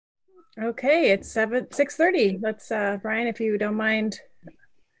Okay, it's 6:30. Let's, Brian, if you don't mind.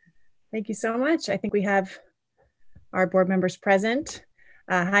 Thank you so much. I think we have our board members present.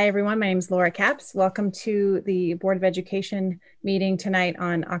 Hi, everyone. My name is Laura Capps. Welcome to the Board of Education meeting tonight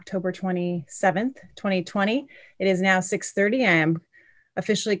on October 27th, 2020. It is now 6:30. I am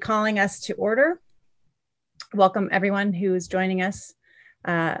officially calling us to order. Welcome everyone who is joining us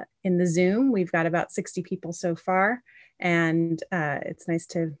in the Zoom. We've got about 60 people so far, and it's nice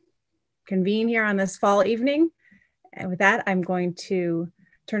to convene here on this fall evening. And with that, I'm going to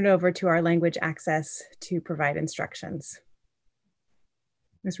turn it over to our language access to provide instructions.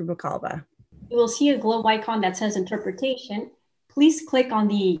 Ms. Rubalcaba. You will see a globe icon that says interpretation. Please click on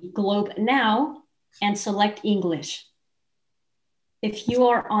the globe now and select English. If you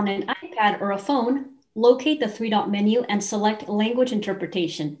are on an iPad or a phone, locate the three-dot menu and select language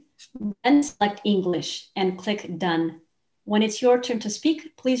interpretation. Then select English and click done. When it's your turn to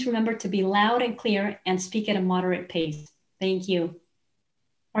speak, please remember to be loud and clear and speak at a moderate pace. Thank you.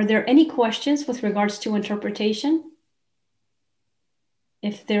 Are there any questions with regards to interpretation?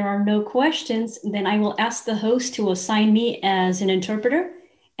 If there are no questions, then I will ask the host to assign me as an interpreter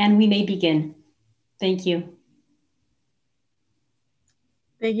and we may begin. Thank you.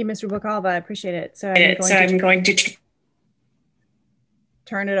 Thank you, Ms. Rubalcaba. I appreciate it. So I'm going to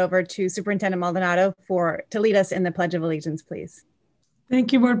turn it over to Superintendent Maldonado to lead us in the Pledge of Allegiance, please.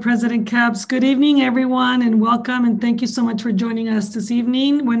 Thank you, Board President Capps. Good evening, everyone, and welcome, and thank you so much for joining us this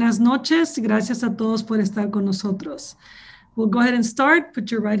evening. Buenas noches. Gracias a todos por estar con nosotros. We'll go ahead and start.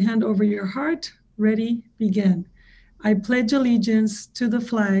 Put your right hand over your heart. Ready, begin. I pledge allegiance to the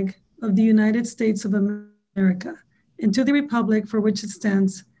flag of the United States of America and to the republic for which it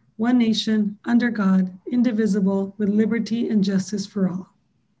stands, one nation, under God, indivisible, with liberty and justice for all.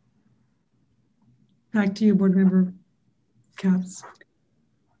 Back to you, Board Member Capps.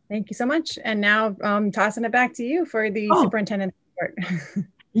 Thank you so much. And now tossing it back to you for the superintendent's report.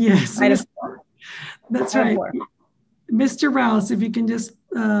 Yes, that's right. Mr. Rouse, if you can just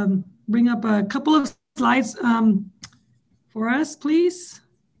bring up a couple of slides for us, please.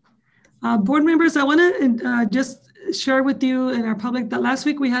 Board members, I want to just share with you and our public that last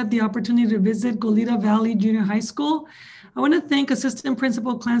week we had the opportunity to visit Goleta Valley Junior High School. I want to thank Assistant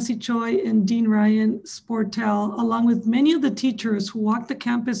Principal Clancy Choi and Dean Ryan Sportel, along with many of the teachers who walked the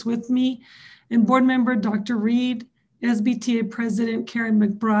campus with me, and board member Dr. Reed, SBTA President Karen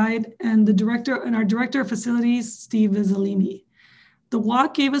McBride, and our Director of Facilities, Steve Vizzolini. The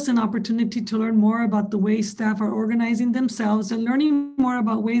walk gave us an opportunity to learn more about the way staff are organizing themselves and learning more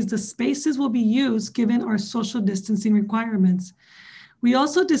about ways the spaces will be used given our social distancing requirements. We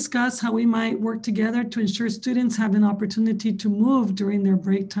also discussed how we might work together to ensure students have an opportunity to move during their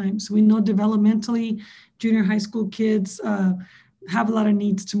break times. We know developmentally, junior high school kids have a lot of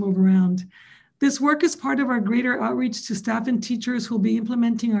needs to move around. This work is part of our greater outreach to staff and teachers who will be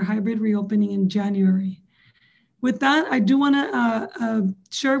implementing our hybrid reopening in January. With that, I do want to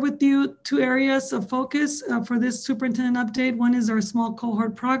share with you two areas of focus for this superintendent update. One is our small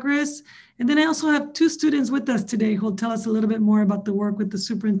cohort progress. And then I also have two students with us today who will tell us a little bit more about the work with the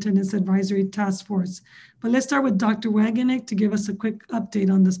Superintendent's Advisory Task Force. But let's start with Dr. Wagenknecht to give us a quick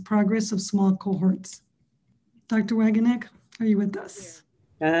update on this progress of small cohorts. Dr. Wagenknecht, are you with us?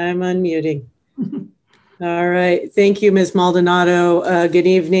 I'm unmuting. All right, thank you, Ms. Maldonado. Good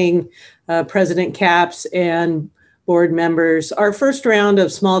evening, President Capps and board members. Our first round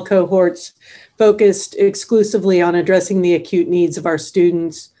of small cohorts focused exclusively on addressing the acute needs of our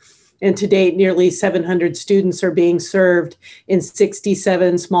students. And to date, nearly 700 students are being served in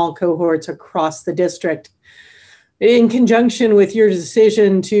 67 small cohorts across the district. In conjunction with your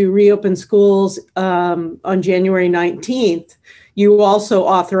decision to reopen schools on January 19th, you also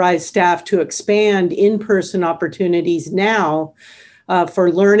authorized staff to expand in-person opportunities now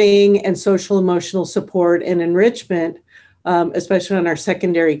for learning and social emotional support and enrichment, especially on our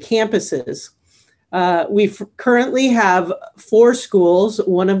secondary campuses. We currently have 4 schools,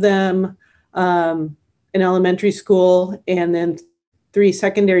 one of them an elementary school, and then 3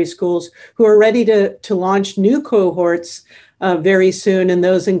 secondary schools who are ready to launch new cohorts very soon. And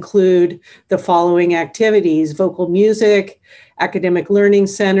those include the following activities: vocal music, academic learning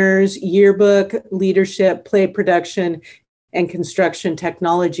centers, yearbook, leadership, play production, and construction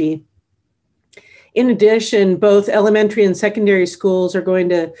technology. In addition, both elementary and secondary schools are going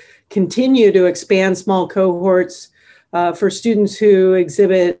to continue to expand small cohorts for students who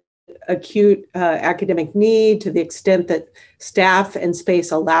exhibit acute academic need to the extent that staff and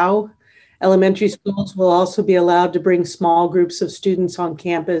space allow. Elementary schools will also be allowed to bring small groups of students on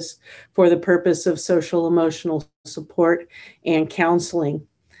campus for the purpose of social emotional support and counseling.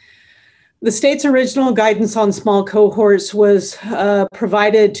 The state's original guidance on small cohorts was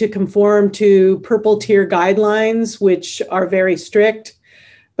provided to conform to purple tier guidelines, which are very strict.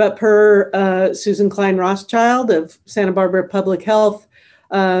 But per Susan Klein Rothschild of Santa Barbara Public Health,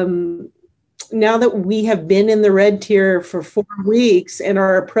 now that we have been in the red tier for 4 weeks and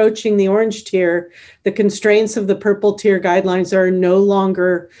are approaching the orange tier, the constraints of the purple tier guidelines are no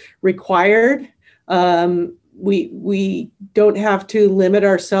longer required. We don't have to limit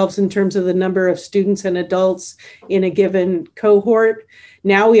ourselves in terms of the number of students and adults in a given cohort.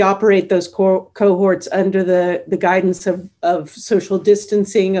 Now we operate those cohorts under the guidance of social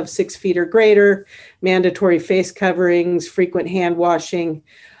distancing of 6 feet or greater, mandatory face coverings, frequent hand washing,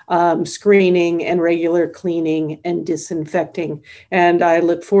 screening, and regular cleaning and disinfecting. And I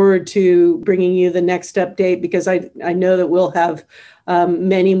look forward to bringing you the next update, because I know that we'll have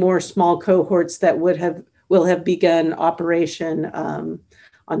many more small cohorts that will have begun operation on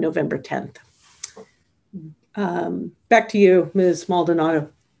November 10th. Back to you, Ms. Maldonado.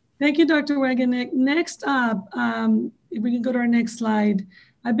 Thank you, Dr. Wagenknecht. Next up, if we can go to our next slide.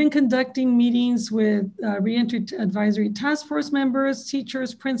 I've been conducting meetings with Reentry Advisory Task Force members,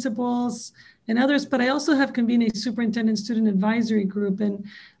 teachers, principals, and others, but I also have convened a superintendent student advisory group. And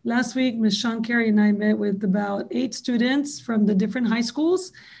last week, Ms. Sean Carey and I met with about 8 students from the different high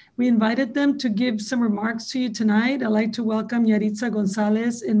schools. We invited them to give some remarks to you tonight. I'd like to welcome Yaritza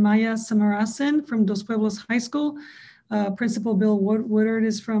Gonzalez and Maya Samarasan from Dos Pueblos High School. Principal Bill Woodard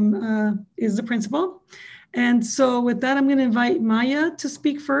is the principal. And so with that, I'm going to invite Maya to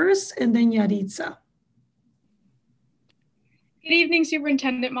speak first, and then Yaritza. Good evening,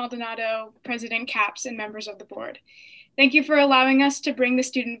 Superintendent Maldonado, President Capps, and members of the board. Thank you for allowing us to bring the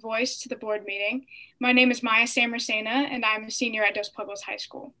student voice to the board meeting. My name is Maya Samarasan, and I'm a senior at Dos Pueblos High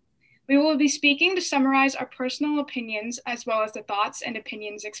School. We will be speaking to summarize our personal opinions, as well as the thoughts and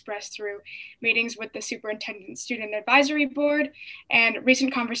opinions expressed through meetings with the Superintendent Student Advisory Board and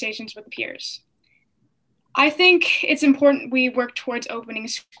recent conversations with peers. I think it's important we work towards opening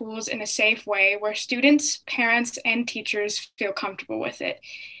schools in a safe way where students, parents, and teachers feel comfortable with it.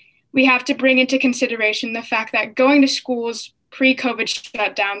 We have to bring into consideration the fact that going to schools pre-COVID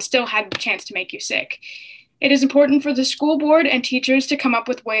shutdown still had the chance to make you sick. It is important for the school board and teachers to come up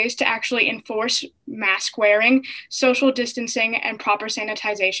with ways to actually enforce mask wearing, social distancing, and proper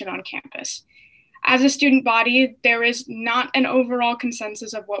sanitization on campus. As a student body, there is not an overall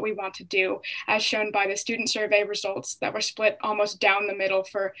consensus of what we want to do, as shown by the student survey results that were split almost down the middle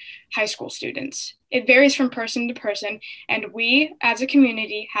for high school students. It varies from person to person, and we, as a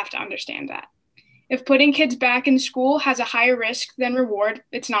community, have to understand that. If putting kids back in school has a higher risk than reward,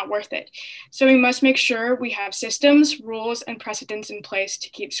 it's not worth it. So we must make sure we have systems, rules, and precedents in place to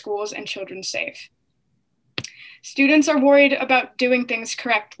keep schools and children safe. Students are worried about doing things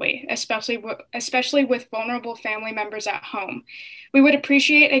correctly, especially with vulnerable family members at home. We would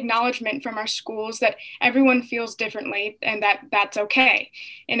appreciate acknowledgement from our schools that everyone feels differently and that that's okay,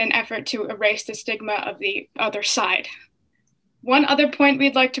 in an effort to erase the stigma of the other side. One other point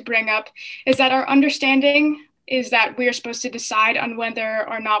we'd like to bring up is that our understanding is that we are supposed to decide on whether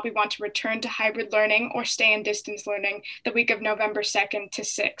or not we want to return to hybrid learning or stay in distance learning the week of November 2nd to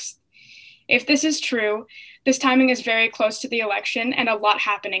 6th. If this is true, this timing is very close to the election and a lot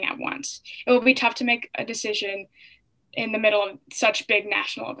happening at once. It will be tough to make a decision in the middle of such big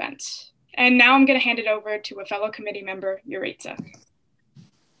national events. And now I'm going to hand it over to a fellow committee member, Yaritza.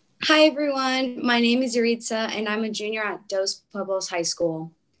 Hi, everyone. My name is Yaritza, and I'm a junior at Dos Pueblos High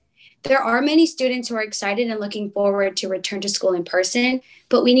School. There are many students who are excited and looking forward to return to school in person,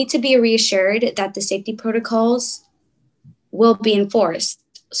 but we need to be reassured that the safety protocols will be enforced.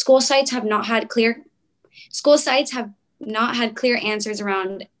 School sites have not had clear answers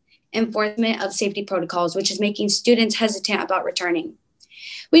around enforcement of safety protocols, which is making students hesitant about returning.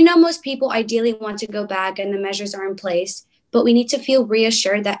 We know most people ideally want to go back and the measures are in place, but we need to feel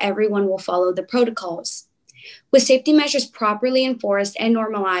reassured that everyone will follow the protocols. With safety measures properly enforced and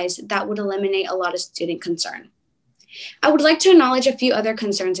normalized, that would eliminate a lot of student concern. I would like to acknowledge a few other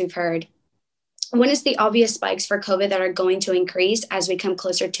concerns we've heard. One is the obvious spikes for COVID that are going to increase as we come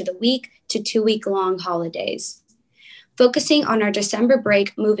closer to the week to 2 week long holidays. Focusing on our December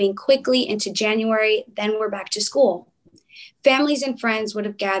break, moving quickly into January, then we're back to school. Families and friends would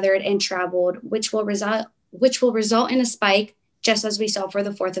have gathered and traveled, which will result in a spike, just as we saw for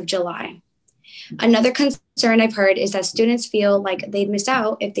the 4th of July. Another concern I've heard is that students feel like they'd miss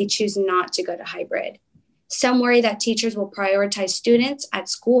out if they choose not to go to hybrid. Some worry that teachers will prioritize students at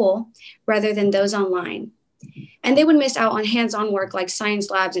school rather than those online, and they would miss out on hands-on work like science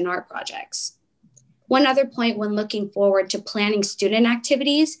labs and art projects. One other point when looking forward to planning student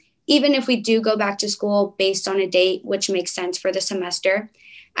activities, Even if we do go back to school based on a date, which makes sense for the semester,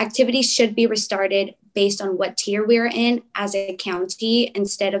 activities should be restarted based on what tier we're in as a county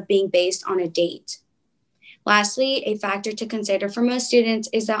instead of being based on a date. Lastly, a factor to consider for most students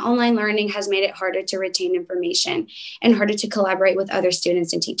is that online learning has made it harder to retain information and harder to collaborate with other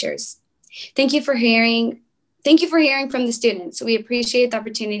students and teachers. Thank you for hearing from the students. We appreciate the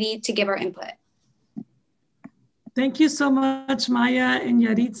opportunity to give our input. Thank you so much, Maya and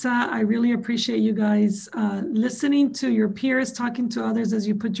Yaritza. I really appreciate you guys listening to your peers, talking to others as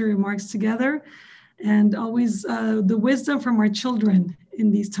you put your remarks together, and always the wisdom from our children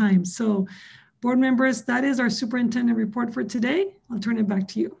in these times. So, board members, that is our superintendent report for today. I'll turn it back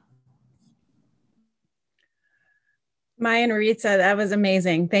to you. Maya and Yaritza, that was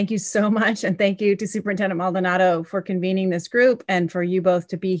amazing. Thank you so much. And thank you to Superintendent Maldonado for convening this group and for you both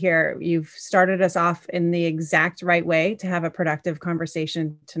to be here. You've started us off in the exact right way to have a productive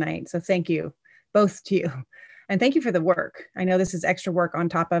conversation tonight. So thank you, both to you. And thank you for the work. I know this is extra work on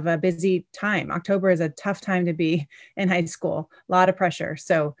top of a busy time. October is a tough time to be in high school, a lot of pressure.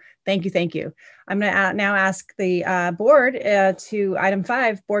 So thank you, thank you. I'm gonna now ask the board to item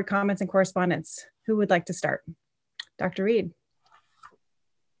 5, board comments and correspondence. Who would like to start? Dr. Reed.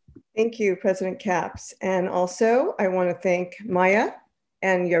 Thank you, President Capps. And also I wanna thank Maya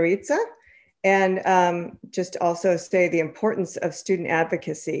and Yaritza, and just also say the importance of student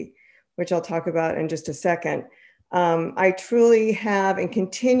advocacy, which I'll talk about in just a second. I truly have and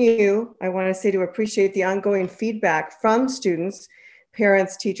continue, I want to say, to appreciate the ongoing feedback from students,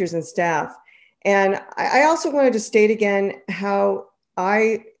 parents, teachers, and staff. And I also wanted to state again how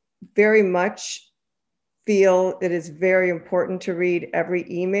I very much feel it is very important to read every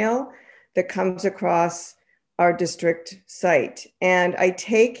email that comes across our district site. And I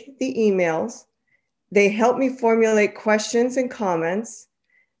take the emails, they help me formulate questions and comments,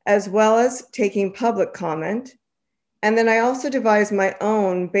 as well as taking public comment. And then I also devise my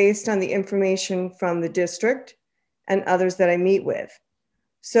own based on the information from the district and others that I meet with.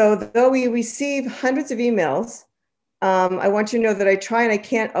 So though we receive hundreds of emails, I want you to know that I try, and I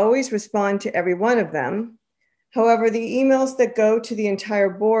can't always respond to every one of them. However, the emails that go to the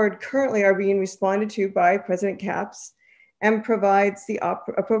entire board currently are being responded to by President Capps and provides the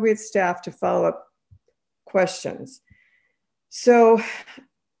appropriate staff to follow up questions. So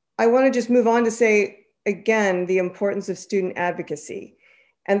I want to just move on to say, again, the importance of student advocacy,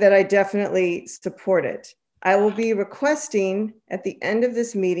 and that I definitely support it. I will be requesting at the end of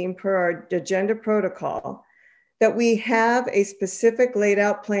this meeting, per our agenda protocol, that we have a specific laid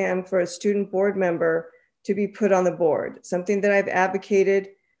out plan for a student board member to be put on the board, something that I've advocated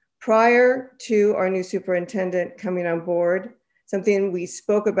prior to our new superintendent coming on board, something we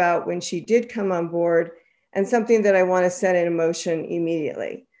spoke about when she did come on board, and something that I want to set in motion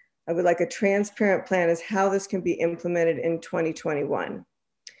immediately. I would like a transparent plan as how this can be implemented in 2021.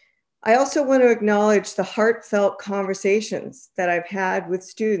 I also want to acknowledge the heartfelt conversations that I've had with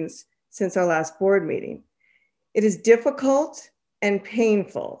students since our last board meeting. It is difficult and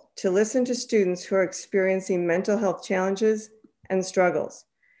painful to listen to students who are experiencing mental health challenges and struggles.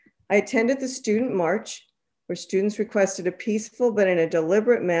 I attended the student march where students requested a peaceful but in a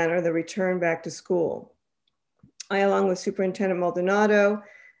deliberate manner the return back to school. I, along with Superintendent Maldonado,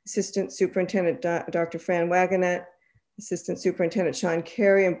 Assistant Superintendent Dr. Fran Wagonette, Assistant Superintendent Sean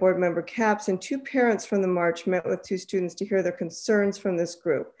Carey, and Board Member Capps, and 2 parents from the march met with 2 students to hear their concerns from this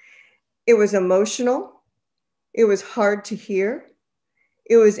group. It was emotional, it was hard to hear,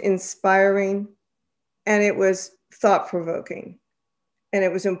 it was inspiring, and it was thought-provoking. And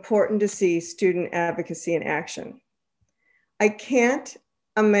it was important to see student advocacy in action. I can't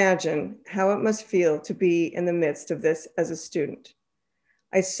imagine how it must feel to be in the midst of this as a student.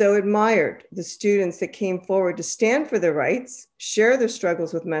 I so admired the students that came forward to stand for their rights, share their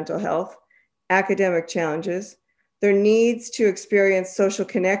struggles with mental health, academic challenges, their needs to experience social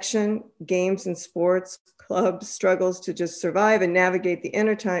connection, games and sports, clubs, struggles to just survive and navigate the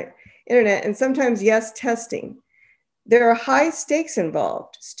internet, and sometimes, yes, testing. There are high stakes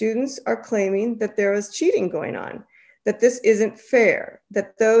involved. Students are claiming that there is cheating going on, that this isn't fair,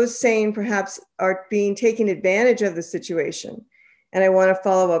 that those saying perhaps are being taken advantage of the situation. And I want to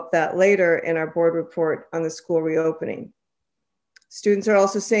follow up that later in our board report on the school reopening. Students are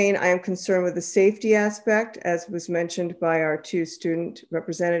also saying, I am concerned with the safety aspect, as was mentioned by our 2 student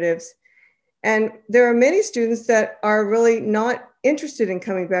representatives. And there are many students that are really not interested in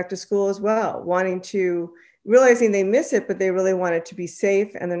coming back to school as well, realizing they miss it, but they really want it to be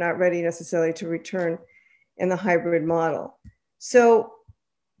safe and they're not ready necessarily to return in the hybrid model. So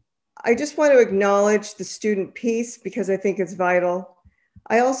I just want to acknowledge the student piece because I think it's vital.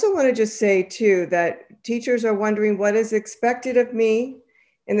 I also want to just say too, that teachers are wondering what is expected of me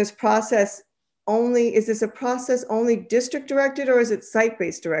in this process. Is this a process only district directed, or is it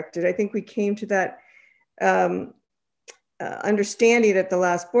site-based directed? I think we came to that understanding at the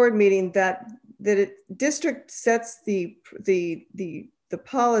last board meeting that district sets the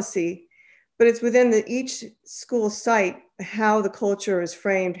policy, but it's within each school site how the culture is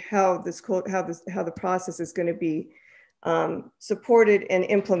framed, how the process is going to be supported and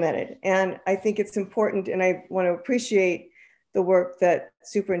implemented. And I think it's important, and I want to appreciate the work that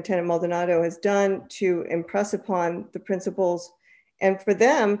Superintendent Maldonado has done to impress upon the principals and for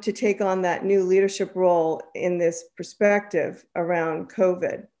them to take on that new leadership role in this perspective around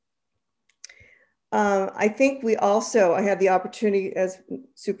COVID. I think I had the opportunity, as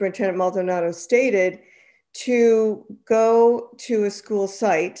Superintendent Maldonado stated, to go to a school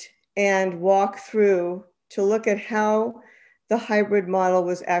site and walk through to look at how the hybrid model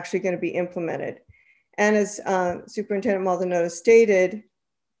was actually going to be implemented. And as Superintendent Maldonado stated,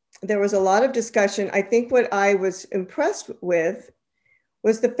 there was a lot of discussion. I think what I was impressed with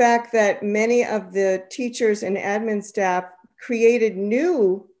was the fact that many of the teachers and admin staff created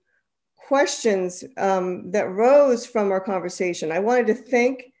new questions that rose from our conversation. I wanted to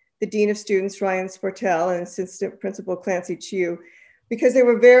thank the Dean of Students, Ryan Sportel, and Assistant Principal Clancy Chiu, because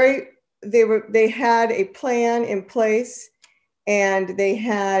they had a plan in place and they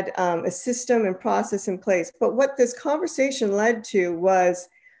had a system and process in place. But what this conversation led to was,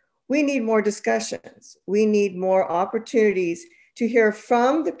 we need more discussions. We need more opportunities to hear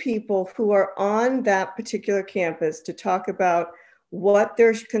from the people who are on that particular campus to talk about what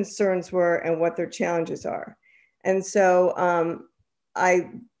their concerns were and what their challenges are. And so I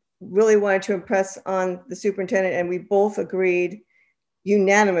really wanted to impress on the superintendent, and we both agreed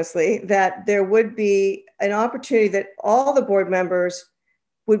unanimously that there would be an opportunity that all the board members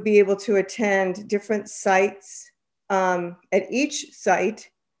would be able to attend different sites at each site,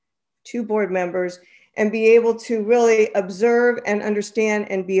 2 board members, and be able to really observe and understand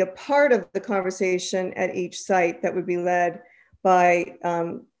and be a part of the conversation at each site that would be led by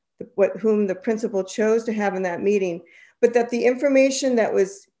whom the principal chose to have in that meeting, but that the information that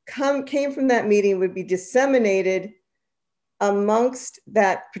came from that meeting would be disseminated amongst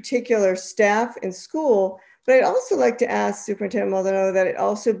that particular staff in school. But I'd also like to ask Superintendent Maldonado that it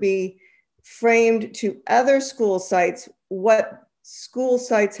also be framed to other school sites, what school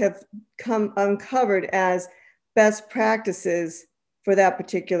sites have uncovered as best practices for that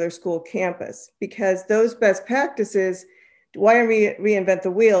particular school campus, because those best practices, why reinvent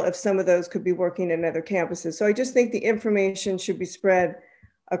the wheel if some of those could be working in other campuses? So I just think the information should be spread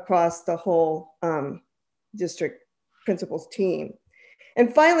across the whole district principals team.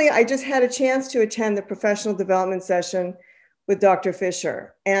 And finally, I just had a chance to attend the professional development session with Dr.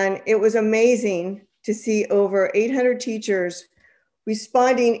 Fisher. And it was amazing to see over 800 teachers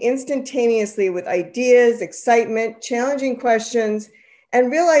responding instantaneously with ideas, excitement, challenging questions,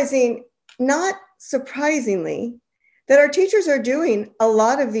 and realizing, not surprisingly, that our teachers are doing a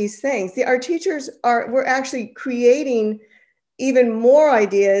lot of these things. We're actually creating even more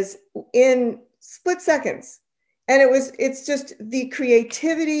ideas in split seconds. And it's just the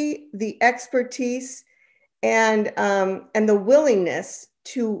creativity, the expertise, and the willingness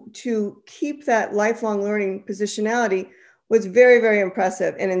to keep that lifelong learning positionality was very, very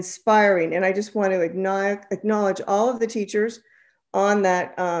impressive and inspiring. And I just want to acknowledge all of the teachers on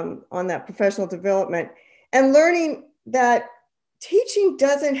that professional development, and learning that teaching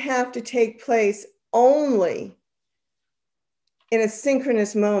doesn't have to take place only in a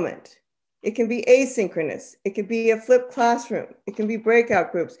synchronous moment. It can be asynchronous. It could be a flipped classroom. It can be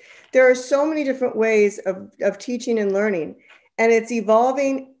breakout groups. There are so many different ways of teaching and learning, and it's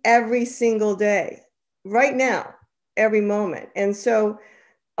evolving every single day, right now, every moment. And so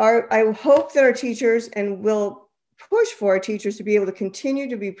I hope that our teachers, and will push for our teachers, to be able to continue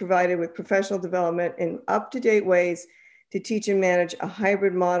to be provided with professional development in up-to-date ways to teach and manage a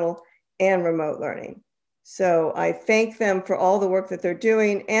hybrid model and remote learning. So I thank them for all the work that they're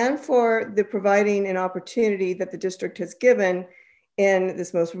doing and for the providing an opportunity that the district has given in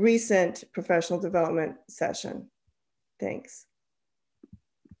this most recent professional development session. Thanks.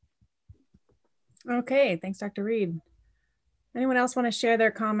 Okay, thanks, Dr. Reed. Anyone else want to share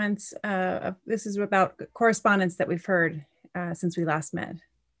their comments? This is about correspondence that we've heard since we last met.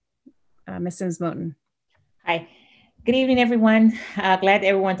 Ms. Sims-Moten. Hi. Good evening, everyone. Glad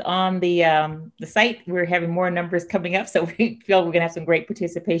everyone's on the site. We're having more numbers coming up, so we feel we're gonna have some great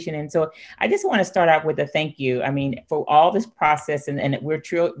participation. And so I just want to start out with a thank you. I mean, for all this process, and we're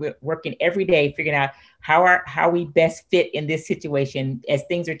working every day figuring out how we best fit in this situation as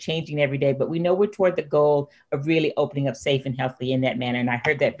things are changing every day. But we know we're toward the goal of really opening up safe and healthy in that manner. And I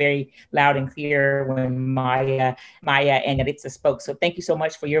heard that very loud and clear when Maya and Yaritza spoke. So thank you so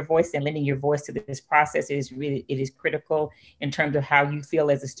much for your voice and lending your voice to this process. It is critical in terms of how you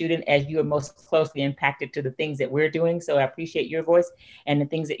feel as a student, as you are most closely impacted to the things that we're doing. So I appreciate your voice and the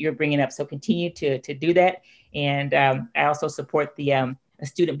things that you're bringing up. So continue to do that. And I also support the a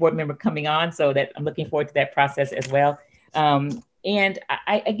student board member coming on, so that I'm looking forward to that process as well. And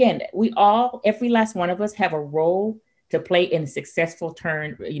again, we all, every last one of us, have a role to play in a successful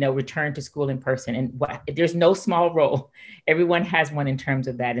return to school in person. And there's no small role. Everyone has one in terms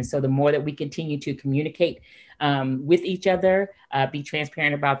of that. And so the more that we continue to communicate with each other, be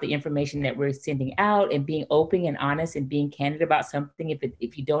transparent about the information that we're sending out, and being open and honest and being candid about something.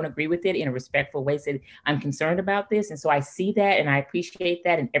 If you don't agree with it, in a respectful way, say, I'm concerned about this. And so I see that and I appreciate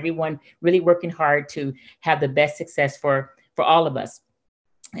that. And everyone really working hard to have the best success for all of us.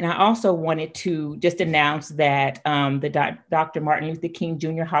 And I also wanted to just announce that the Dr. Martin Luther King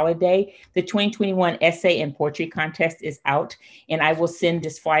Jr. holiday, the 2021 essay and poetry contest is out. And I will send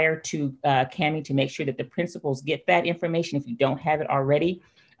this flyer to Cami to make sure that the principals get that information if you don't have it already.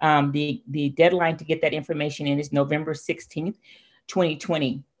 The deadline to get that information in is November 16th,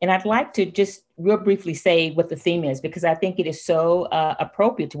 2020. And I'd like to just real briefly say what the theme is, because I think it is so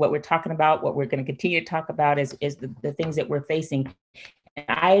appropriate to what we're talking about, what we're going to continue to talk about is the things that we're facing. And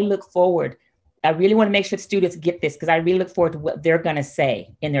I look forward, I really want to make sure students get this, because I really look forward to what they're going to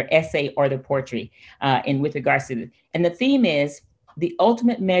say in their essay or their poetry and with regards to it. And the theme is, the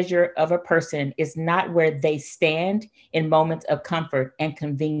ultimate measure of a person is not where they stand in moments of comfort and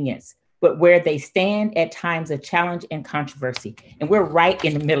convenience, but where they stand at times of challenge and controversy. And we're right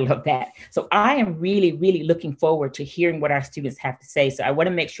in the middle of that. So I am really, really looking forward to hearing what our students have to say. So I want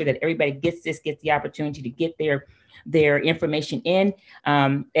to make sure that everybody gets the opportunity to get their information in,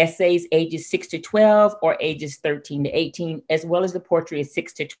 essays ages 6 to 12 or ages 13 to 18, as well as the poetry is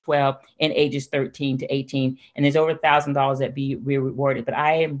 6 to 12 and ages 13 to 18. And there's over $1,000 that be rewarded. But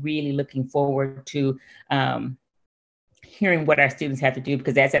I am really looking forward to hearing what our students have to do,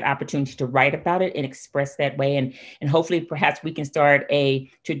 because that's an opportunity to write about it and express that way. And hopefully perhaps we can start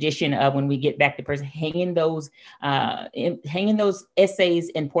a tradition of, when we get back to person, hanging those essays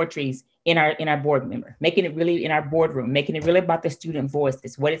and poetries in our board member, making it really in our boardroom, making it really about the student voice.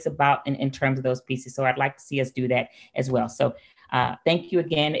 It's what it's about in terms of those pieces. So I'd like to see us do that as well. So thank you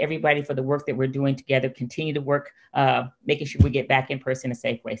again, everybody, for the work that we're doing together. Continue to work, making sure we get back in person in a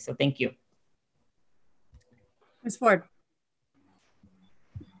safe way. So thank you. Ms. Ford.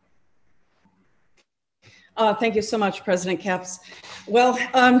 Thank you so much, President Capps. Well,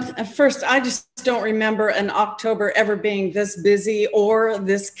 first, I just don't remember an October ever being this busy or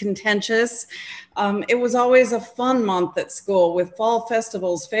this contentious. It was always a fun month at school with fall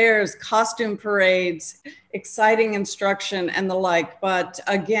festivals, fairs, costume parades, exciting instruction, and the like. But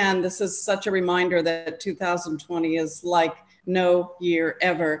again, this is such a reminder that 2020 is like no year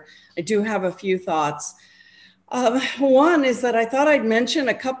ever. I do have a few thoughts. One is that I thought I'd mention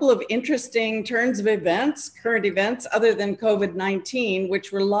a couple of interesting turns of events, current events, other than COVID-19,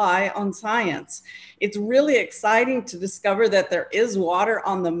 which rely on science. It's really exciting to discover that there is water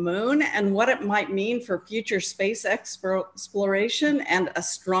on the moon and what it might mean for future space exploration and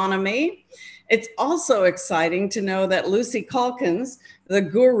astronomy. It's also exciting to know that Lucy Calkins, the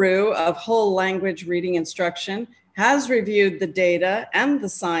guru of whole language reading instruction, has reviewed the data and the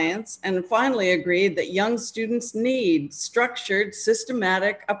science and finally agreed that young students need structured,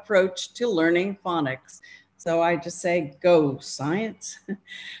 systematic approach to learning phonics. So I just say, go science.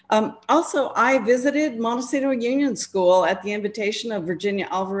 Also, I visited Montecito Union School at the invitation of Virginia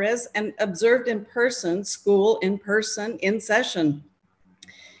Alvarez and observed in person, school in person, in session.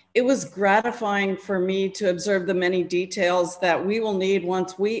 It was gratifying for me to observe the many details that we will need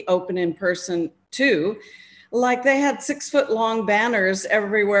once we open in person too. Like they had 6-foot-long banners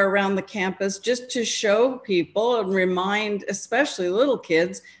everywhere around the campus just to show people and remind, especially little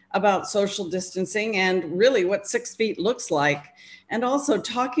kids, about social distancing and really what 6 feet looks like. And also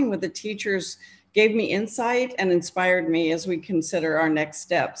talking with the teachers gave me insight and inspired me as we consider our next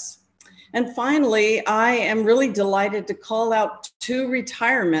steps. And finally, I am really delighted to call out 2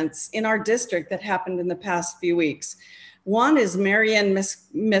 retirements in our district that happened in the past few weeks. One is Marian Miss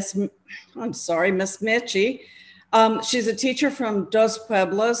Mitchie. She's a teacher from Dos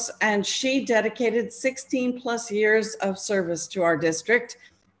Pueblos, and she dedicated 16 plus years of service to our district.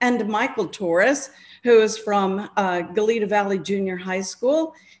 And Michael Torres, who is from Goleta Valley Junior High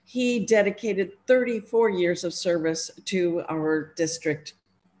School. He dedicated 34 years of service to our district.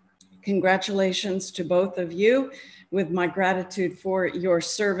 Congratulations to both of you, with my gratitude for your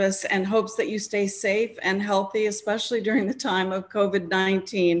service and hopes that you stay safe and healthy, especially during the time of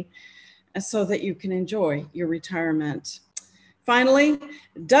COVID-19, so that you can enjoy your retirement. Finally,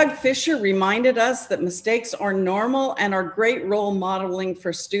 Doug Fisher reminded us that mistakes are normal and are great role modeling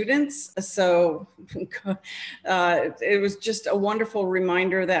for students. So it was just a wonderful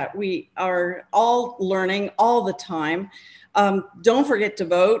reminder that we are all learning all the time. Don't forget to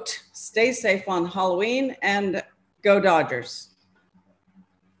vote, stay safe on Halloween, and go Dodgers.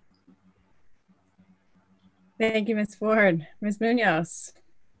 Thank you, Ms. Ford. Ms. Munoz.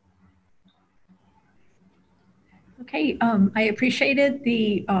 Okay, I appreciated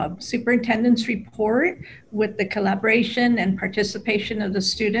the superintendent's report with the collaboration and participation of the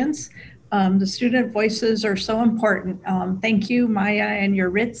students. The student voices are so important. Thank you, Maya and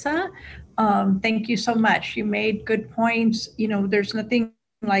Yuritsa. Thank you so much. You made good points. You know, there's nothing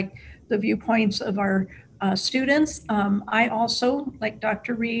like the viewpoints of our students. I also, like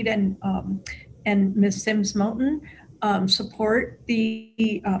Dr. Reed and Ms. Sims-Moton, support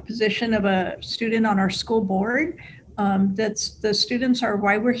the position of a student on our school board. The students are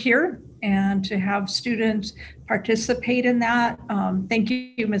why we're here, and to have students participate in that. Thank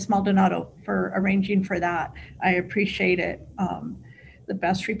you, Ms. Maldonado, for arranging for that. I appreciate it. The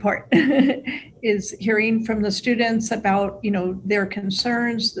best report is hearing from the students about, you know, their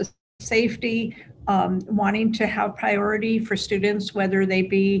concerns, the safety, wanting to have priority for students, whether they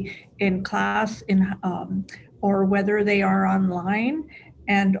be in class or whether they are online,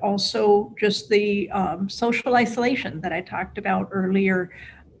 and also just the social isolation that I talked about earlier,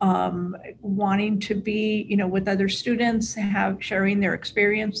 wanting to be, you know, with other students, sharing their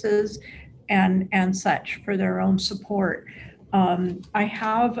experiences and such for their own support. I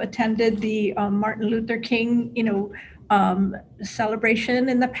have attended the Martin Luther King, you know, celebration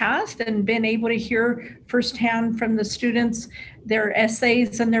in the past, and been able to hear firsthand from the students their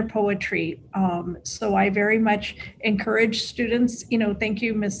essays and their poetry. So I very much encourage students, you know, thank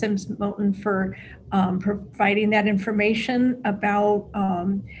you, Ms. Sims-Moton, for providing that information about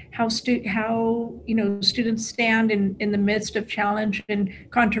how you know, students stand in the midst of challenge and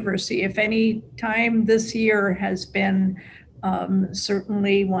controversy. If any time this year has been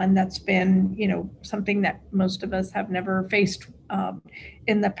certainly one that's been, you know, something that most of us have never faced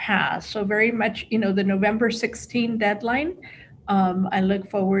in the past. So very much, you know, the November 16 deadline, I look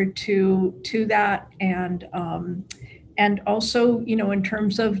forward to that. And also, you know, in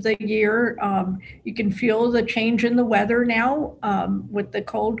terms of the year, you can feel the change in the weather now with the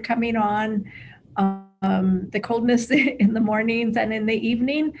cold coming on, the coldness in the mornings and in the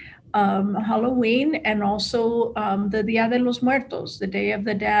evening. Halloween, and also the Dia de los Muertos, the Day of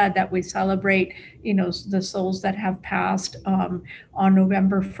the Dead, that we celebrate, you know, the souls that have passed on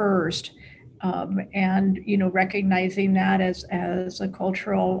November 1st. And, you know, recognizing that as a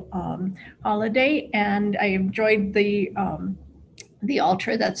cultural holiday. And I enjoyed the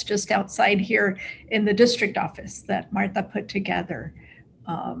altar that's just outside here in the district office that Martha put together.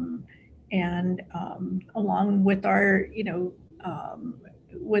 And along with our, you know,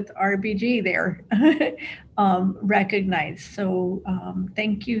 with RBG there, recognized. So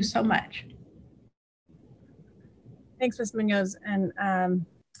thank you so much. Thanks, Ms. Munoz. And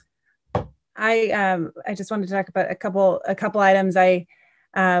I just wanted to talk about a couple items. I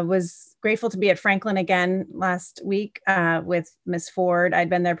was grateful to be at Franklin again last week with Ms. Ford. I'd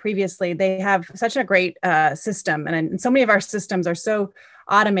been there previously. They have such a great system, and so many of our systems are so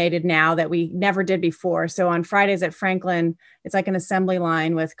automated now that we never did before. So on Fridays at Franklin, it's like an assembly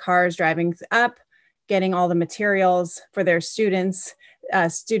line with cars driving up, getting all the materials for their students.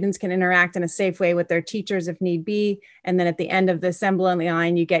 Students can interact in a safe way with their teachers if need be. And then at the end of the assembly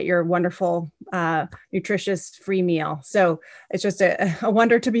line, you get your wonderful, nutritious free meal. So it's just a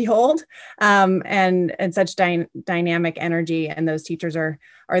wonder to behold, and such dynamic energy. And those teachers are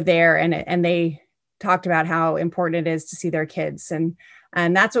there, and they talked about how important it is to see their kids.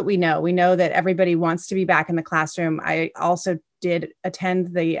 And that's what we know. We know that everybody wants to be back in the classroom. I also did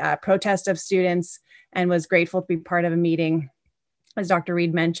attend the protest of students and was grateful to be part of a meeting, as Dr.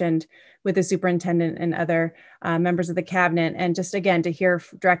 Reed mentioned, with the superintendent and other members of the cabinet. And just again, to hear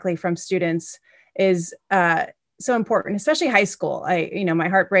directly from students is so important, especially high school. My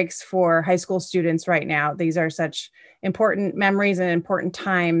heart breaks for high school students right now. These are such important memories and important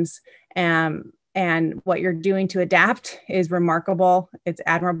times. And what you're doing to adapt is remarkable. It's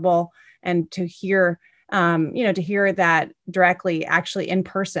admirable. And to hear to hear that directly, actually in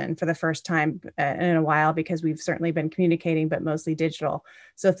person for the first time in a while, because we've certainly been communicating, but mostly digital.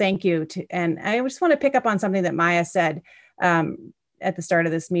 So thank you. And I just want to pick up on something that Maya said. at the start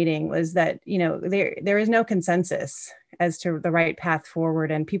of this meeting was that, you know, there is no consensus as to the right path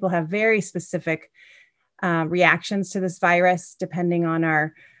forward, and people have very specific reactions to this virus, depending on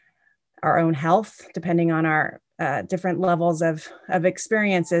our own health, depending on our different levels of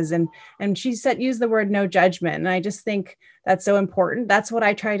experiences. And she used the word no judgment. And I just think that's so important. That's what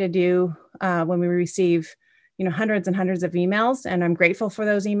I try to do when we receive, you know, hundreds and hundreds of emails, and I'm grateful for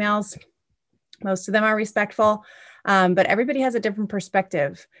those emails. Most of them are respectful, but everybody has a different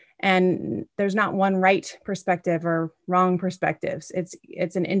perspective, and there's not one right perspective or wrong perspectives.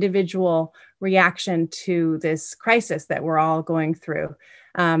 It's an individual reaction to this crisis that we're all going through.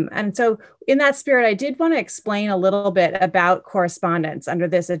 And so in that spirit, I did want to explain a little bit about correspondence under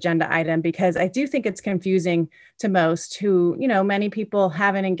this agenda item, because I do think it's confusing to most who, you know, many people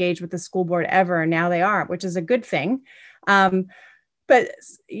haven't engaged with the school board ever, and now they are, which is a good thing. But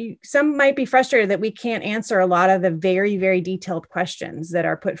some might be frustrated that we can't answer a lot of the very, very detailed questions that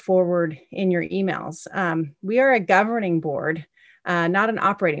are put forward in your emails. We are a governing board, not an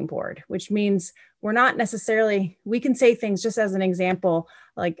operating board, which means we're not necessarily, we can say things, just as an example,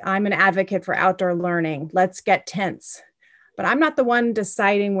 like I'm an advocate for outdoor learning, let's get tents. But I'm not the one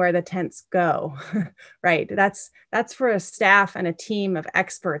deciding where the tents go, right? That's for a staff and a team of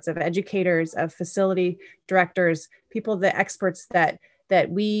experts, of educators, of facility directors, people, the experts that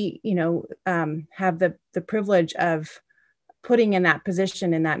we, you know, have the privilege of putting in that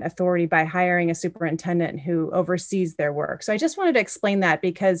position, in that authority, by hiring a superintendent who oversees their work. So I just wanted to explain that,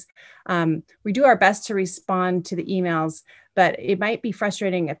 because we do our best to respond to the emails, but it might be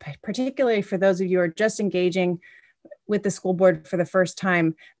frustrating, particularly for those of you who are just engaging with the school board for the first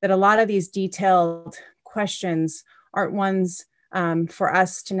time, that a lot of these detailed questions aren't ones for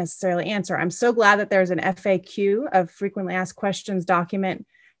us to necessarily answer. I'm so glad that there's an FAQ, of frequently asked questions document,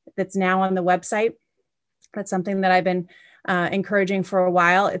 that's now on the website. That's something that I've been encouraging for a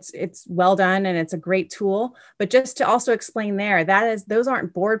while. It's well done, and it's a great tool. But just to also explain there, those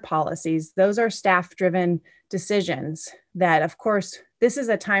aren't board policies. Those are staff-driven decisions that, of course, this is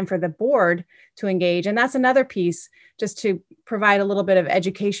a time for the board to engage. And that's another piece, just to provide a little bit of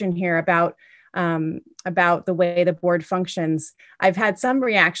education here about the way the board functions. I've had some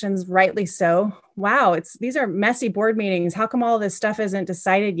reactions, rightly so. Wow, these are messy board meetings. How come all this stuff isn't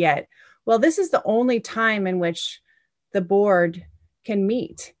decided yet? Well, this is the only time in which the board can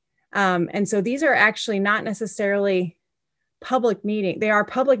meet. And so these are actually not necessarily public meetings. They are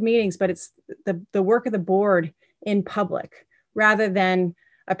public meetings, but it's the work of the board in public, rather than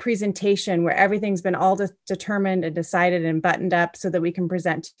a presentation where everything's been all determined and decided and buttoned up so that we can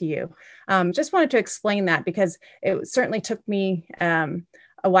present to you. Just wanted to explain that, because it certainly took me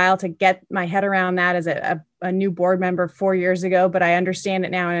a while to get my head around that as a new board member 4 years ago, but I understand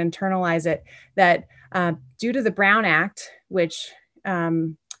it now and internalize it, that due to the Brown Act, which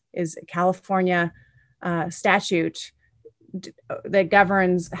is a California statute that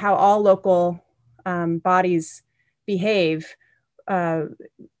governs how all local bodies behave,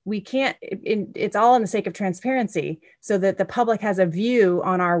 we can't, it's all in the sake of transparency, so that the public has a view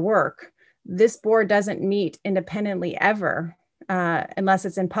on our work. This board doesn't meet independently ever, unless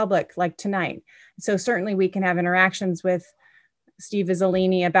it's in public, like tonight. So certainly we can have interactions with Steve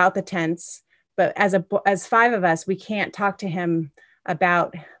Vizzolini about the tents, but as five of us, we can't talk to him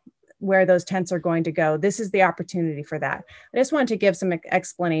about where those tents are going to go. This is the opportunity for that. I just wanted to give some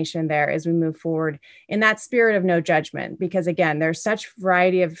explanation there as we move forward in that spirit of no judgment, because again, there's such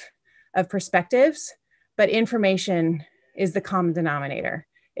variety of perspectives, but information is the common denominator.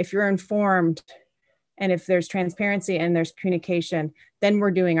 If you're informed, and if there's transparency and there's communication, then we're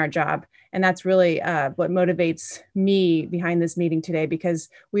doing our job. And that's really what motivates me behind this meeting today, because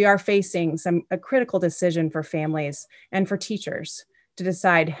we are facing a critical decision for families and for teachers to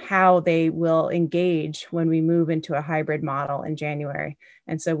decide how they will engage when we move into a hybrid model in January.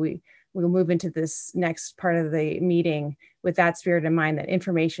 And so we'll move into this next part of the meeting with that spirit in mind, that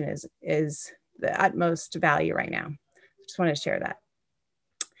information is the utmost value right now. Just wanted to share that.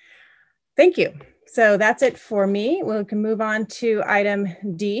 Thank you. So that's it for me. We can move on to item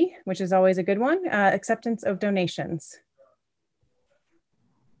D, which is always a good one, acceptance of donations.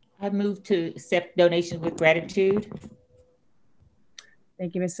 I move to accept donations with gratitude.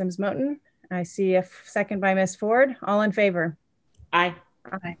 Thank you, Ms. Sims-Moton. I see a second by Ms. Ford. All in favor? Aye.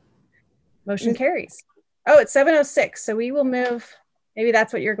 Aye. Motion carries. Oh, it's 7:06. So we will move. Maybe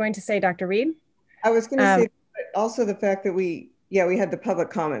that's what you're going to say, Dr. Reed. I was going to say also the fact that we had the public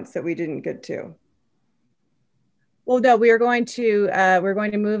comments that we didn't get to. Well, no, we're going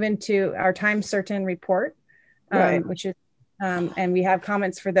to move into our time certain report, right. Which is, and we have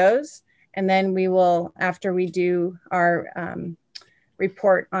comments for those. And then we will, after we do our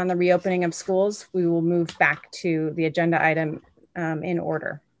report on the reopening of schools, we will move back to the agenda item in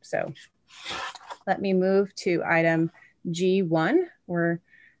order. So let me move to item G1. We're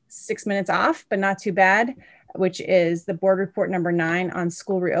 6 minutes off, but not too bad, which is the board report number 9 on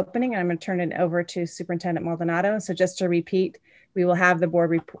school reopening. And I'm going to turn it over to Superintendent Maldonado. So just to repeat, we will have the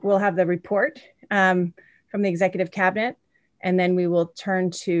we'll have the report from the executive cabinet, and then we will turn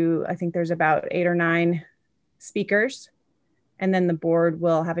to, I think there's about 8 or 9 speakers, and then the board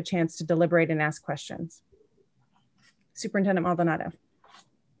will have a chance to deliberate and ask questions. Superintendent Maldonado.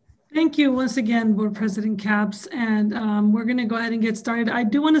 Thank you once again, Board President Capps, and we're going to go ahead and get started. I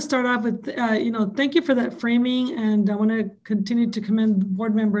do want to start off with, thank you for that framing, and I want to continue to commend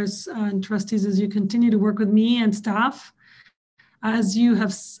board members and trustees as you continue to work with me and staff, as you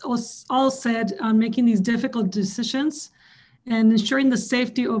have all said, on making these difficult decisions and ensuring the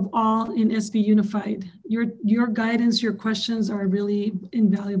safety of all in SB Unified. Your guidance, your questions are really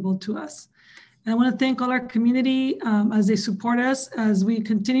invaluable to us. And I want to thank all our community as they support us as we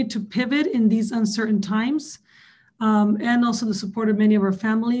continue to pivot in these uncertain times, and also the support of many of our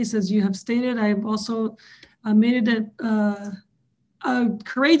families. As you have stated, I've also made it a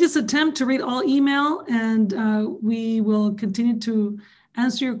courageous attempt to read all email, and we will continue to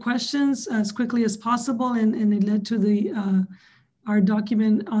answer your questions as quickly as possible. And it led to our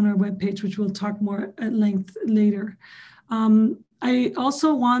document on our webpage, which we'll talk more at length later. I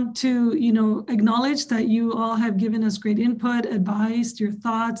also want to, acknowledge that you all have given us great input, advice, your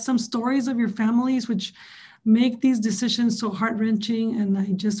thoughts, some stories of your families, which make these decisions so heart-wrenching. And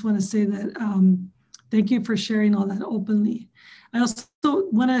I just want to say that thank you for sharing all that openly. I also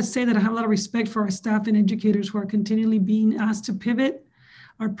want to say that I have a lot of respect for our staff and educators who are continually being asked to pivot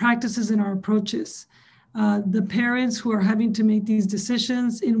our practices and our approaches. The parents who are having to make these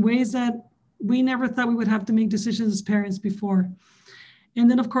decisions in ways that we never thought we would have to make decisions as parents before. And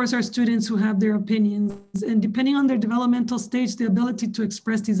then, of course, our students who have their opinions, and depending on their developmental stage, the ability to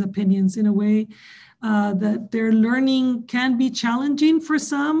express these opinions in a way that their learning can be challenging for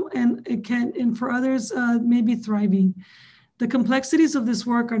some, and for others, maybe thriving. The complexities of this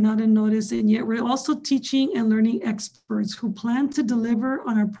work are not unnoticed, and yet we're also teaching and learning experts who plan to deliver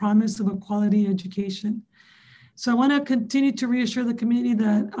on our promise of a quality education. So I want to continue to reassure the community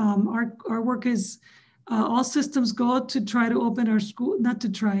that our work is all systems go to try to open our school, not to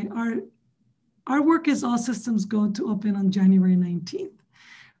try, our work is all systems go to open on January 19th.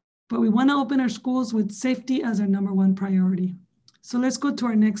 But we want to open our schools with safety as our #1 priority. So let's go to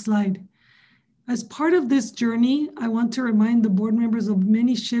our next slide. As part of this journey, I want to remind the board members of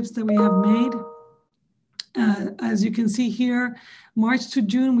many shifts that we have made. As you can see here, March to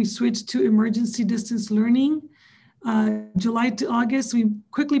June, we switched to emergency distance learning. July to August, we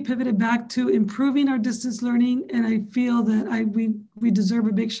quickly pivoted back to improving our distance learning. And I feel that we deserve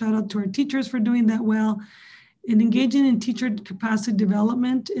a big shout out to our teachers for doing that well and engaging in teacher capacity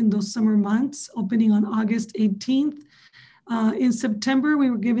development in those summer months, opening on August 18th. In September, we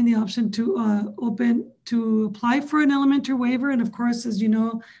were given the option to apply for an elementary waiver. And of course, as you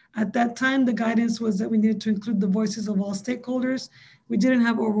know, at that time, the guidance was that we needed to include the voices of all stakeholders. We didn't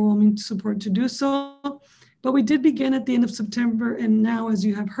have overwhelming support to do so, but we did begin at the end of September. And now, as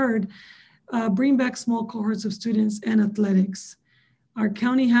you have heard, bring back small cohorts of students and athletics. Our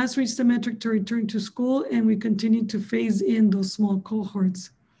county has reached the metric to return to school, and we continue to phase in those small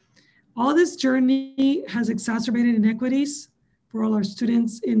cohorts. All this journey has exacerbated inequities for all our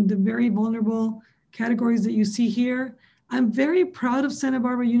students in the very vulnerable categories that you see here. I'm very proud of Santa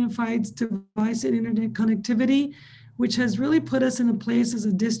Barbara Unified's device and internet connectivity, which has really put us in a place as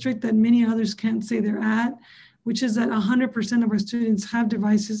a district that many others can't say they're at, which is that 100% of our students have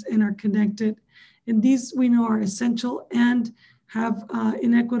devices and are connected. And these we know are essential and have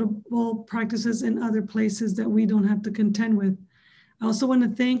inequitable practices in other places that we don't have to contend with. I also want to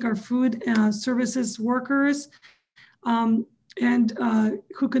thank our food services workers and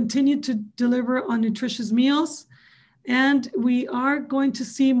who continue to deliver on nutritious meals. And we are going to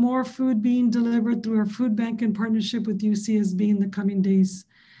see more food being delivered through our food bank in partnership with UCSB in the coming days.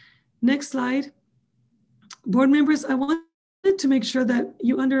 Next slide. Board members, I wanted to make sure that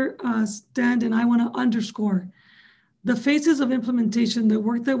you understand, and I want to underscore the phases of implementation, the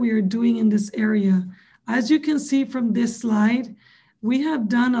work that we are doing in this area. As you can see from this slide, we have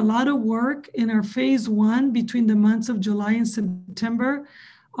done a lot of work in our phase 1 between the months of July and September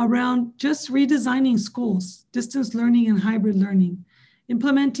around just redesigning schools, distance learning and hybrid learning,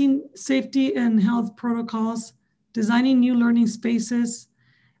 implementing safety and health protocols, designing new learning spaces,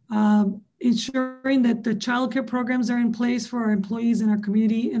 ensuring that the childcare programs are in place for our employees and our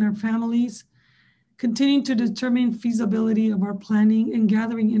community and our families, continuing to determine feasibility of our planning and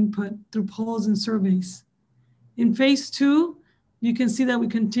gathering input through polls and surveys. In phase 2, you can see that we're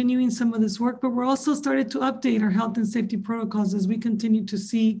continuing some of this work, but we're also started to update our health and safety protocols as we continue to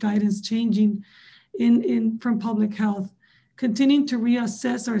see guidance changing from public health, continuing to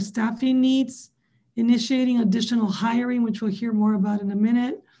reassess our staffing needs, initiating additional hiring, which we'll hear more about in a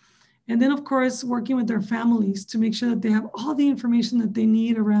minute. And then of course, working with their families to make sure that they have all the information that they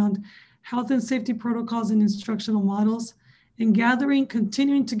need around health and safety protocols and instructional models, and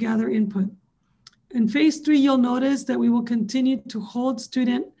continuing to gather input. In phase 3, you'll notice that we will continue to hold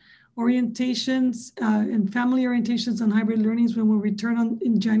student orientations and family orientations on hybrid learnings when we return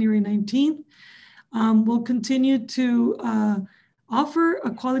in January 19th. We'll continue to offer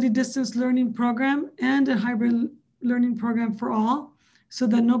a quality distance learning program and a hybrid learning program for all so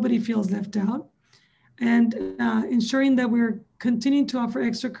that nobody feels left out. And ensuring that we're continuing to offer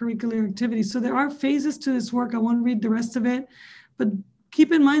extracurricular activities. So there are phases to this work. I won't read the rest of it, but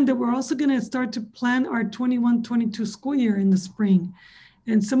keep in mind that we're also going to start to plan our 21-22 school year in the spring.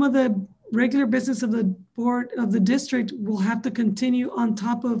 And some of the regular business of the board of the district will have to continue on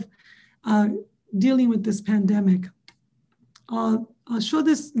top of dealing with this pandemic. I'll show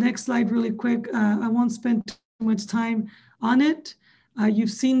this next slide really quick. I won't spend too much time on it.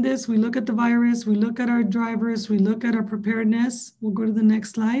 You've seen this. We look at the virus, we look at our drivers, we look at our preparedness. We'll go to the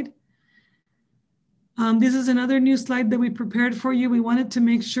next slide. This is another new slide that we prepared for you. We wanted to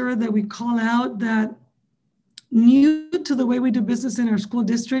make sure that we call out that new to the way we do business in our school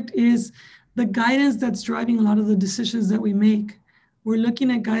district is the guidance that's driving a lot of the decisions that we make. We're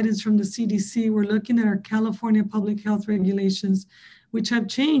looking at guidance from the CDC. We're looking at our California public health regulations, which have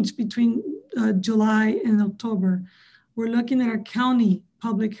changed between July and October. We're looking at our county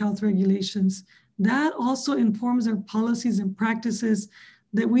public health regulations. That also informs our policies and practices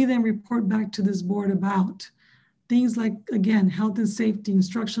that we then report back to this board about. Things like, again, health and safety,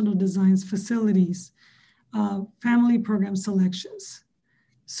 instructional designs, facilities, family program selections.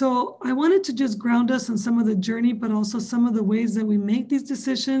 So I wanted to just ground us on some of the journey, but also some of the ways that we make these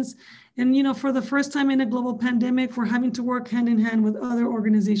decisions. And you know, for the first time in a global pandemic, we're having to work hand in hand with other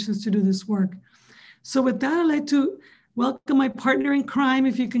organizations to do this work. So with that, I'd like to welcome my partner in crime,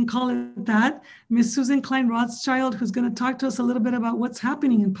 if you can call it that, Ms. Susan Klein-Rothschild, who's going to talk to us a little bit about what's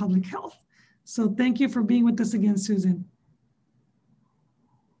happening in public health. So thank you for being with us again, Susan.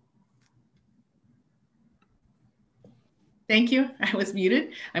 Thank you. I was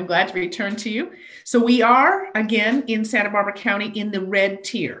muted. I'm glad to return to you. So we are, again, in Santa Barbara County in the red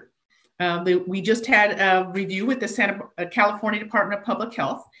tier. We just had a review with the California Department of Public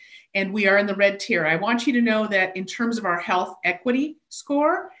Health, and we are in the red tier. I want you to know that in terms of our health equity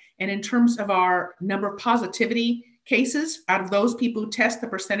score and in terms of our number of positivity cases, out of those people who test, the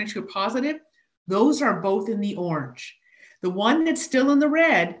percentage who are positive, those are both in the orange. The one that's still in the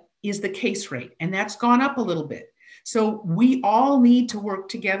red is the case rate, and that's gone up a little bit. So we all need to work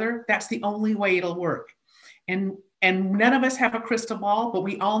together. That's the only way it'll work. And none of us have a crystal ball, but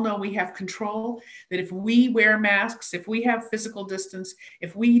we all know we have control, that if we wear masks, if we have physical distance,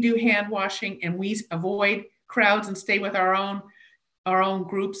 if we do hand washing and we avoid crowds and stay with our own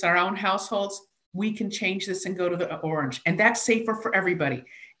groups, our own households, we can change this and go to the orange. And that's safer for everybody,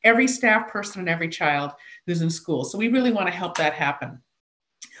 every staff person and every child who's in school. So we really want to help that happen.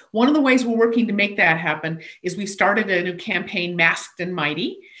 One of the ways we're working to make that happen is we've started a new campaign, Masked and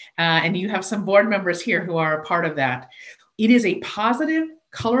Mighty, and you have some board members here who are a part of that. It is a positive,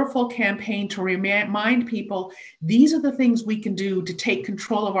 colorful campaign to remind people these are the things we can do to take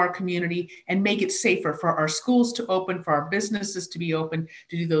control of our community and make it safer for our schools to open, for our businesses to be open,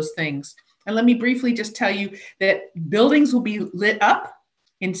 to do those things. And let me briefly just tell you that buildings will be lit up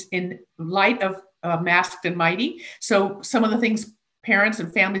in light of Masked and Mighty. So some of the things parents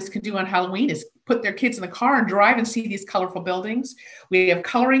and families can do on Halloween is put their kids in the car and drive and see these colorful buildings. We have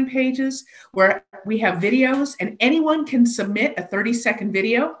coloring pages where we have videos, and anyone can submit a 30-second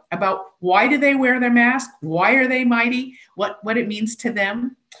video about why do they wear their mask, why are they mighty, what it means to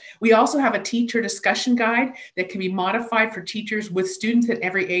them. We also have a teacher discussion guide that can be modified for teachers with students at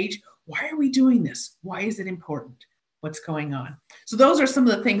every age. Why are we doing this? Why is it important? What's going on? So those are some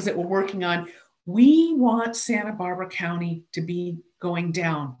of the things that we're working on. We want Santa Barbara County to be going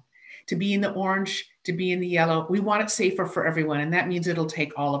down, to be in the orange, to be in the yellow. We want it safer for everyone, and that means it'll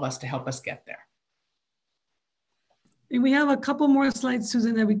take all of us to help us get there. And we have a couple more slides,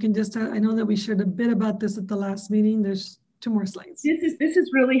 Susan, that we can just, I know that we shared a bit about this at the last meeting. There's 2 more slides. This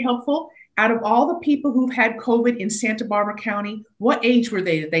is really helpful. Out of all the people who've had COVID in Santa Barbara County, what age were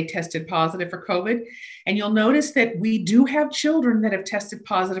they that they tested positive for COVID? And you'll notice that we do have children that have tested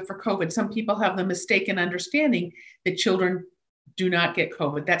positive for COVID. Some people have the mistaken understanding that children do not get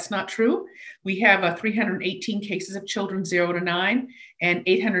COVID. That's not true. We have 318 cases of children 0 to 9 and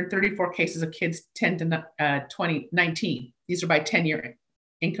 834 cases of kids 10 to 19. These are by 10-year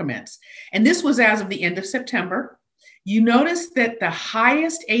increments. And this was as of the end of September. You notice that the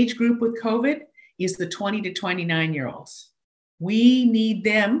highest age group with COVID is the 20 to 29-year-olds. We need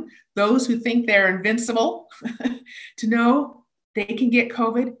them, those who think they're invincible, to know they can get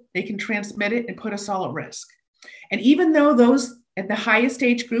COVID, they can transmit it and put us all at risk. And even though those at the highest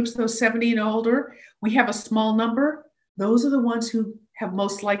age groups, those 70 and older, we have a small number, those are the ones who have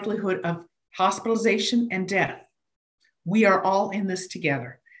most likelihood of hospitalization and death. We are all in this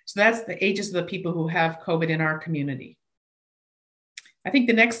together. So that's the ages of the people who have COVID in our community. I think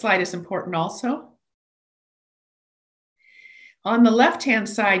the next slide is important also. On the left-hand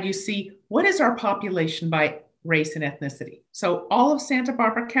side, you see what is our population by race and ethnicity. So all of Santa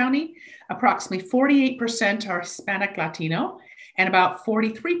Barbara County, approximately 48% are Hispanic Latino, and about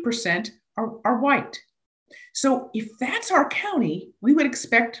 43% are white. So if that's our county, we would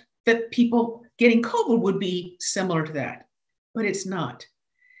expect that people getting COVID would be similar to that, but it's not.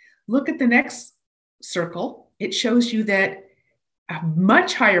 Look at the next circle. It shows you that a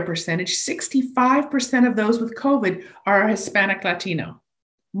much higher percentage, 65% of those with COVID are Hispanic Latino,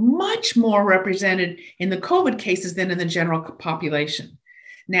 much more represented in the COVID cases than in the general population.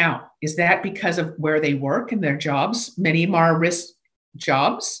 Now, is that because of where they work and their jobs? Many of them are risk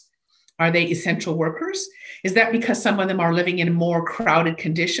jobs. Are they essential workers? Is that because some of them are living in more crowded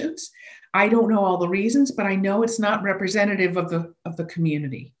conditions? I don't know all the reasons, but I know it's not representative of the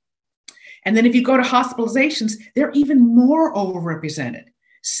community. And then if you go to hospitalizations, they're even more overrepresented.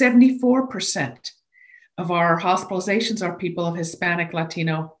 74% of our hospitalizations are people of Hispanic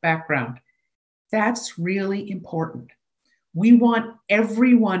Latino background. That's really important. We want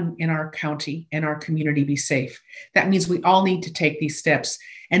everyone in our county and our community to be safe. That means we all need to take these steps.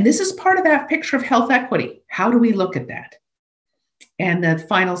 And this is part of that picture of health equity. How do we look at that? And the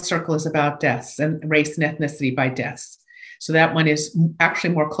final circle is about deaths and race and ethnicity by deaths. So that one is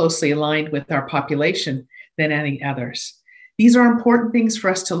actually more closely aligned with our population than any others. These are important things for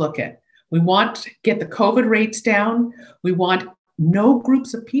us to look at. We want to get the COVID rates down. We want no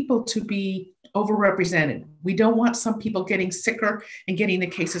groups of people to be overrepresented. We don't want some people getting sicker and getting the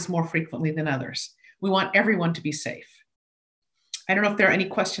cases more frequently than others. We want everyone to be safe. I don't know if there are any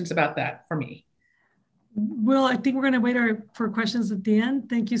questions about that for me. Well, I think we're going to wait for questions at the end.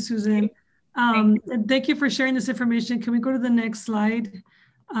 Thank you, Susan. And thank you for sharing this information. Can we go to the next slide?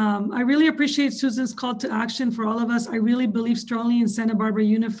 I really appreciate Susan's call to action for all of us. I really believe strongly in Santa Barbara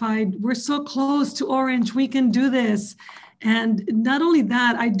Unified. We're so close to Orange. We can do this. And not only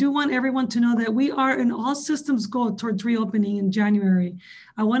that, I do want everyone to know that we are in all systems go towards reopening in January.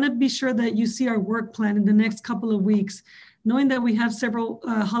 I want to be sure that you see our work plan in the next couple of weeks, knowing that we have several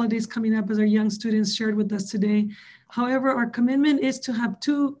holidays coming up, as our young students shared with us today. However, our commitment is to have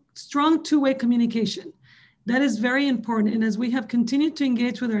strong two-way communication. That is very important. And as we have continued to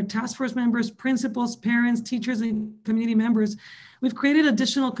engage with our task force members, principals, parents, teachers, and community members, we've created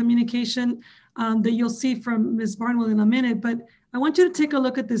additional communication that you'll see from Ms. Barnwell in a minute. But I want you to take a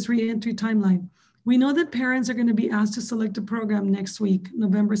look at this re-entry timeline. We know that parents are going to be asked to select a program next week,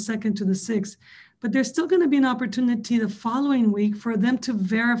 November 2nd to the 6th. But there's still going to be an opportunity the following week for them to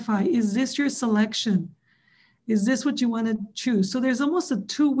verify, is this your selection? Is this what you want to choose? So there's almost a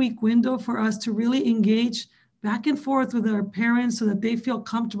 2-week window for us to really engage back and forth with our parents so that they feel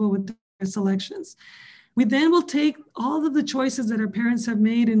comfortable with their selections. We then will take all of the choices that our parents have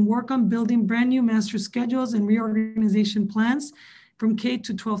made and work on building brand new master schedules and reorganization plans from K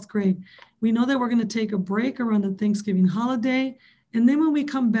to 12th grade. We know that we're going to take a break around the Thanksgiving holiday. And then when we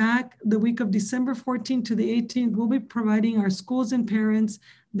come back the week of December 14th to the 18th, we'll be providing our schools and parents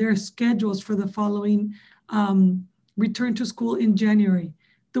their schedules for the following return to school in January.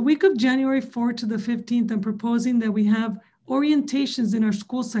 The week of January 4th to the 15th, I'm proposing that we have orientations in our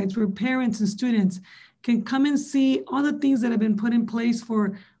school sites where parents and students can come and see all the things that have been put in place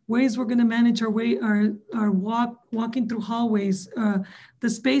for ways we're going to manage our walking through hallways, the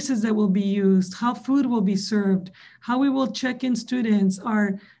spaces that will be used, how food will be served, how we will check in students,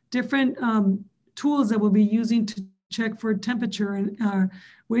 our different tools that we'll be using to check for temperature, and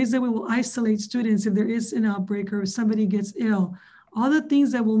ways that we will isolate students if there is an outbreak or if somebody gets ill. All the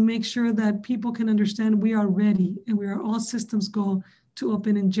things that will make sure that people can understand we are ready and we are all systems go to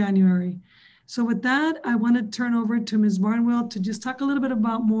open in January. So with that, I want to turn over to Ms. Barnwell to just talk a little bit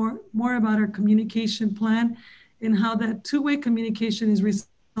about more about our communication plan and how that two-way communication is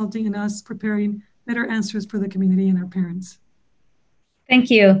resulting in us preparing better answers for the community and our parents.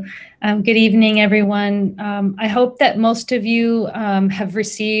 Thank you. Good evening, everyone. I hope that most of you have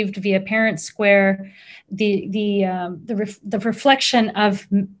received via Parent Square the reflection of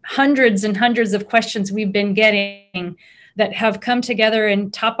hundreds and hundreds of questions we've been getting that have come together in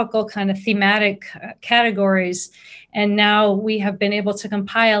topical kind of thematic categories. And now we have been able to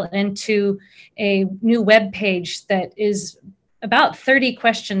compile into a new web page that is about 30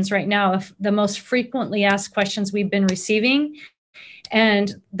 questions right now of the most frequently asked questions we've been receiving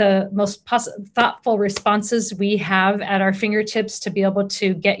and the most thoughtful responses we have at our fingertips to be able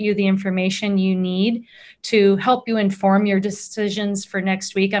to get you the information you need to help you inform your decisions for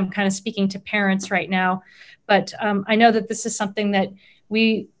next week. I'm kind of speaking to parents right now, but I know that this is something that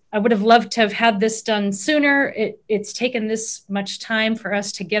I would have loved to have had this done sooner. It's taken this much time for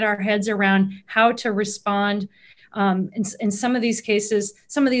us to get our heads around how to respond. In some of these cases,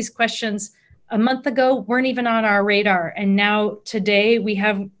 some of these questions a month ago weren't even on our radar. And now today we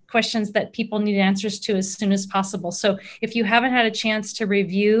have questions that people need answers to as soon as possible. So if you haven't had a chance to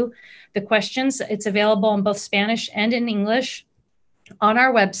review the questions, it's available in both Spanish and in English on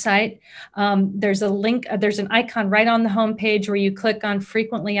our website. There's a link, there's an icon right on the homepage where you click on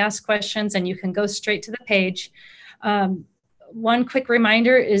frequently asked questions and you can go straight to the page. One quick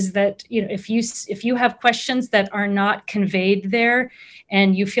reminder is that if you have questions that are not conveyed there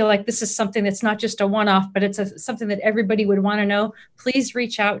and you feel like this is something that's not just a one-off, but it's something that everybody would want to know, please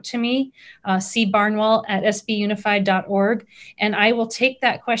reach out to me, cbarnwell@sbunified.org, and I will take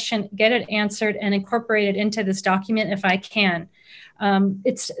that question, get it answered, and incorporate it into this document if I can.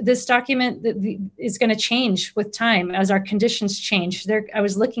 This document that is going to change with time as our conditions change. I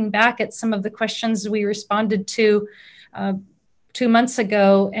was looking back at some of the questions we responded to 2 months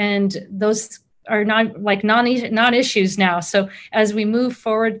ago, and those are non-issues now. So as we move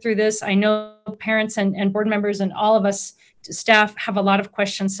forward through this, I know parents and board members and all of us staff have a lot of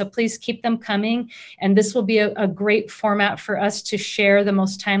questions, so please keep them coming. And this will be a great format for us to share the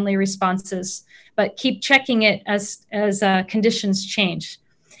most timely responses, but keep checking it as conditions change.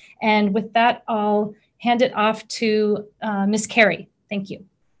 And with that, I'll hand it off to Ms. Carey. Thank you.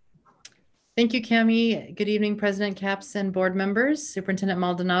 Thank you, Cami. Good evening, President Capps and board members, Superintendent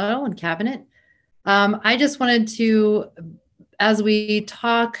Maldonado and Cabinet. I just wanted to, as we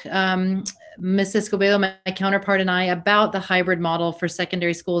talk, Ms. Escobedo, my counterpart, and I, about the hybrid model for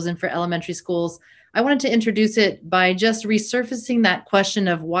secondary schools and for elementary schools, I wanted to introduce it by just resurfacing that question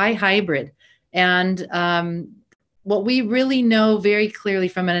of why hybrid. And what we really know very clearly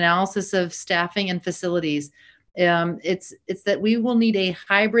from an analysis of staffing and facilities, it's that we will need a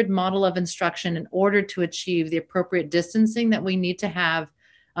hybrid model of instruction in order to achieve the appropriate distancing that we need to have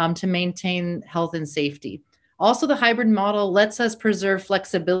to maintain health and safety. Also, the hybrid model lets us preserve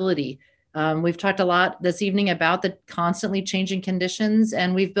flexibility. We've talked a lot this evening about the constantly changing conditions,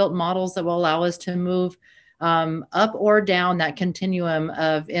 and we've built models that will allow us to move up or down that continuum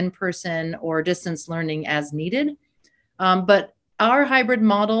of in-person or distance learning as needed. But our hybrid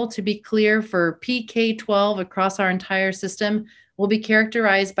model, to be clear, for PK-12 across our entire system will be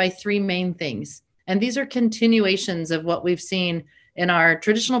characterized by three main things. And these are continuations of what we've seen in our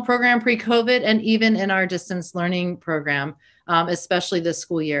traditional program pre-COVID and even in our distance learning program, especially this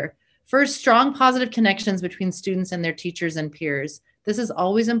school year. First, strong positive connections between students and their teachers and peers. This is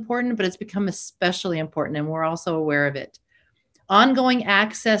always important, but it's become especially important, and we're also aware of it. Ongoing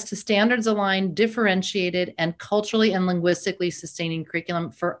access to standards-aligned, differentiated, and culturally and linguistically sustaining curriculum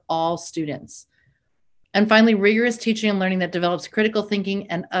for all students. And finally, rigorous teaching and learning that develops critical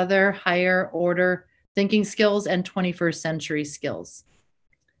thinking and other higher order thinking skills and 21st century skills.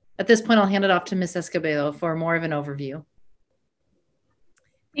 At this point, I'll hand it off to Ms. Escobedo for more of an overview.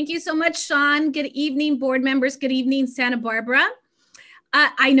 Thank you so much, Sean. Good evening, board members. Good evening, Santa Barbara.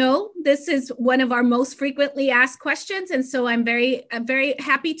 I know this is one of our most frequently asked questions, and so I'm very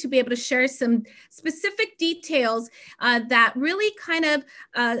happy to be able to share some specific details that really kind of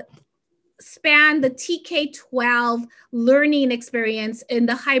span the TK-12 learning experience in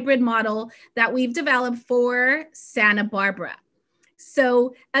the hybrid model that we've developed for Santa Barbara.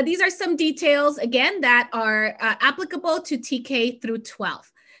 So these are some details, again, that are applicable to TK through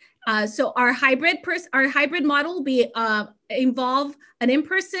 12. So our hybrid model will be involve an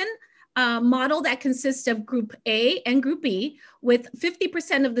in-person model that consists of Group A and Group B, with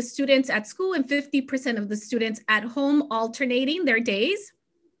 50% of the students at school and 50% of the students at home alternating their days.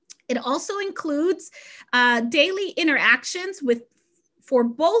 It also includes daily interactions for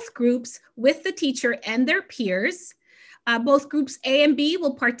both groups with the teacher and their peers. Both groups A and B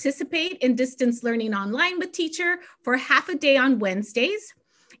will participate in distance learning online with teacher for half a day on Wednesdays.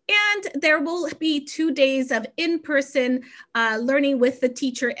 And there will be 2 days of in-person learning with the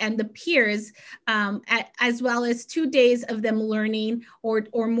teacher and the peers, as well as 2 days of them learning,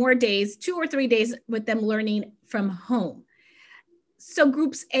 or more days, 2 or 3 days with them learning from home. So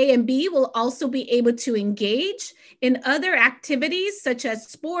groups A and B will also be able to engage in other activities such as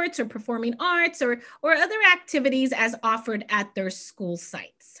sports or performing arts or other activities as offered at their school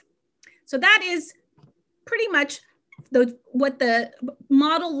sites. So that is pretty much what the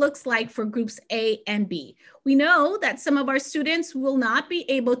model looks like for groups A and B. We know that some of our students will not be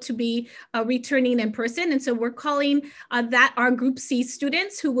able to be returning in person. And so we're calling that our group C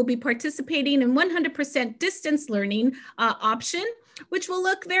students who will be participating in 100% distance learning option, which will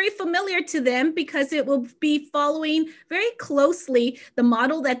look very familiar to them because it will be following very closely the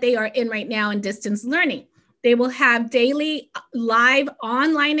model that they are in right now in distance learning. They will have daily live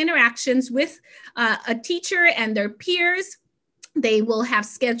online interactions with a teacher and their peers. They will have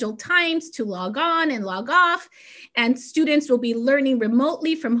scheduled times to log on and log off, and students will be learning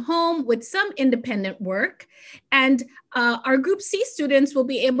remotely from home with some independent work. And our Group C students will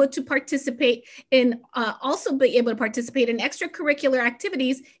be able to participate in, also be able to participate in extracurricular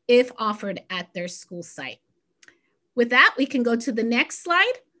activities if offered at their school site. With that, we can go to the next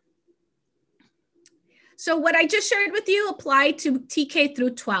slide. So what I just shared with you applied to TK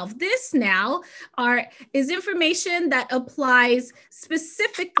through 12. This now is information that applies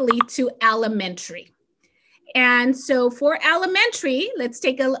specifically to elementary. And so for elementary, let's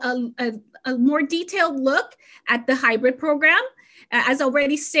take a more detailed look at the hybrid program. As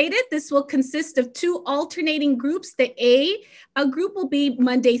already stated, this will consist of 2 alternating groups. The A group will be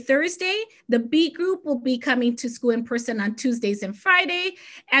Monday, Thursday. The B group will be coming to school in person on Tuesdays and Friday.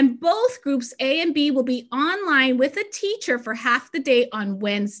 And both groups A and B will be online with a teacher for half the day on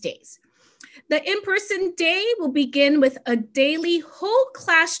Wednesdays. The in-person day will begin with a daily whole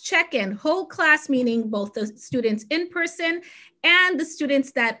class check-in, whole class meaning both the students in person and the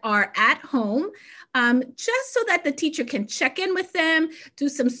students that are at home, just so that the teacher can check in with them, do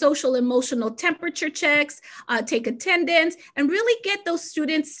some social emotional temperature checks, take attendance, and really get those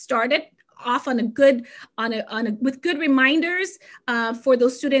students started off on a good, with good reminders for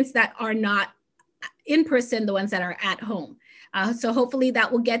those students that are not in person, the ones that are at home. So hopefully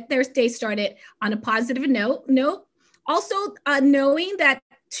that will get their day started on a positive note. Also knowing that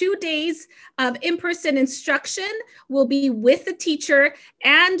 2 days of in-person instruction will be with the teacher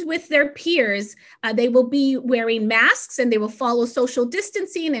and with their peers. They will be wearing masks and they will follow social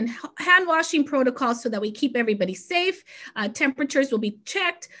distancing and hand washing protocols so that we keep everybody safe. Temperatures will be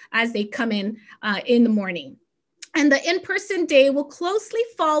checked as they come in the morning. And the in-person day will closely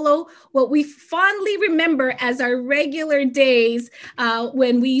follow what we fondly remember as our regular days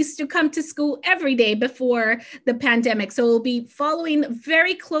when we used to come to school every day before the pandemic. So we'll be following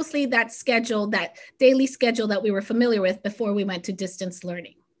very closely that schedule, that daily schedule that we were familiar with before we went to distance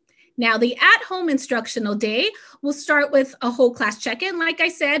learning. Now, the at-home instructional day will start with a whole class check-in, like I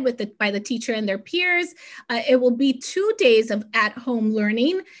said, by the teacher and their peers. It will be 2 days of at-home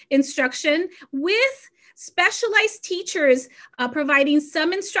learning instruction with specialized teachers providing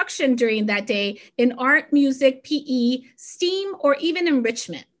some instruction during that day in art, music, PE, STEAM, or even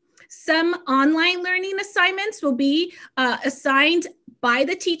enrichment. Some online learning assignments will be assigned by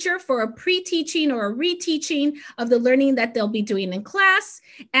the teacher for a pre-teaching or a reteaching of the learning that they'll be doing in class.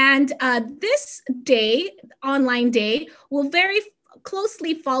 And this day, online day, will very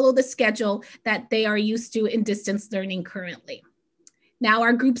closely follow the schedule that they are used to in distance learning currently. Now,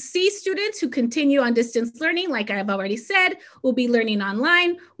 our Group C students who continue on distance learning, like I've already said, will be learning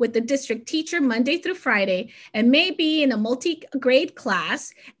online with the district teacher Monday through Friday and may be in a multi-grade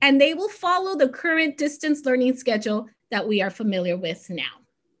class, and they will follow the current distance learning schedule that we are familiar with now.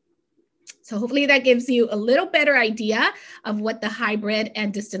 So hopefully that gives you a little better idea of what the hybrid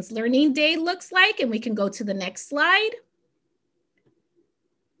and distance learning day looks like, and we can go to the next slide.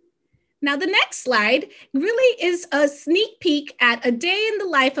 Now, the next slide really is a sneak peek at a day in the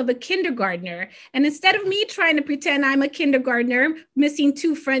life of a kindergartner. And instead of me trying to pretend I'm a kindergartner missing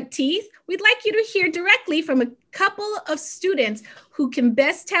 2 front teeth, we'd like you to hear directly from a couple of students who can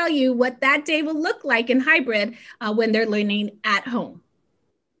best tell you what that day will look like in hybrid when they're learning at home.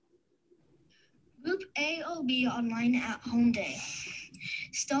 Group A will be online at home day.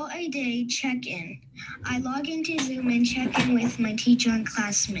 Start a day check-in. I log into Zoom and check in with my teacher and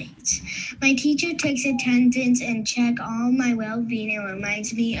classmates. My teacher takes attendance and checks all my well-being and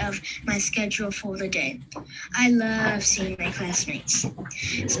reminds me of my schedule for the day. I love seeing my classmates.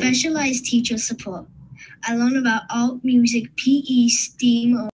 Specialized teacher support. I learn about art, music, PE,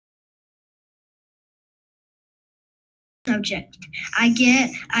 STEAM, or subject. I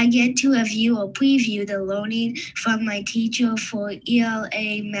get to view or preview the learning from my teacher for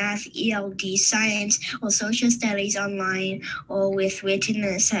ELA, math, ELD, science, or social studies online or with written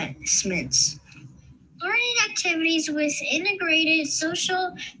assessments. Learning activities with integrated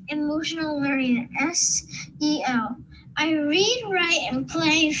social emotional learning, SEL. I read, write, and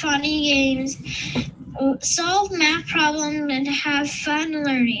play funny games, solve math problems, and have fun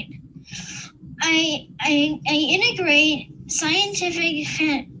learning. I integrate scientific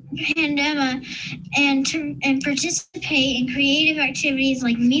pandemic and participate in creative activities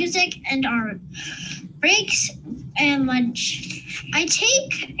like music and art. Breaks and lunch. I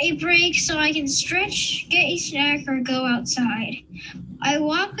take a break so I can stretch, get a snack, or go outside. I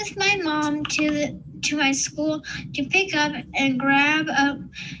walk with my mom to my school to pick up and grab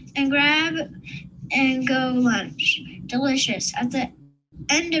and go lunch. Delicious. At the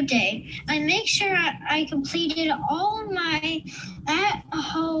end of day, I make sure I completed all of my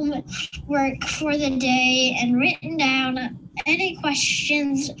at-home work for the day and written down any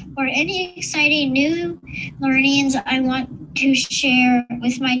questions or any exciting new learnings I want to share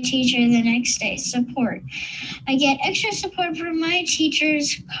with my teacher the next day. Support. I get extra support from my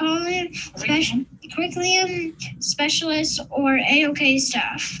teachers, curriculum specialists, or AOK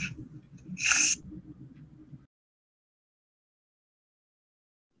staff.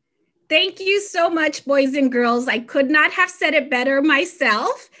 Thank you so much, boys and girls. I could not have said it better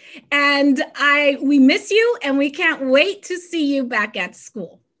myself. And we miss you and we can't wait to see you back at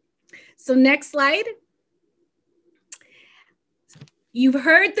school. So next slide. You've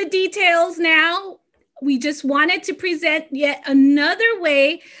heard the details now. We just wanted to present yet another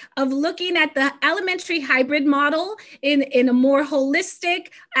way of looking at the elementary hybrid model in a more holistic,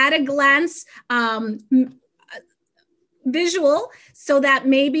 at a glance visual, so that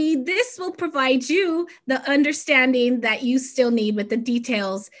maybe this will provide you the understanding that you still need with the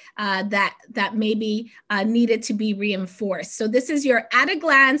details that maybe needed to be reinforced. So this is your at a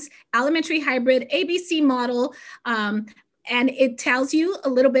glance elementary hybrid ABC model. And it tells you a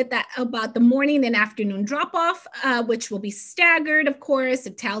little bit about the morning and afternoon drop-off, which will be staggered, of course.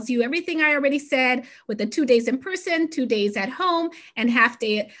 It tells you everything I already said with the 2 days in person, 2 days at home, and half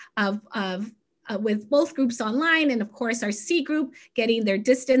day with both groups online, and of course our C group getting their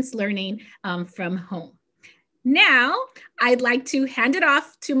distance learning from home. Now, I'd like to hand it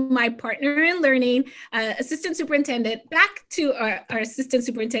off to my partner in learning, Assistant Superintendent, back to our Assistant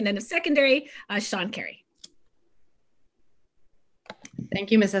Superintendent of Secondary, Sean Carey.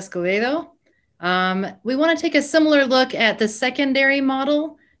 Thank you, Ms. Escobedo. We want to take a similar look at the secondary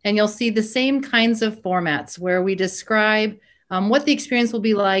model, and you'll see the same kinds of formats where we describe what the experience will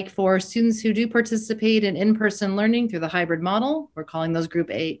be like for students who do participate in in-person learning through the hybrid model. We're calling those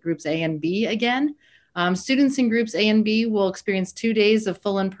groups A and B again. Students in groups A and B will experience 2 days of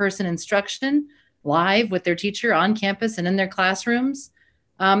full in-person instruction live with their teacher on campus and in their classrooms.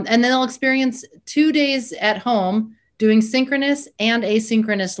 And then they'll experience 2 days at home doing synchronous and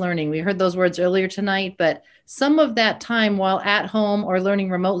asynchronous learning. We heard those words earlier tonight, but some of that time while at home or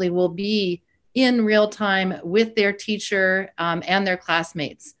learning remotely will be in real time with their teacher and their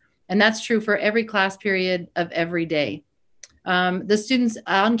classmates. And that's true for every class period of every day. The students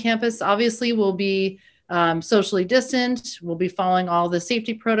on campus obviously will be socially distant. We'll be following all the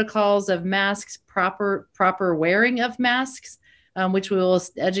safety protocols of masks, proper wearing of masks, which we will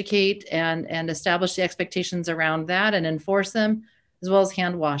educate and establish the expectations around that and enforce them, as well as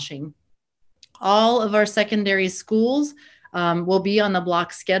hand washing. All of our secondary schools will be on the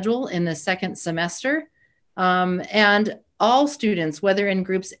block schedule in the second semester. And all students, whether in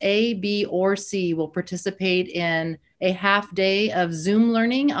groups A, B, or C, will participate in a half day of Zoom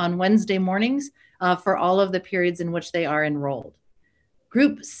learning on Wednesday mornings for all of the periods in which they are enrolled.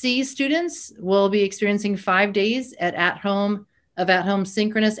 Group C students will be experiencing 5 days of at-home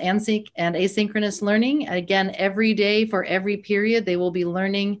synchronous and asynchronous learning. Again, every day for every period, they will be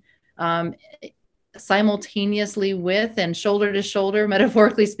learning simultaneously with and shoulder to shoulder,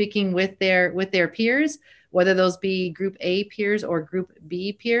 metaphorically speaking, with their peers, whether those be group A peers or group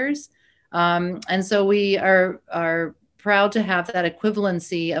B peers. And so we are proud to have that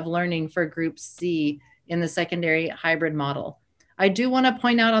equivalency of learning for group C in the secondary hybrid model. I do want to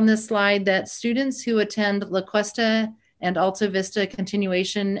point out on this slide that students who attend La Cuesta and Alta Vista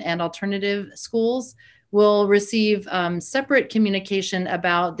Continuation and Alternative Schools will receive separate communication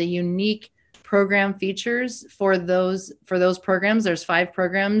about the unique program features for those programs. There's 5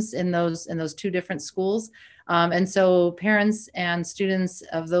 programs in those 2 different schools. And so parents and students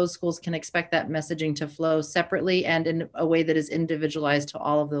of those schools can expect that messaging to flow separately and in a way that is individualized to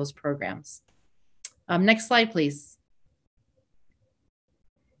all of those programs. Next slide, please.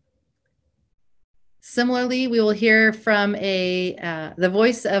 Similarly, we will hear from the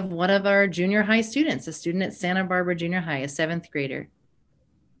voice of one of our junior high students, a student at Santa Barbara Junior High, a 7th grader.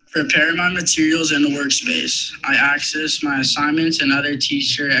 Prepare my materials in the workspace. I access my assignments and other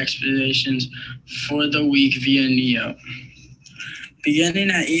teacher expectations for the week via Neo. Beginning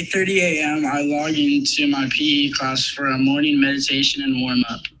at 8:30 a.m., I log into my PE class for a morning meditation and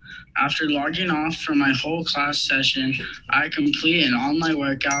warm-up. After logging off from my whole class session, I complete an online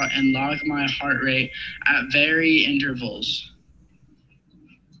workout and log my heart rate at varying intervals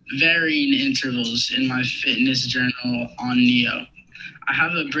in my fitness journal on Neo. I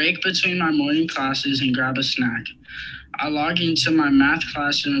have a break between my morning classes and grab a snack. I log into my math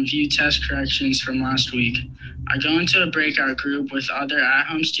class and review test corrections from last week. I go into a breakout group with other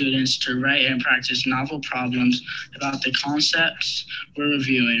at-home students to write and practice novel problems about the concepts we're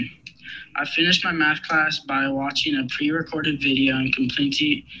reviewing. I finished my math class by watching a pre-recorded video and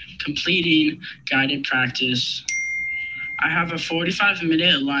completing guided practice. I have a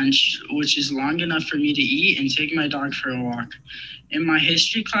 45-minute lunch, which is long enough for me to eat and take my dog for a walk. In my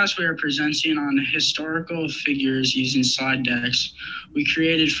history class, we are presenting on historical figures using slide decks we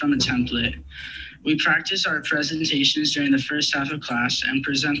created from a template. We practice our presentations during the first half of class and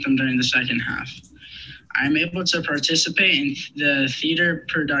present them during the second half. I am able to participate in the theater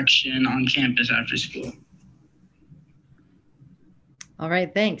production on campus after school. All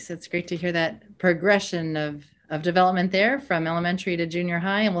right, thanks. It's great to hear that progression of development there from elementary to junior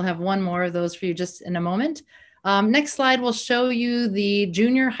high, and we'll have one more of those for you just in a moment. Next slide will show you the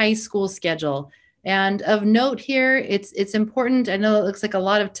junior high school schedule. And of note here, it's important. I know it looks like a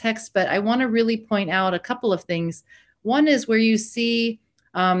lot of text, but I want to really point out a couple of things. One is where you see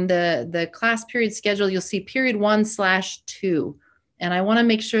the class period schedule, you'll see period 1/2. And I want to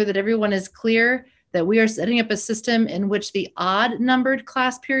make sure that everyone is clear that we are setting up a system in which the odd numbered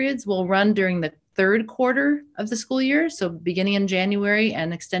class periods will run during the 3rd quarter of the school year. So beginning in January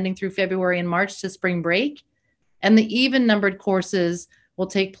and extending through February and March to spring break. And the even numbered courses will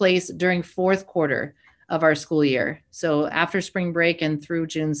take place during 4th quarter of our school year. So after spring break and through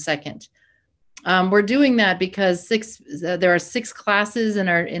June 2nd. We're doing that because there are 6 classes in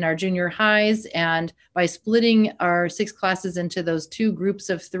our junior highs, and by splitting our 6 classes into those 2 groups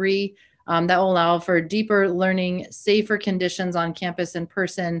of 3, that will allow for deeper learning, safer conditions on campus in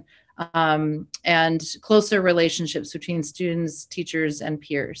person, and closer relationships between students, teachers, and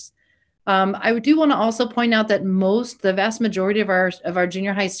peers. I do want to also point out that the vast majority of our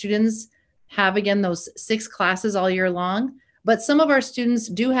junior high students have, again, those 6 classes all year long, but some of our students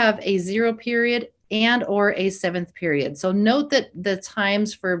do have a 0 period and or a 7th period. So note that the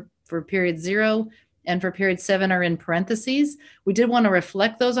times for period 0 and for period 7 are in parentheses. We did want to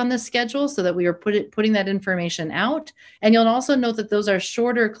reflect those on the schedule so that we are putting that information out. And you'll also note that those are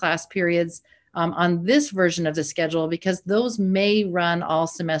shorter class periods on this version of the schedule, because those may run all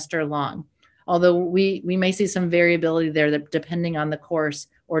semester long. Although we may see some variability there depending on the course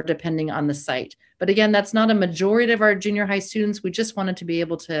or depending on the site. But again, that's not a majority of our junior high students. We just wanted to be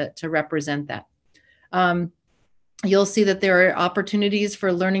able to represent that. You'll see that there are opportunities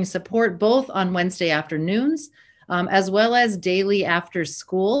for learning support both on Wednesday afternoons, as well as daily after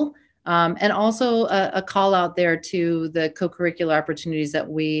school. And also a call out there to the co-curricular opportunities that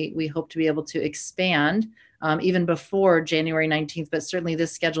we hope to be able to expand even before January 19th, but certainly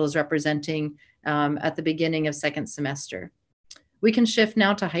this schedule is representing at the beginning of 2nd semester. We can shift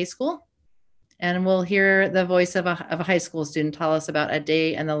now to high school, and we'll hear the voice of a high school student tell us about a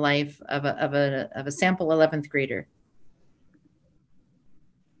day in the life of a sample 11th grader.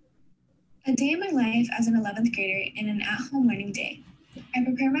 A day in my life as an 11th grader in an at-home learning day. I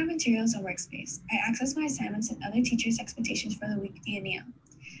prepare my materials in Workspace. I access my assignments and other teachers' expectations for the week via Neo.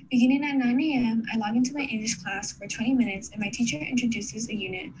 Beginning at 9 a.m., I log into my English class for 20 minutes and my teacher introduces a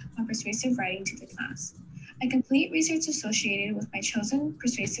unit on persuasive writing to the class. I complete research associated with my chosen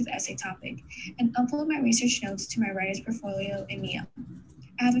persuasive essay topic and upload my research notes to my writer's portfolio in Neo.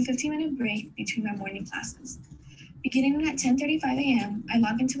 I have a 15-minute break between my morning classes. Beginning at 10:35 a.m., I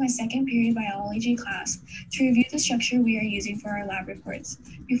log into my 2nd period biology class to review the structure we are using for our lab reports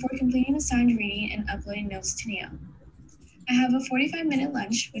before completing assigned reading and uploading notes to Neo. I have a 45-minute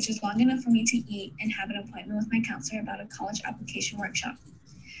lunch, which is long enough for me to eat and have an appointment with my counselor about a college application workshop.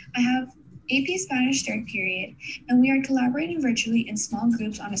 I have AP Spanish third period, and we are collaborating virtually in small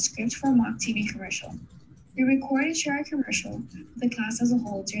groups on a script for a mock TV commercial. We record and share our commercial with the class as a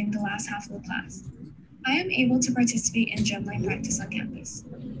whole during the last half of the class. I am able to participate in Gemline practice on campus.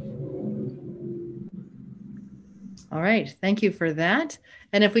 All right, thank you for that.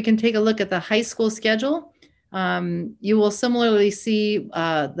 And if we can take a look at the high school schedule, you will similarly see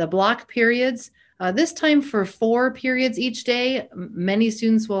the block periods. This time for 4 periods each day. Many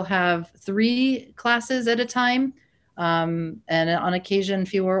students will have 3 classes at a time, and on occasion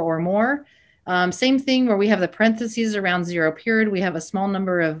fewer or more. Same thing where we have the parentheses around 0 period. We have a small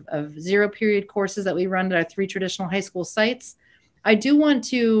number of 0 period courses that we run at our 3 traditional high school sites. I do want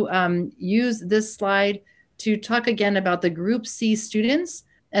to use this slide to talk again about the Group C students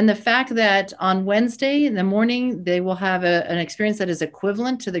and the fact that on Wednesday in the morning, they will have an experience that is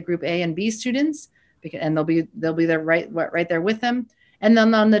equivalent to the Group A and B students, and they'll be there right there with them. And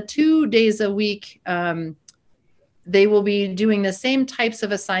then on the 2 days a week, they will be doing the same types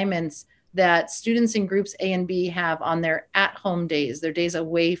of assignments that students in Groups A and B have on their at-home days, their days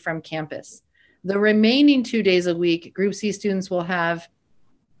away from campus. The remaining 2 days a week, Group C students will have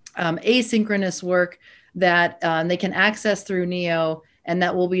asynchronous work that they can access through NEO, and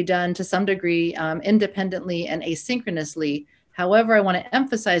that will be done to some degree independently and asynchronously. However, I want to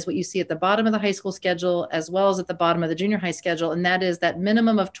emphasize what you see at the bottom of the high school schedule as well as at the bottom of the junior high schedule, and that is that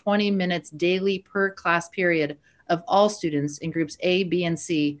minimum of 20 minutes daily per class period of all students in Groups A, B, and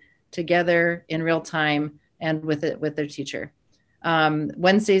C together in real time and with their teacher.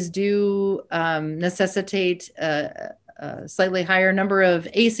 Wednesdays do necessitate a slightly higher number of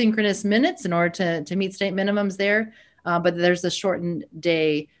asynchronous minutes in order to meet state minimums there, but there's a shortened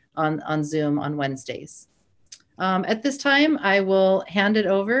day on Zoom on Wednesdays. At this time, I will hand it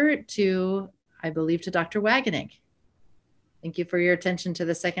over to, I believe, to Dr. Wagenig. Thank you for your attention to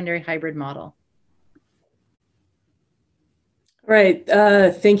the secondary hybrid model. All right,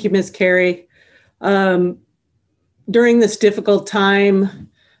 thank you, Ms. Carey. During this difficult time,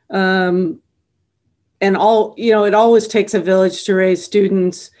 and all, it always takes a village to raise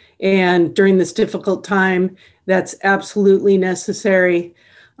students. And during this difficult time, that's absolutely necessary.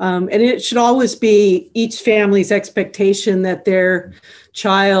 And it should always be each family's expectation that their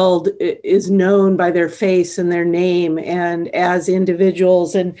child is known by their face and their name, and as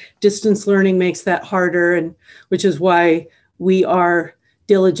individuals, and distance learning makes that harder, and which is why we are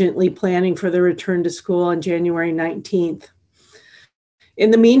diligently planning for the return to school on January 19th. In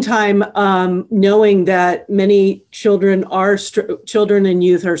the meantime, knowing that many children and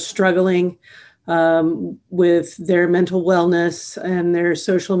youth are struggling with their mental wellness and their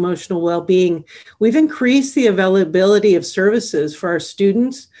social emotional well-being, we've increased the availability of services for our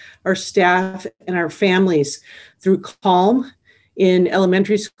students, our staff, and our families through CALM in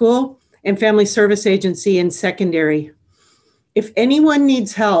elementary school and Family Service Agency in secondary. If anyone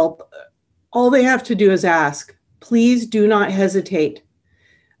needs help, all they have to do is ask. Please do not hesitate.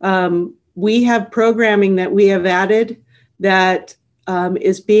 We have programming that we have added that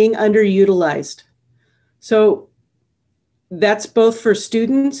is being underutilized. So that's both for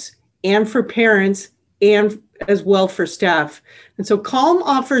students and for parents and as well for staff. And so CALM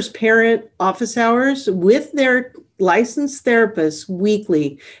offers parent office hours with their licensed therapists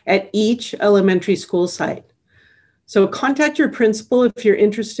weekly at each elementary school site. So contact your principal if you're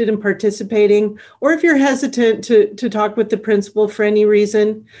interested in participating, or if you're hesitant to talk with the principal for any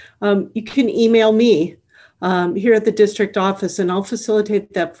reason, you can email me here at the district office, and I'll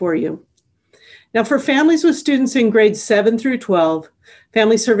facilitate that for you. Now, for families with students in grades 7 through 12,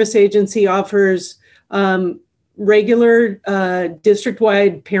 Family Service Agency offers regular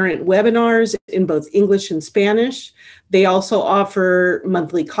district-wide parent webinars in both English and Spanish. They also offer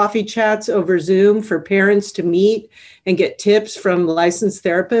monthly coffee chats over Zoom for parents to meet and get tips from licensed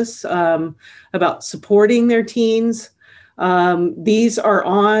therapists about supporting their teens. These are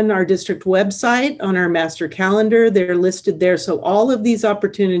on our district website, on our master calendar. They're listed there. So all of these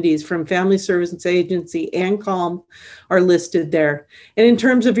opportunities from Family Service Agency and CALM are listed there. And in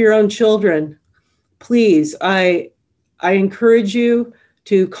terms of your own children, please, I encourage you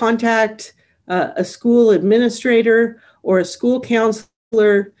to contact a school administrator or a school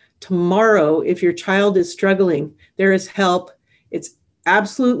counselor tomorrow if your child is struggling. There is help. It's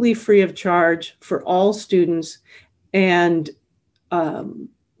absolutely free of charge for all students, and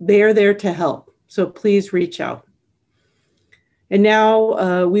they are there to help. So please reach out. And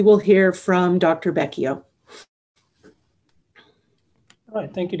now we will hear from Dr. Becchio. All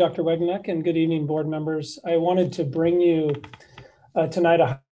right, thank you, Dr. Wegneck, and good evening, board members. I wanted to bring you tonight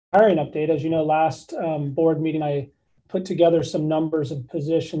a hiring update. As you know, last board meeting, I put together some numbers of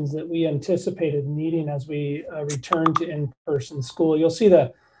positions that we anticipated needing as we return to in-person school. You'll see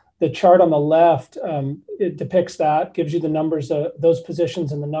the chart on the left. It depicts that, gives you the numbers of those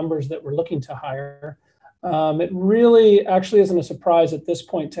positions and the numbers that we're looking to hire. It really actually isn't a surprise at this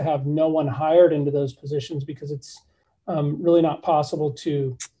point to have no one hired into those positions, because it's really not possible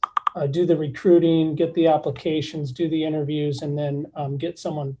to do the recruiting, get the applications, do the interviews, and then get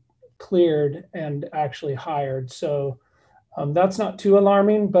someone cleared and actually hired. So that's not too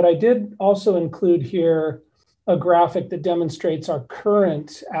alarming, but I did also include here a graphic that demonstrates our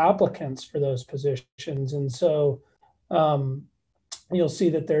current applicants for those positions. And so you'll see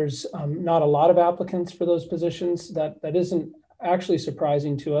that there's not a lot of applicants for those positions. That isn't actually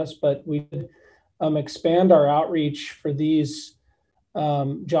surprising to us, but we did expand our outreach for these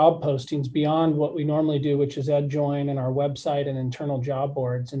job postings beyond what we normally do, which is EdJoin and our website and internal job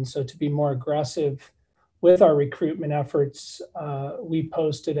boards. And so to be more aggressive with our recruitment efforts, we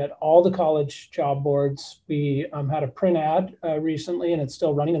posted at all the college job boards. We had a print ad recently, and it's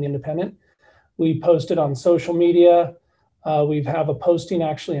still running in the Independent. We posted on social media. We have a posting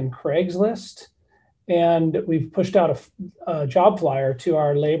actually in Craigslist, and we've pushed out a job flyer to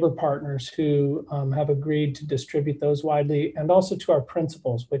our labor partners who have agreed to distribute those widely, and also to our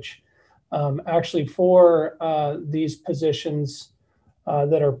principals, which actually for these positions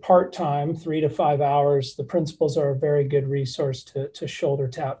that are part-time, 3 to 5 hours, the principals are a very good resource to shoulder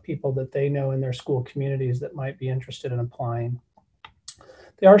tap people that they know in their school communities that might be interested in applying.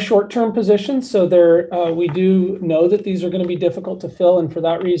 They are short-term positions, so we do know that these are going to be difficult to fill, and for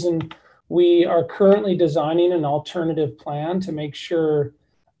that reason, we are currently designing an alternative plan to make sure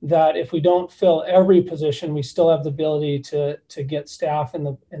that if we don't fill every position, we still have the ability to get staff in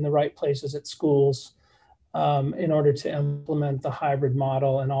the right places at schools in order to implement the hybrid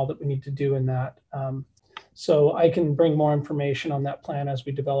model and all that we need to do in that. So I can bring more information on that plan as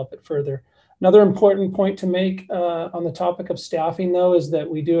we develop it further. Another important point to make on the topic of staffing, though, is that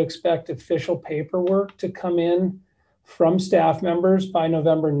we do expect official paperwork to come in from staff members by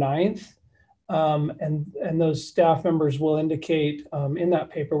November 9th. And those staff members will indicate in that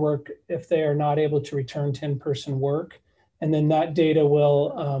paperwork if they are not able to return to in-person work. And then that data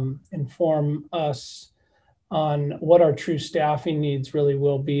will inform us on what our true staffing needs really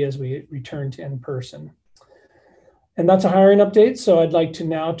will be as we return to in-person. And that's a hiring update. So I'd like to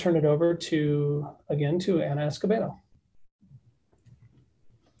now turn it over to Ana Escobedo.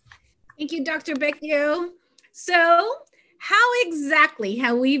 Thank you, Dr. Becchio. So how exactly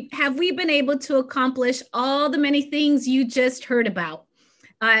have we been able to accomplish all the many things you just heard about?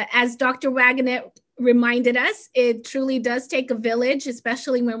 As Dr. Wagner reminded us, it truly does take a village,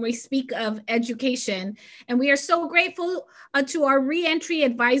 especially when we speak of education. And we are so grateful to our reentry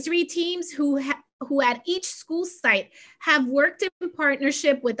advisory teams who at each school site have worked in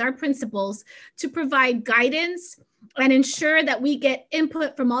partnership with our principals to provide guidance and ensure that we get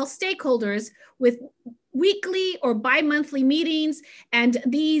input from all stakeholders with weekly or bi-monthly meetings. And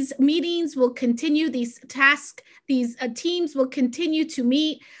these meetings will continue, these teams will continue to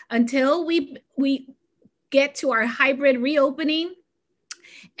meet until we get to our hybrid reopening.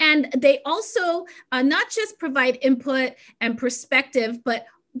 And they also not just provide input and perspective, but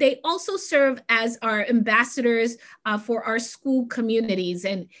they also serve as our ambassadors for our school communities.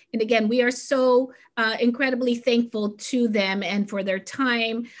 And again, we are so incredibly thankful to them and for their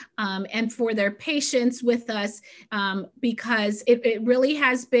time and for their patience with us, because it really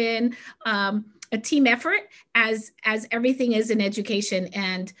has been a team effort as everything is in education.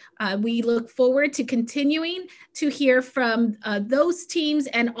 And we look forward to continuing to hear from those teams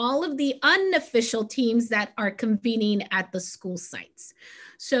and all of the unofficial teams that are convening at the school sites.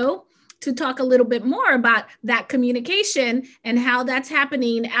 So to talk a little bit more about that communication and how that's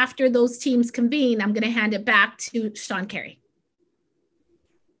happening after those teams convene, I'm going to hand it back to Sean Carey.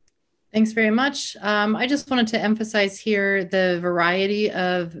 Thanks very much. I just wanted to emphasize here the variety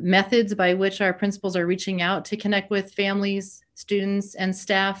of methods by which our principals are reaching out to connect with families, students, and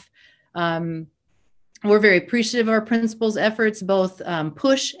staff. We're very appreciative of our principals' efforts, both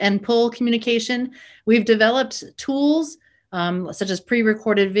push and pull communication. We've developed tools such as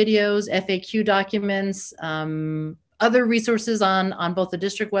pre-recorded videos, FAQ documents, other resources on both the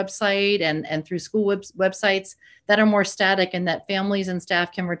district website and through school websites that are more static and that families and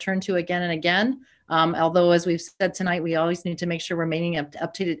staff can return to again and again. Although, as we've said tonight, we always need to make sure we're making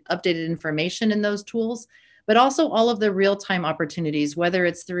updated information in those tools, but also all of the real-time opportunities, whether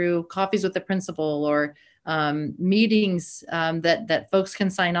it's through coffees with the principal or meetings that folks can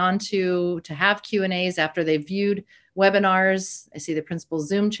sign on to have Q&As after they've viewed webinars. I see the principal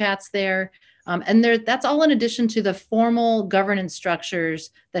Zoom chats there. And that's all in addition to the formal governance structures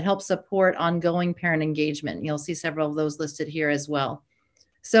that help support ongoing parent engagement. You'll see several of those listed here as well.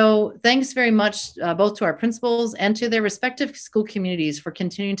 So thanks very much both to our principals and to their respective school communities for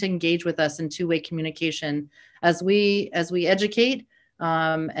continuing to engage with us in two-way communication as we educate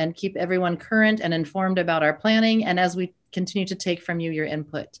and keep everyone current and informed about our planning, and as we continue to take from you your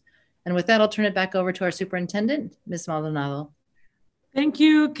input. And with that, I'll turn it back over to our superintendent, Ms. Maldonado. Thank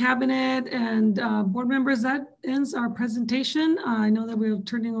you, Cabinet and board members. That ends our presentation. I know that we're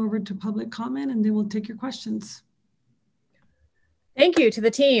turning over to public comment, and then we'll take your questions. Thank you to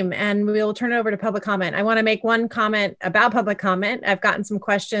the team, and we'll turn it over to public comment. I want to make one comment about public comment. I've gotten some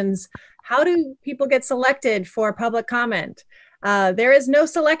questions. How do people get selected for public comment? There is no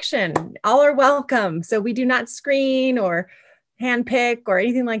selection. All are welcome. So we do not screen or handpick or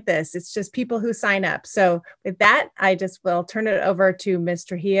anything like this. It's just people who sign up. So with that, I just will turn it over to Ms.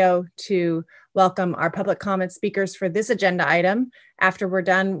 Trujillo to welcome our public comment speakers for this agenda item. After we're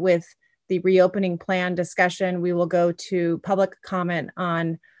done with the reopening plan discussion, we will go to public comment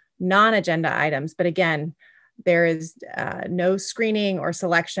on non-agenda items. But again, there is no screening or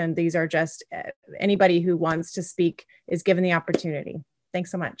selection. These are just anybody who wants to speak is given the opportunity.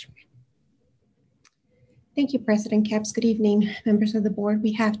 Thanks so much. Thank you, President Capps. Good evening, members of the board.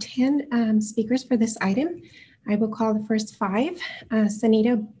 We have 10 speakers for this item. I will call the first 5,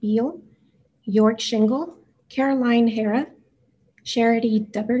 Sanita Beal, York Shingle, Caroline Hera, Charity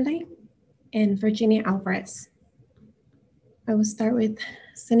Dubberley, and Virginia Alvarez. I will start with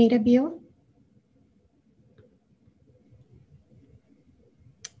Sanita Beal.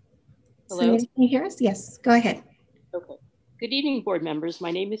 Hello. Sunita, can you hear us? Yes, go ahead. Okay. Good evening, board members.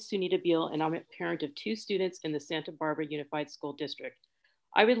 My name is Sunita Beal, and I'm a parent of 2 students in the Santa Barbara Unified School District.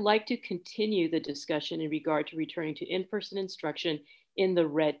 I would like to continue the discussion in regard to returning to in-person instruction in the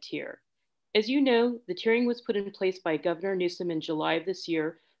red tier. As you know, the tiering was put in place by Governor Newsom in July of this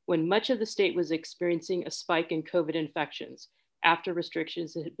year, when much of the state was experiencing a spike in COVID infections after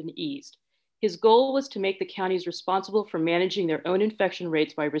restrictions had been eased. His goal was to make the counties responsible for managing their own infection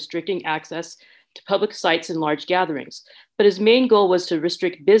rates by restricting access to public sites and large gatherings. But his main goal was to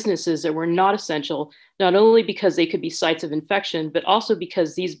restrict businesses that were not essential, not only because they could be sites of infection, but also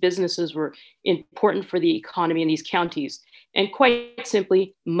because these businesses were important for the economy in these counties. And quite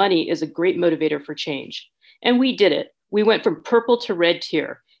simply, money is a great motivator for change. And we did it. We went from purple to red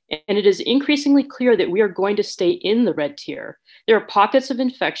tier. And it is increasingly clear that we are going to stay in the red tier. There are pockets of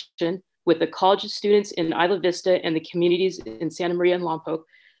infection with the college students in Isla Vista and the communities in Santa Maria and Lompoc.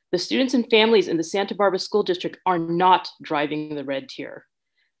 The students and families in the Santa Barbara School District are not driving the red tier.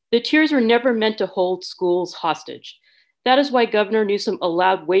 The tiers were never meant to hold schools hostage. That is why Governor Newsom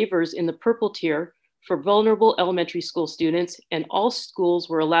allowed waivers in the purple tier for vulnerable elementary school students, and all schools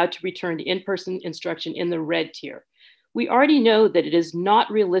were allowed to return to in-person instruction in the red tier. We already know that it is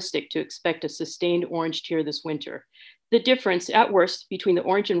not realistic to expect a sustained orange tier this winter. The difference, at worst, between the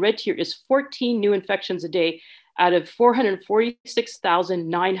orange and red tier is 14 new infections a day out of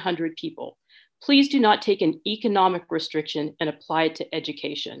 446,900 people. Please do not take an economic restriction and apply it to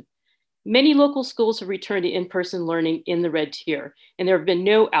education. Many local schools have returned to in-person learning in the red tier, and there have been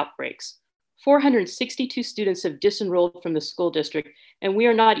no outbreaks. 462 students have disenrolled from the school district, and we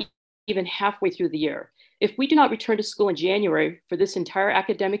are not even halfway through the year. If we do not return to school in January for this entire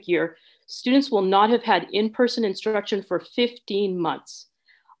academic year, students will not have had in-person instruction for 15 months.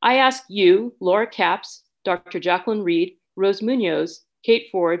 I ask you, Laura Capps, Dr. Jacqueline Reed, Rose Munoz, Kate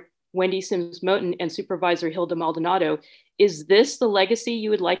Ford, Wendy Sims-Moten, and Supervisor Hilda Maldonado, is this the legacy you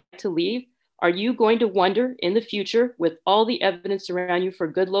would like to leave? Are you going to wonder in the future, with all the evidence around you for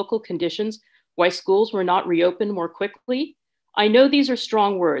good local conditions, why schools were not reopened more quickly? I know these are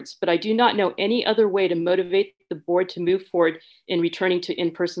strong words, but I do not know any other way to motivate the board to move forward in returning to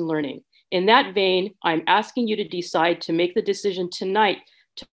in-person learning. In that vein, I'm asking you to decide to make the decision tonight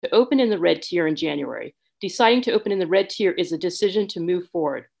to open in the red tier in January. Deciding to open in the red tier is a decision to move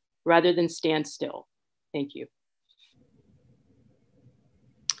forward rather than stand still. Thank you.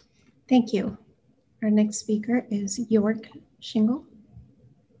 Thank you. Our next speaker is York Shingle.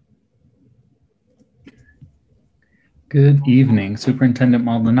 Good evening, Superintendent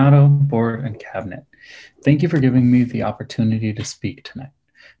Maldonado, Board, and Cabinet. Thank you for giving me the opportunity to speak tonight.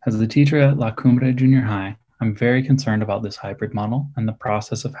 As a teacher at La Cumbre Junior High, I'm very concerned about this hybrid model and the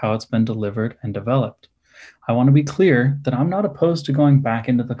process of how it's been delivered and developed. I want to be clear that I'm not opposed to going back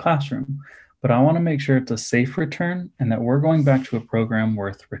into the classroom, but I want to make sure it's a safe return and that we're going back to a program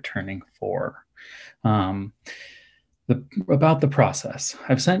worth returning for. About the process.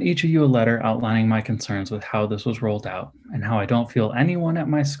 I've sent each of you a letter outlining my concerns with how this was rolled out and how I don't feel anyone at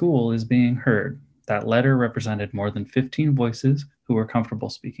my school is being heard. That letter represented more than 15 voices who were comfortable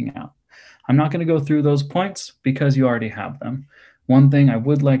speaking out. I'm not going to go through those points because you already have them. One thing I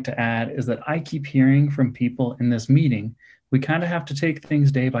would like to add is that I keep hearing from people in this meeting, we kind of have to take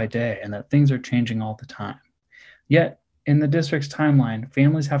things day by day and that things are changing all the time. Yet in the district's timeline,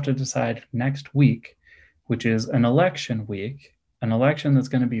 families have to decide next week, which is an election week, an election that's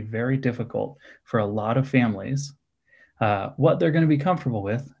going to be very difficult for a lot of families, what they're going to be comfortable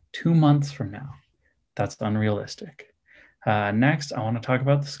with 2 months from now. That's unrealistic. Next, I want to talk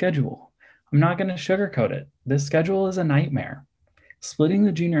about the schedule. I'm not going to sugarcoat it. This schedule is a nightmare. Splitting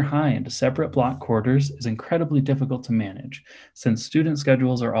the junior high into separate block quarters is incredibly difficult to manage since student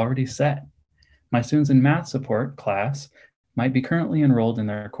schedules are already set. My students in math support class might be currently enrolled in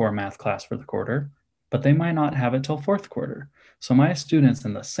their core math class for the quarter, but they might not have it till fourth quarter. So my students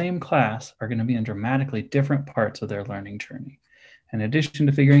in the same class are going to be in dramatically different parts of their learning journey. In addition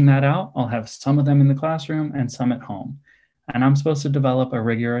to figuring that out, I'll have some of them in the classroom and some at home. And I'm supposed to develop a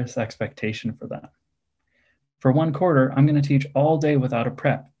rigorous expectation for them. For one quarter, I'm going to teach all day without a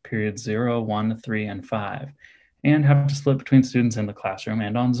prep, periods 0, 1, 3, and 5, and have to split between students in the classroom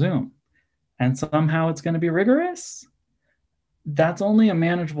and on Zoom. And somehow it's going to be rigorous? That's only a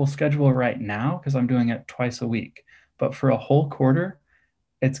manageable schedule right now because I'm doing it twice a week. But for a whole quarter,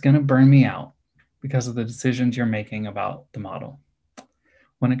 it's going to burn me out because of the decisions you're making about the model.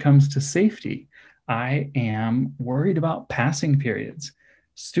 When it comes to safety, I am worried about passing periods.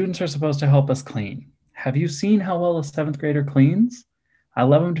 Students are supposed to help us clean. Have you seen how well a 7th grader cleans? I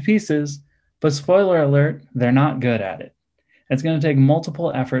love them to pieces, but spoiler alert, they're not good at it. It's going to take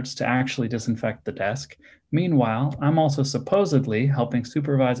multiple efforts to actually disinfect the desk. Meanwhile, I'm also supposedly helping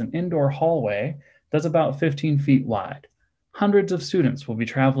supervise an indoor hallway that's about 15 feet wide. Hundreds of students will be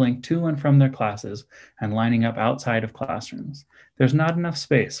traveling to and from their classes and lining up outside of classrooms. There's not enough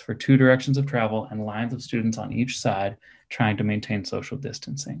space for 2 directions of travel and lines of students on each side trying to maintain social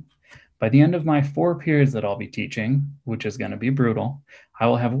distancing. By the end of my 4 periods that I'll be teaching, which is going to be brutal, I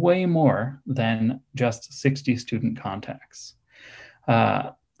will have way more than just 60 student contacts.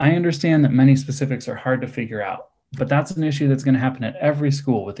 I understand that many specifics are hard to figure out, but that's an issue that's going to happen at every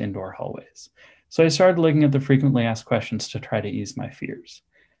school with indoor hallways. So I started looking at the frequently asked questions to try to ease my fears.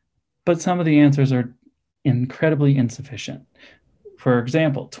 But some of the answers are incredibly insufficient. For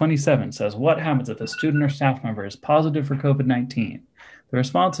example, 27 says, what happens if a student or staff member is positive for COVID-19? The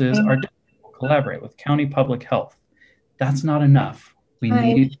responses are collaborate with county public health. That's not enough. We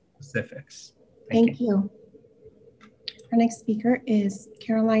need specifics. Thank you. Our next speaker is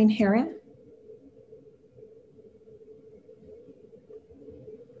Caroline Hara.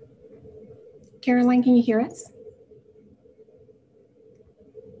 Caroline, can you hear us?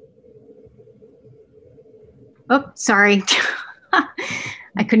 Oh, sorry.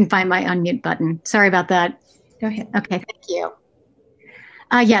 I couldn't find my unmute button. Sorry about that. Go ahead. Okay, thank you.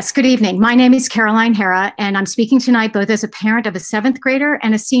 Yes, good evening. My name is Caroline Hara, and I'm speaking tonight both as a parent of a 7th grader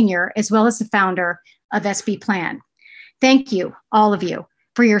and a senior, as well as the founder of SB Plan. Thank you, all of you,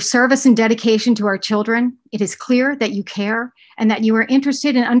 for your service and dedication to our children. It is clear that you care and that you are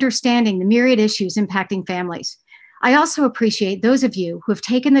interested in understanding the myriad issues impacting families. I also appreciate those of you who have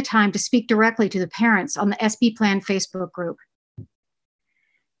taken the time to speak directly to the parents on the SB Plan Facebook group.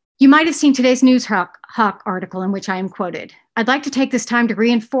 You might have seen today's News Hawk article in which I am quoted. I'd like to take this time to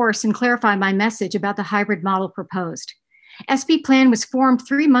reinforce and clarify my message about the hybrid model proposed. SB Plan was formed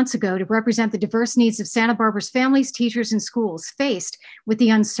 3 months ago to represent the diverse needs of Santa Barbara's families, teachers, and schools faced with the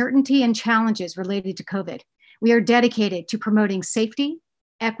uncertainty and challenges related to COVID. We are dedicated to promoting safety,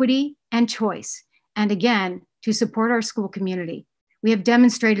 equity, and choice, and again, to support our school community. We have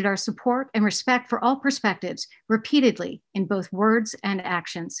demonstrated our support and respect for all perspectives repeatedly in both words and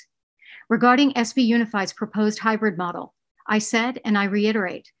actions. Regarding SB Unified's proposed hybrid model, I said, and I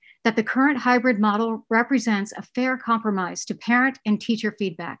reiterate, that the current hybrid model represents a fair compromise to parent and teacher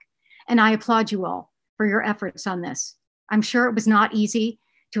feedback, and I applaud you all for your efforts on this. I'm sure it was not easy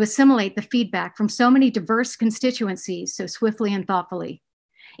to assimilate the feedback from so many diverse constituencies so swiftly and thoughtfully.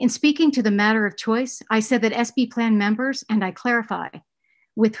 In speaking to the matter of choice, I said that SB Plan members, and I clarify,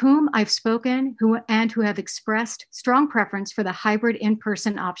 with whom I've spoken who have expressed strong preference for the hybrid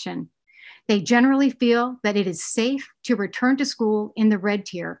in-person option. They generally feel that it is safe to return to school in the red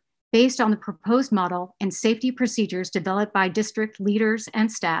tier based on the proposed model and safety procedures developed by district leaders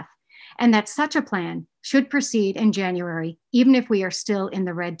and staff, and that such a plan should proceed in January, even if we are still in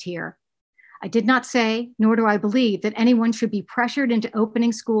the red tier. I did not say, nor do I believe, that anyone should be pressured into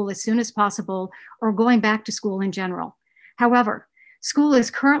opening school as soon as possible or going back to school in general. However, school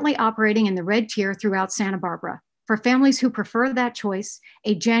is currently operating in the red tier throughout Santa Barbara. For families who prefer that choice,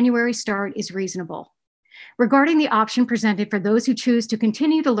 a January start is reasonable. Regarding the option presented for those who choose to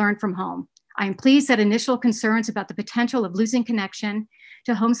continue to learn from home, I am pleased that initial concerns about the potential of losing connection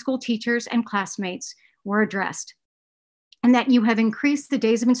to homeschool teachers and classmates were addressed, and that you have increased the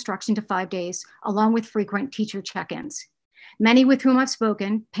days of instruction to 5 days, along with frequent teacher check-ins. Many with whom I've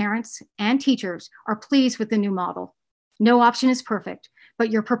spoken, parents and teachers, are pleased with the new model. No option is perfect,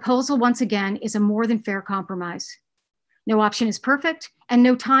 but your proposal, once again, is a more than fair compromise. No option is perfect, and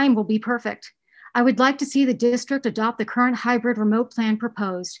no time will be perfect. I would like to see the district adopt the current hybrid remote plan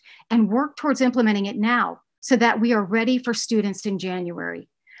proposed and work towards implementing it now so that we are ready for students in January.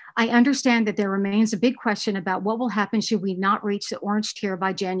 I understand that there remains a big question about what will happen should we not reach the orange tier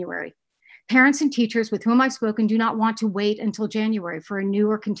by January. Parents and teachers with whom I've spoken do not want to wait until January for a new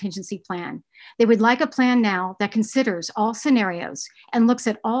or contingency plan. They would like a plan now that considers all scenarios and looks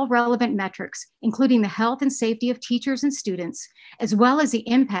at all relevant metrics, including the health and safety of teachers and students, as well as the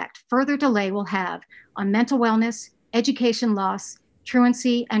impact further delay will have on mental wellness, education loss,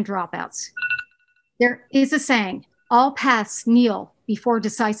 truancy, and dropouts. There is a saying, all paths kneel before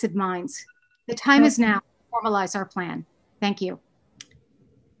decisive minds. The time is now to formalize our plan. Thank you.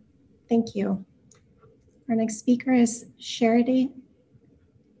 Thank you. Our next speaker is Charity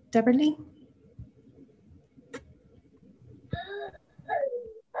Dubberly.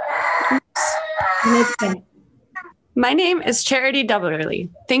 My name is Charity Dubberly.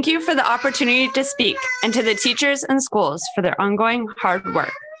 Thank you for the opportunity to speak, and to the teachers and schools for their ongoing hard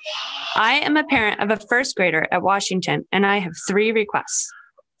work. I am a parent of a first grader at Washington, and I have 3 requests.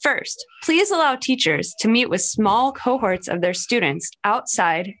 First, please allow teachers to meet with small cohorts of their students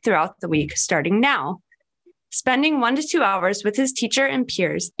outside throughout the week, starting now. Spending 1 to 2 hours with his teacher and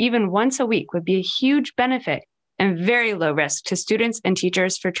peers, even once a week, would be a huge benefit and very low risk to students and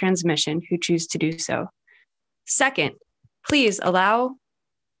teachers for transmission who choose to do so. Second, please allow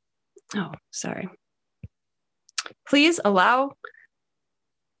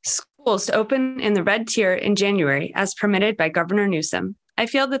schools to open in the red tier in January as permitted by Governor Newsom. I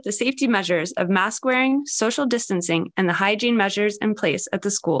feel that the safety measures of mask wearing, social distancing, and the hygiene measures in place at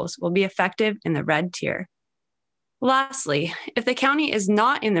the schools will be effective in the red tier. Lastly, if the county is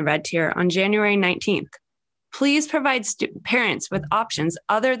not in the red tier on January 19th, please provide parents with options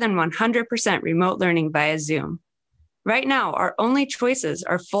other than 100% remote learning via Zoom. Right now, our only choices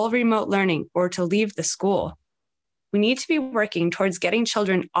are full remote learning or to leave the school. We need to be working towards getting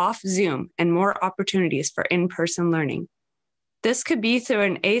children off Zoom and more opportunities for in-person learning. This could be through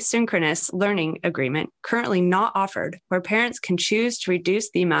an asynchronous learning agreement currently not offered, where parents can choose to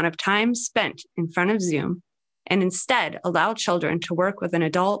reduce the amount of time spent in front of Zoom and instead allow children to work with an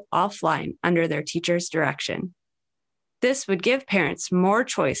adult offline under their teacher's direction. This would give parents more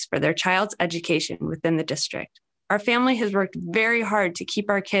choice for their child's education within the district. Our family has worked very hard to keep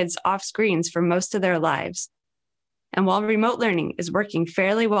our kids off screens for most of their lives. And while remote learning is working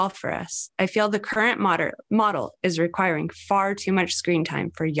fairly well for us, I feel the current model is requiring far too much screen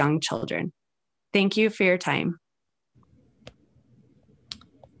time for young children. Thank you for your time.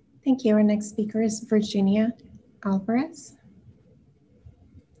 Thank you. Our next speaker is Virginia Alvarez.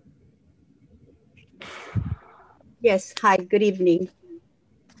 Yes, hi, good evening.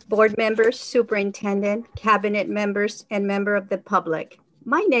 Board members, superintendent, cabinet members, and member of the public.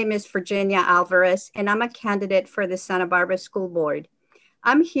 My name is Virginia Alvarez, and I'm a candidate for the Santa Barbara School Board.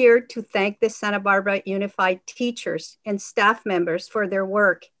 I'm here to thank the Santa Barbara Unified teachers and staff members for their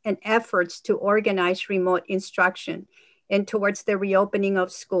work and efforts to organize remote instruction and towards the reopening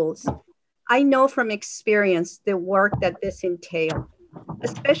of schools. I know from experience the work that this entails. A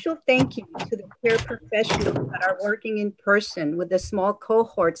special thank you to the care professionals that are working in person with the small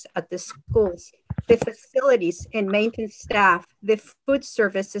cohorts at the schools, the facilities and maintenance staff, the food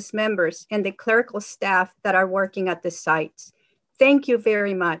services members, and the clerical staff that are working at the sites. Thank you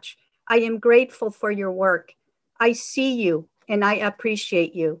very much. I am grateful for your work. I see you and I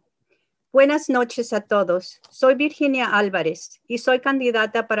appreciate you. Buenas noches a todos. Soy Virginia Álvarez y soy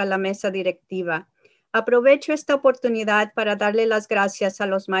candidata para la mesa directiva. Aprovecho esta oportunidad para darle las gracias a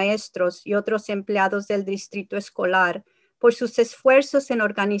los maestros y otros empleados del distrito escolar por sus esfuerzos en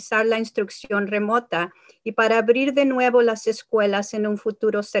organizar la instrucción remota y para abrir de nuevo las escuelas en un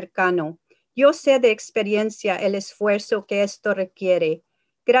futuro cercano. Yo sé de experiencia el esfuerzo que esto requiere.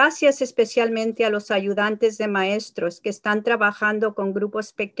 Gracias especialmente a los ayudantes de maestros que están trabajando con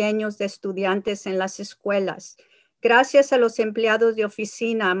grupos pequeños de estudiantes en las escuelas. Gracias a los empleados de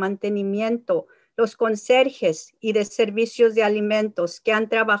oficina, mantenimiento, los conserjes y de servicios de alimentos que han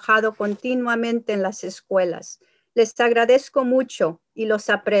trabajado continuamente en las escuelas. Les agradezco mucho y los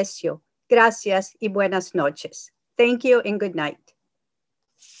aprecio. Gracias y buenas noches. Thank you and good night.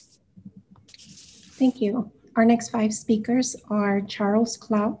 Thank you. Our next 5 speakers are Charles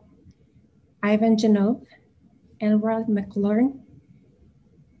Clow, Ivan Janov, Elrod McLaurin,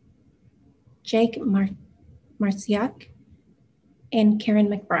 Jake Marciak, and Karen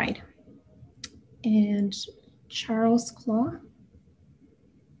McBride. And Charles Clow,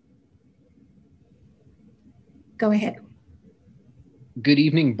 go ahead. Good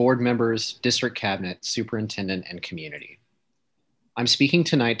evening, board members, district cabinet, superintendent, and community. I'm speaking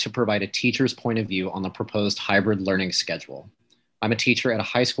tonight to provide a teacher's point of view on the proposed hybrid learning schedule. I'm a teacher at a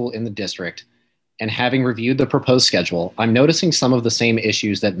high school in the district, and having reviewed the proposed schedule, I'm noticing some of the same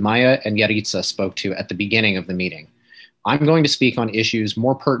issues that Maya and Yaritza spoke to at the beginning of the meeting. I'm going to speak on issues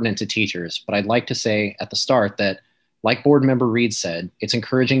more pertinent to teachers, but I'd like to say at the start that, like board member Reed said, it's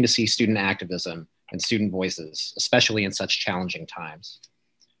encouraging to see student activism and student voices, especially in such challenging times.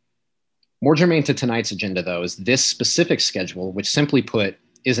 More germane to tonight's agenda, though, is this specific schedule, which simply put,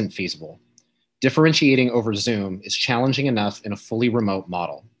 isn't feasible. Differentiating over Zoom is challenging enough in a fully remote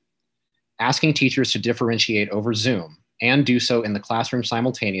model. Asking teachers to differentiate over Zoom and do so in the classroom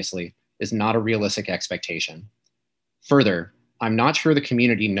simultaneously is not a realistic expectation. Further, I'm not sure the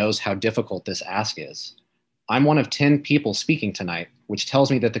community knows how difficult this ask is. I'm one of 10 people speaking tonight, which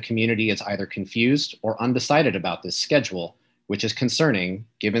tells me that the community is either confused or undecided about this schedule, which is concerning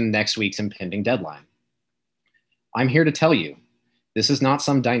given next week's impending deadline. I'm here to tell you, this is not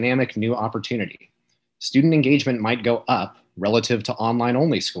some dynamic new opportunity. Student engagement might go up relative to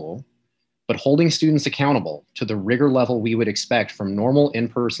online-only school, but holding students accountable to the rigor level we would expect from normal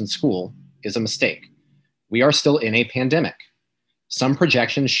in-person school is a mistake. We are still in a pandemic. Some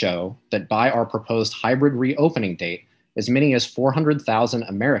projections show that by our proposed hybrid reopening date, as many as 400,000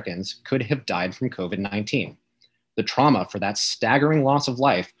 Americans could have died from COVID-19. The trauma for that staggering loss of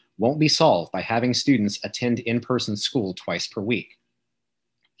life won't be solved by having students attend in-person school twice per week.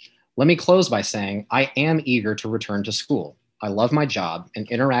 Let me close by saying I am eager to return to school. I love my job, and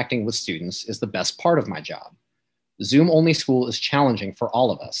interacting with students is the best part of my job. Zoom-only school is challenging for all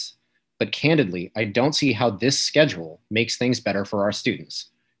of us, but candidly, I don't see how this schedule makes things better for our students.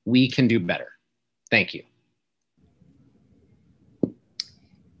 We can do better. Thank you.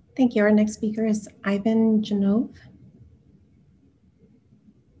 Thank you. Our next speaker is Ivan Janov.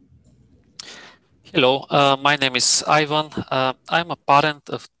 Hello, my name is Ivan. I'm a parent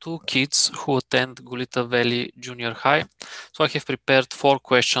of 2 kids who attend Gulita Valley Junior High. So I have prepared 4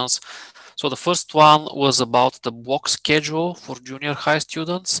 questions. So the first one was about the block schedule for junior high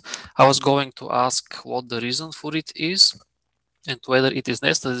students. I was going to ask what the reason for it is and whether it is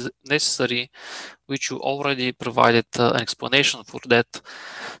necessary, which you already provided an explanation for that.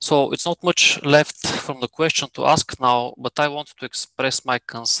 So it's not much left from the question to ask now, but I want to express my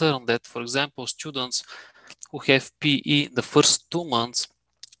concern that, for example, students who have PE the first 2 months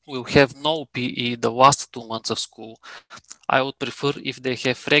will have no PE the last 2 months of school. I would prefer if they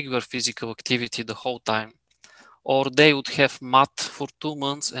have regular physical activity the whole time, or they would have math for 2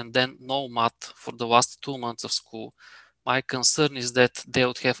 months and then no math for the last 2 months of school. My concern is that they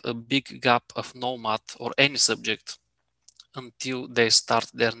would have a big gap of no math or any subject until they start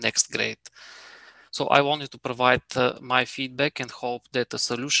their next grade. So I wanted to provide my feedback and hope that a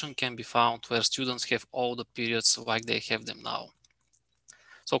solution can be found where students have all the periods like they have them now.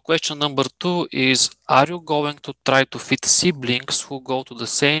 So question number 2 is, are you going to try to fit siblings who go to the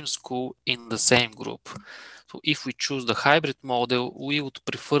same school in the same group? So if we choose the hybrid model, we would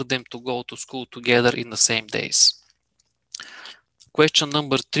prefer them to go to school together in the same days. Question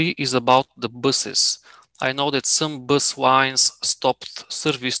number 3 is about the buses. I know that some bus lines stopped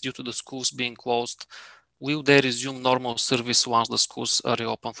service due to the schools being closed. Will they resume normal service once the schools are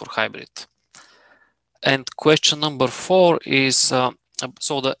reopened for hybrid? And question number 4 is,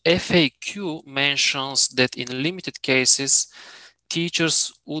 so the FAQ mentions that in limited cases,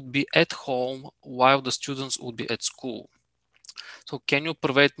 teachers would be at home while the students would be at school. So can you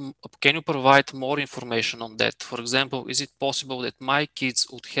provide more information on that? For example, is it possible that my kids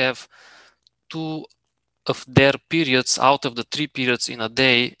would have 2 of their periods out of the 3 periods in a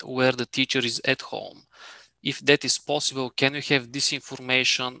day where the teacher is at home? If that is possible, can we have this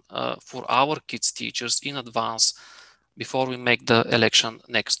information for our kids' teachers in advance before we make the election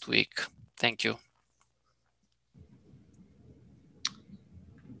next week? Thank you.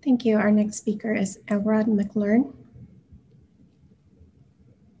 Thank you. Our next speaker is Elrod McLaurin.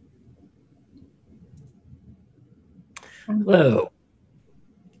 Hello.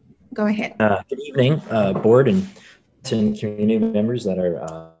 Go ahead. Good evening, board and community members that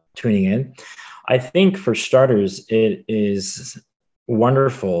are tuning in. I think for starters, it is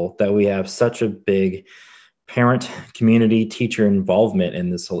wonderful that we have such a big parent, community, teacher involvement in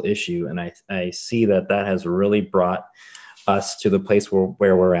this whole issue. And I see that that has really brought us to the place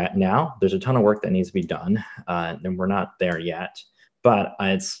where we're at now. There's a ton of work that needs to be done, and we're not there yet. But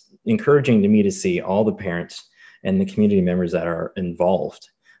it's encouraging to me to see all the parents and the community members that are involved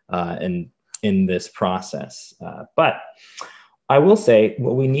in this process. But I will say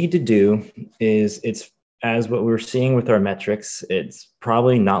what we need to do is, it's as what we're seeing with our metrics, it's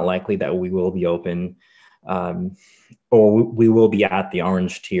probably not likely that we will be open or we will be at the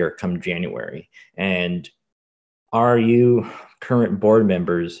orange tier come January. And are you current board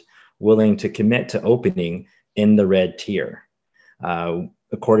members willing to commit to opening in the red tier?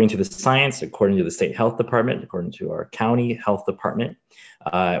 According to the science, according to the state health department, according to our county health department,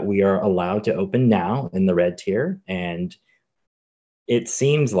 we are allowed to open now in the red tier. And it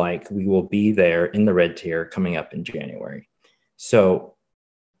seems like we will be there in the red tier coming up in January. So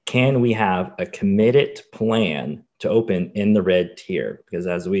can we have a committed plan to open in the red tier? Because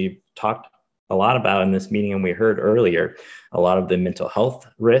as we've talked a lot about in this meeting and we heard earlier, a lot of the mental health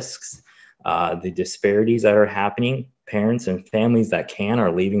risks, the disparities that are happening, parents and families that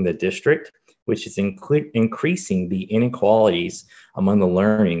are leaving the district, which is increasing the inequalities among the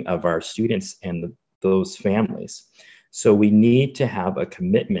learning of our students and those families. So we need to have a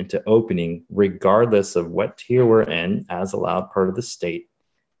commitment to opening regardless of what tier we're in as allowed part of the state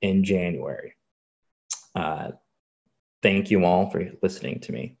in January. Thank you all for listening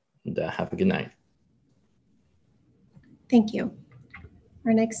to me, and have a good night. Thank you.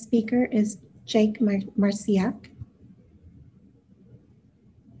 Our next speaker is Jake Marciak.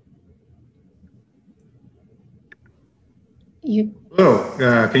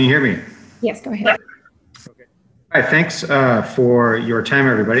 Hello, can you hear me? Yes, go ahead. Okay. Hi, thanks for your time,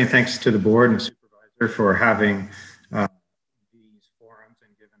 everybody. And thanks to the board and the supervisor for having these forums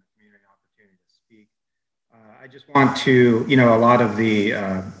and giving the community an opportunity to speak. I just want to, a lot of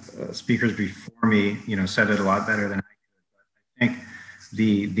the speakers before me, said it a lot better than I could. But I think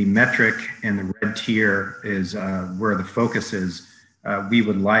the metric and the red tier is where the focus is. We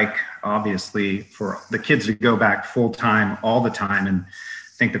would like, obviously, for the kids to go back full time all the time. And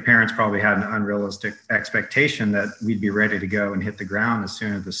I think the parents probably had an unrealistic expectation that we'd be ready to go and hit the ground as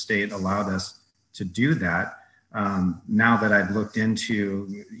soon as the state allowed us to do that. Now that I've looked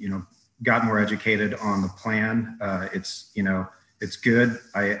into, got more educated on the plan, it's good.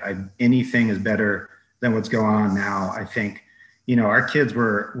 Anything is better than what's going on now. I think, our kids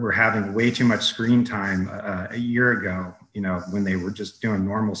were having way too much screen time a year ago, when they were just doing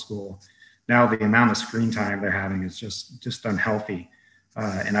normal school. Now the amount of screen time they're having is just unhealthy.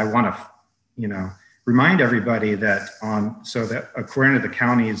 And I want to, remind everybody that according to the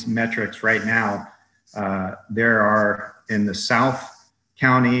county's metrics right now, there are in the South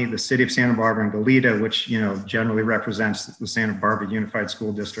County, the city of Santa Barbara and Goleta, which, generally represents the Santa Barbara Unified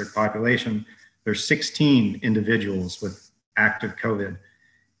School District population, there's 16 individuals with active COVID.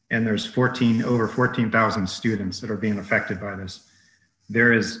 And there's over 14,000 students that are being affected by this.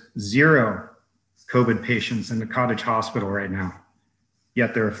 There is 0 COVID patients in the Cottage Hospital right now,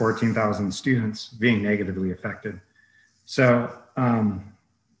 yet there are 14,000 students being negatively affected. So,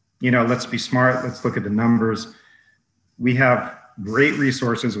 let's be smart. Let's look at the numbers. We have great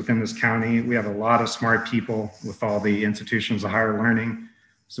resources within this county. We have a lot of smart people with all the institutions of higher learning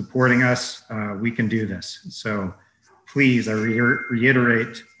supporting us. We can do this. So, please, I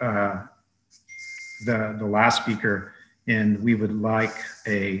reiterate the last speaker, and we would like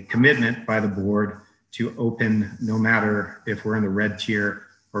a commitment by the board to open no matter if we're in the red tier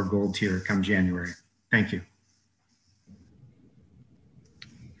or gold tier come January. Thank you.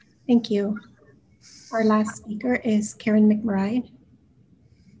 Thank you. Our last speaker is Karen McBride.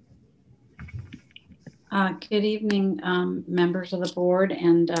 Good evening, members of the board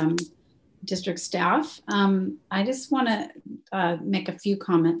and district staff. I just want to make a few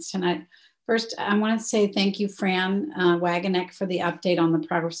comments tonight. First, I want to say thank you, Fran Wageneck, for the update on the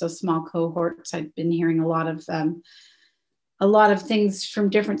progress of small cohorts. I've been hearing a lot of things from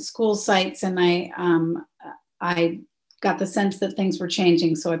different school sites, and I got the sense that things were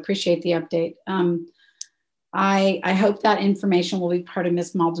changing, so I appreciate the update. I hope that information will be part of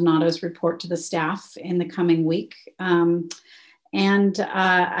Ms. Maldonado's report to the staff in the coming week. And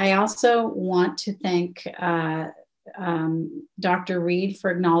I also want to thank Dr. Reed for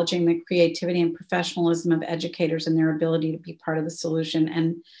acknowledging the creativity and professionalism of educators and their ability to be part of the solution,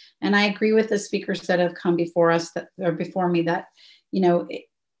 and And I agree with the speakers that have come before us or before me that,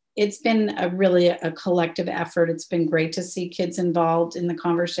 it's been really a collective effort. It's been great to see kids involved in the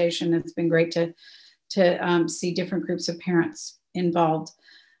conversation. It's been great to see different groups of parents involved.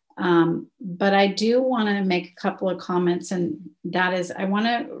 But I do want to make a couple of comments, and that is, I want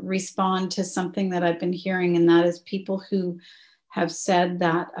to respond to something that I've been hearing, and that is people who have said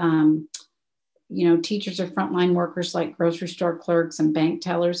that, teachers are frontline workers like grocery store clerks and bank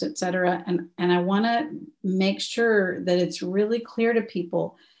tellers, et cetera. And I want to make sure that it's really clear to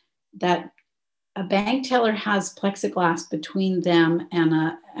people that a bank teller has plexiglass between them and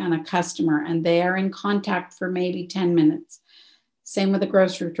a customer, and they are in contact for maybe 10 minutes. Same with a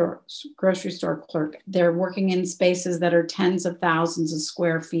grocery store clerk. They're working in spaces that are tens of thousands of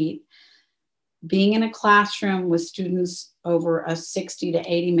square feet. Being in a classroom with students over a 60 to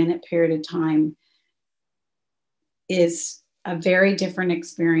 80 minute period of time is a very different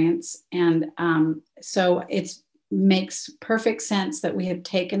experience. And so it makes perfect sense that we have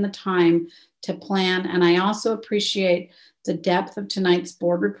taken the time to plan. And I also appreciate the depth of tonight's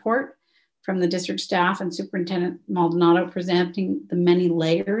board report from the district staff and Superintendent Maldonado presenting the many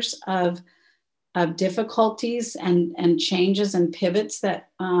layers of difficulties and changes and pivots that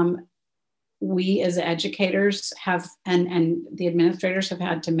we as educators have and the administrators have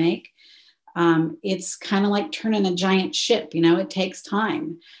had to make. It's kind of like turning a giant ship, it takes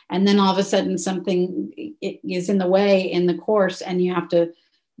time. And then all of a sudden something is in the way in the course, and you have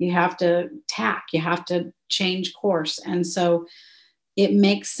to tack, you have to change course. And so it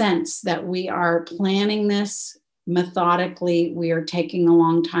makes sense that we are planning this methodically. We are taking a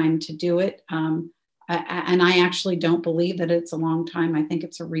long time to do it. And I actually don't believe that it's a long time. I think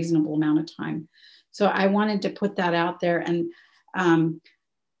it's a reasonable amount of time. So I wanted to put that out there. And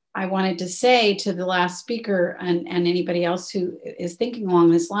I wanted to say to the last speaker and anybody else who is thinking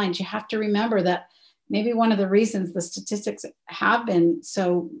along this line, you have to remember that maybe one of the reasons the statistics have been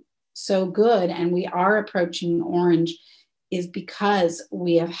so good and we are approaching orange is because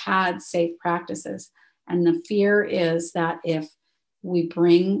we have had safe practices. And the fear is that if we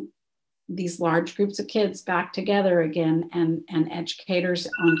bring these large groups of kids back together again and educators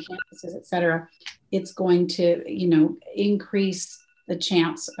on campuses, et cetera, it's going to, increase the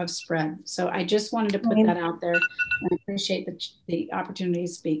chance of spread. So I just wanted to put that out there, and I appreciate the opportunity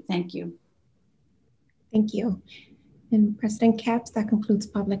to speak. Thank you. Thank you. And President Capps, that concludes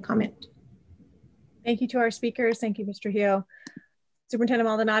public comment. Thank you to our speakers. Thank you, Mr. Hill. Superintendent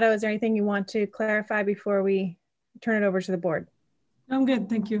Maldonado, is there anything you want to clarify before we turn it over to the board? I'm good,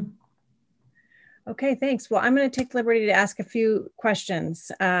 thank you. Okay, thanks. Well, I'm going to take the liberty to ask a few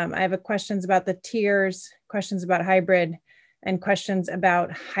questions. I have questions about the tiers, questions about hybrid, and questions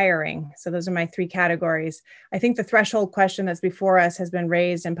about hiring. So those are my three categories. I think the threshold question that's before us has been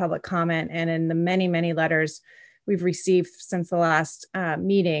raised in public comment and in the many, many letters we've received since the last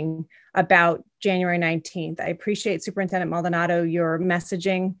meeting about January 19th. I appreciate Superintendent Maldonado, your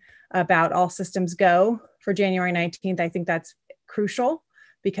messaging about all systems go for January 19th. I think that's crucial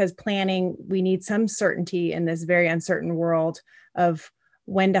because planning, we need some certainty in this very uncertain world of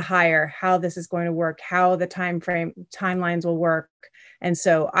when to hire, how this is going to work, how the timelines will work. And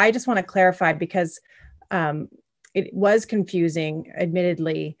so I just want to clarify because it was confusing,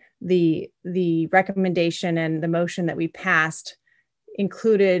 admittedly, the recommendation and the motion that we passed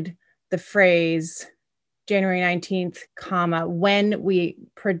included the phrase January 19th, when we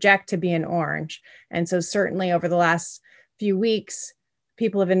project to be in orange. And so certainly over the last few weeks,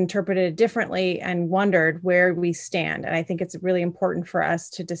 people have interpreted it differently and wondered where we stand. And I think it's really important for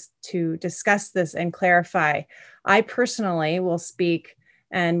us to discuss this and clarify. I personally will speak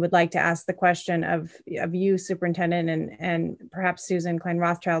and would like to ask the question of you, Superintendent, and perhaps Susan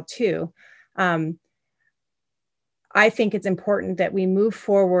Klein-Rothschild too. I think it's important that we move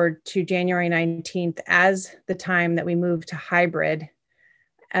forward to January 19th as the time that we move to hybrid.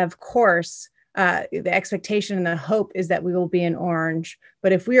 Of course, the expectation and the hope is that we will be in orange,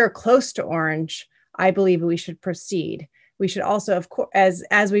 but if we are close to orange, I believe we should proceed. We should also, of course,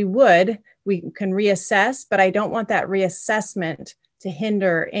 as we can reassess, but I don't want that reassessment to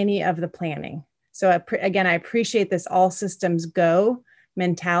hinder any of the planning. So again, I appreciate this all systems go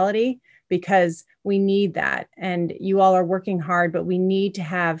mentality because we need that. And you all are working hard, but we need to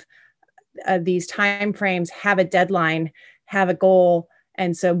have these timeframes, have a deadline, have a goal.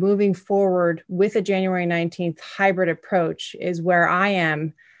 And so moving forward with a January 19th hybrid approach is where I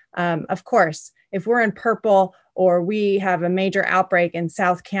am. Of course, if we're in purple or we have a major outbreak in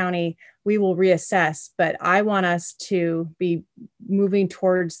South County, we will reassess, but I want us to be moving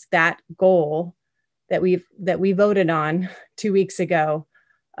towards that goal that we voted on 2 weeks ago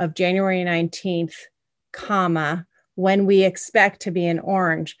of January 19th, comma, when we expect to be in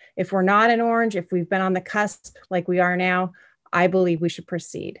orange. If we're not in orange, if we've been on the cusp like we are now, I believe we should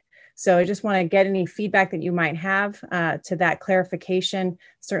proceed. So I just want to get any feedback that you might have to that clarification.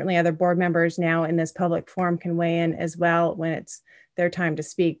 Certainly other board members now in this public forum can weigh in as well when it's their time to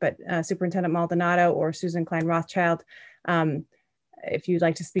speak, but Superintendent Maldonado or Susan Klein-Rothschild, if you'd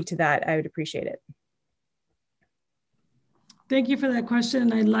like to speak to that, I would appreciate it. Thank you for that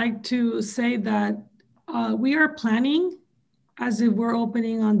question. I'd like to say that we are planning as if we're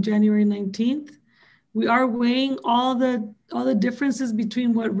opening on January 19th. We are weighing all the differences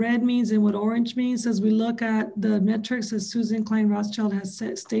between what red means and what orange means as we look at the metrics as Susan Klein-Rothschild has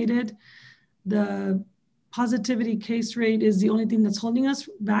stated. The positivity case rate is the only thing that's holding us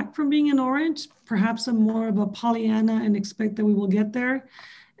back from being in orange. Perhaps I'm more of a Pollyanna and expect that we will get there.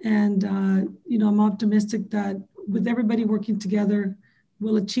 And I'm optimistic that with everybody working together,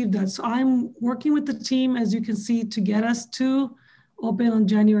 we'll achieve that. So I'm working with the team, as you can see, to get us to open on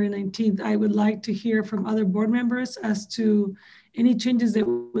January 19th. I would like to hear from other board members as to any changes they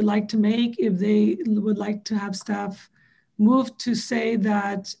would like to make. If they would like to have staff move to say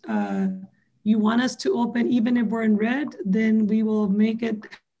that you want us to open even if we're in red, then we will make it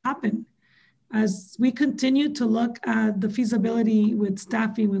happen. As we continue to look at the feasibility with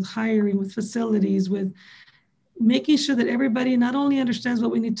staffing, with hiring, with facilities, with making sure that everybody not only understands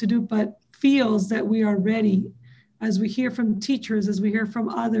what we need to do, but feels that we are ready. As we hear from teachers, as we hear from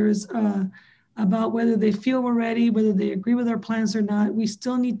others about whether they feel we're ready, whether they agree with our plans or not, we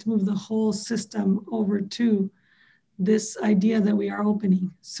still need to move the whole system over to this idea that we are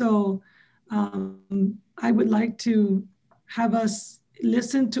opening. So I would like to have us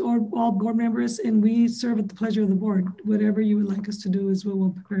listen to all board members, and we serve at the pleasure of the board. Whatever you would like us to do is what we're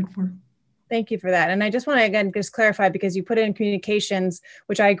prepared for. Thank you for that. And I just want to, again, just clarify, because you put in communications,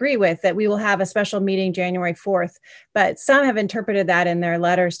 which I agree with, that we will have a special meeting January 4th, but some have interpreted that in their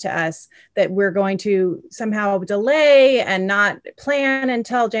letters to us that we're going to somehow delay and not plan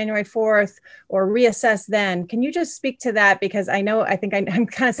until January 4th or reassess then. Can you just speak to that? Because I think I'm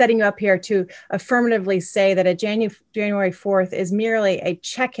kind of setting you up here to affirmatively say that a January 4th is merely a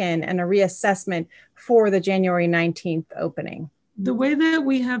check-in and a reassessment for the January 19th opening. The way that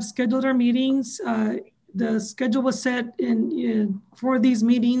we have scheduled our meetings, the schedule was set for these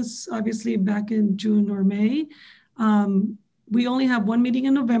meetings, obviously back in June or May. We only have one meeting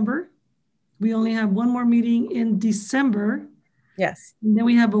in November. We only have one more meeting in December. Yes. And then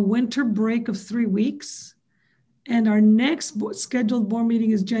we have a winter break of 3 weeks. And our next scheduled board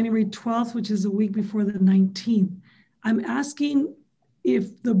meeting is January 12th, which is a week before the 19th. I'm asking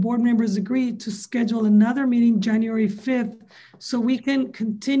if the board members agree to schedule another meeting January 5th, so we can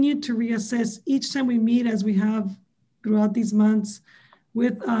continue to reassess each time we meet, as we have throughout these months,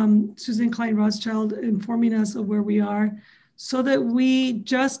 with Susan Klein-Rothschild informing us of where we are, so that we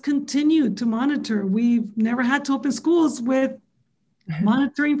just continue to monitor. We've never had to open schools with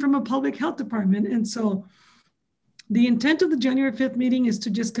monitoring from a public health department. And so the intent of the January 5th meeting is to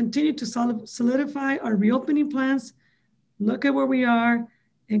just continue to solidify our reopening plans, look at where we are,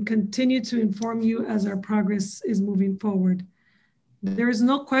 and continue to inform you as our progress is moving forward. There is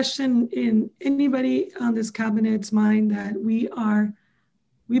no question in anybody on this cabinet's mind that we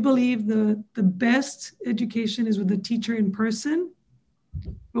believe the best education is with the teacher in person,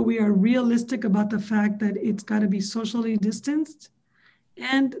 but we are realistic about the fact that it's got to be socially distanced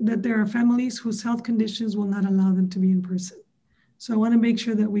and that there are families whose health conditions will not allow them to be in person. So I want to make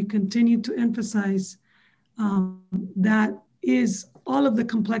sure that we continue to emphasize that is all of the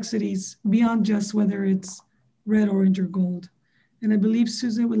complexities beyond just whether it's red, orange, or gold. And I believe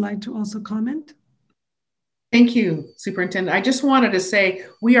Susan would like to also comment. Thank you, Superintendent. I just wanted to say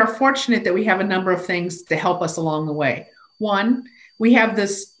we are fortunate that we have a number of things to help us along the way. One, we have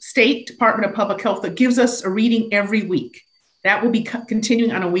this State Department of Public Health that gives us a reading every week. That will be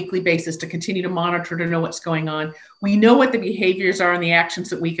continuing on a weekly basis to continue to monitor, to know what's going on. We know what the behaviors are and the actions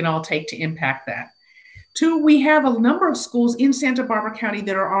that we can all take to impact that. Two, we have a number of schools in Santa Barbara County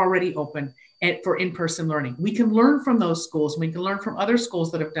that are already open for in-person learning. We can learn from those schools. We can learn from other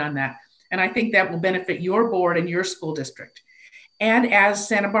schools that have done that. And I think that will benefit your board and your school district. And as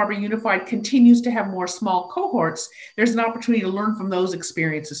Santa Barbara Unified continues to have more small cohorts, there's an opportunity to learn from those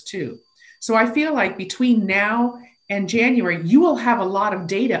experiences too. So I feel like between now and January, you will have a lot of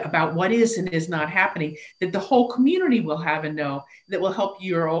data about what is and is not happening that the whole community will have and know that will help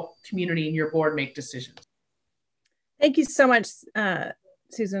your community and your board make decisions. Thank you so much,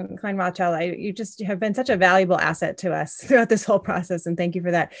 Susan Klein-Rothschild. You just have been such a valuable asset to us throughout this whole process, and thank you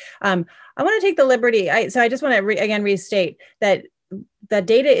for that. I want to take the liberty, so I just want to again restate that the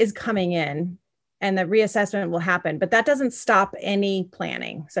data is coming in and the reassessment will happen, but that doesn't stop any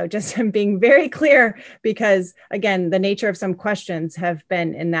planning. So just being very clear, because again, the nature of some questions have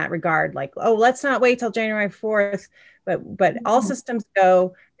been in that regard, like, oh, let's not wait till January 4th, but all systems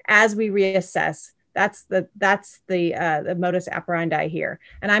go as we reassess. That's the modus operandi here.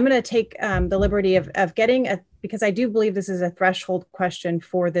 And I'm going to take the liberty of getting because I do believe this is a threshold question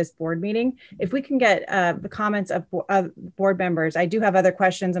for this board meeting. If we can get the comments of board members, I do have other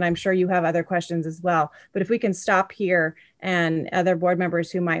questions, and I'm sure you have other questions as well. But if we can stop here, and other board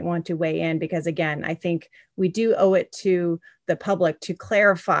members who might want to weigh in, because again, I think we do owe it to the public to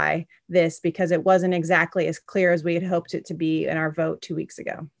clarify this, because it wasn't exactly as clear as we had hoped it to be in our vote 2 weeks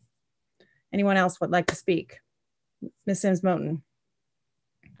ago. Anyone else would like to speak? Ms. Sims-Moton.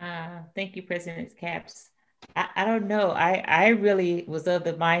 Thank you, President Capps. I don't know. I really was of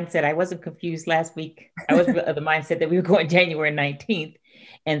the mindset, I wasn't confused last week. I was of the mindset that we were going January 19th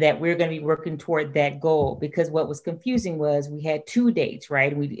and that we're going to be working toward that goal, because what was confusing was we had 2 dates,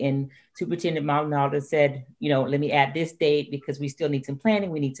 right? And Superintendent Maldonado said, let me add this date because we still need some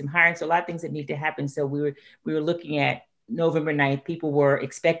planning. We need some hiring. So a lot of things that need to happen. So we were looking at November 9th. People were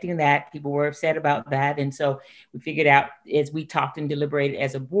expecting that. People were upset about that. And so we figured out, as we talked and deliberated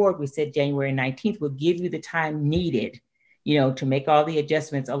as a board, we said January 19th will give you the time needed, to make all the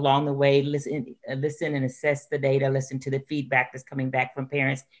adjustments along the way, listen and assess the data, listen to the feedback that's coming back from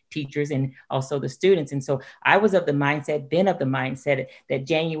parents, teachers, and also the students. And so I was been of the mindset that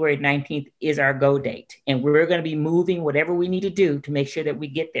January 19th is our go date. And we're going to be moving whatever we need to do to make sure that we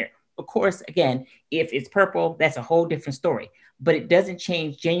get there. Of course, again, if it's purple, that's a whole different story, but it doesn't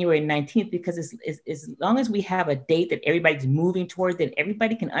change January 19th, because as long as we have a date that everybody's moving toward, then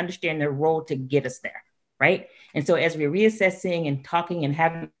everybody can understand their role to get us there, right? And so as we're reassessing and talking and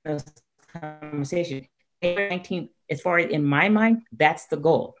having those conversations, January 19th, as far as in my mind, that's the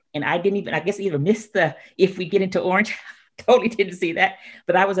goal. And I guess even missed if we get into orange, totally didn't see that,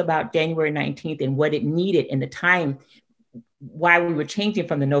 but I was about January 19th and what it needed and the time. Why we were changing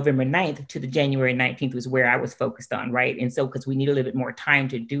from the November 9th to the January 19th was where I was focused on, right? And so, because we need a little bit more time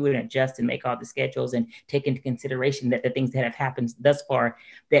to do it and adjust and make all the schedules and take into consideration that the things that have happened thus far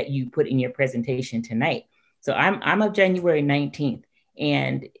that you put in your presentation tonight. So I'm of January 19th.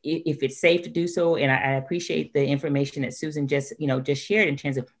 And if it's safe to do so, and I appreciate the information that Susan just shared in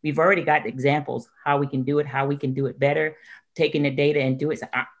terms of, we've already got examples, how we can do it better, taking the data and do it. So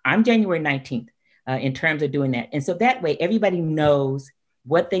I'm January 19th. In terms of doing that. And so that way, everybody knows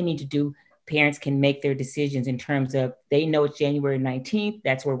what they need to do. Parents can make their decisions in terms of, they know it's January 19th,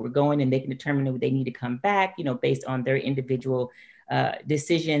 that's where we're going, and they can determine if they need to come back, based on their individual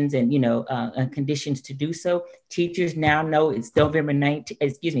decisions and, conditions to do so. Teachers now know it's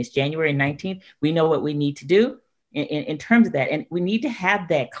it's January 19th. We know what we need to do in terms of that. And we need to have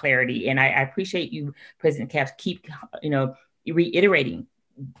that clarity. And I appreciate you, President Capps, keep, reiterating.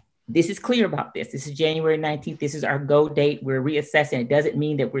 This is clear about this. This is January 19th. This is our go date. We're reassessing. It doesn't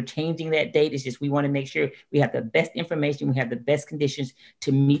mean that we're changing that date. It's just we want to make sure we have the best information. We have the best conditions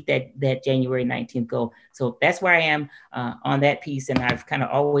to meet that January 19th goal. So that's where I am on that piece. And I've kind of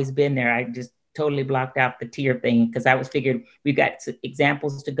always been there. I just totally blocked out the tier thing because I was figured we've got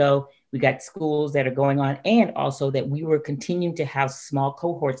examples to go. We got schools that are going on, and also that we were continuing to have small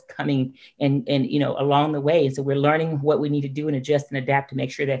cohorts coming and along the way. And so we're learning what we need to do and adjust and adapt to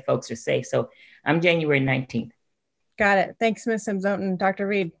make sure that folks are safe. So I'm January 19th. Got it. Thanks, Ms. Sims-Moton. Dr.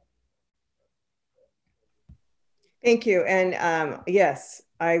 Reed. Thank you. And yes,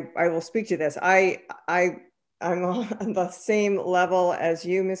 I will speak to this. I'm on the same level as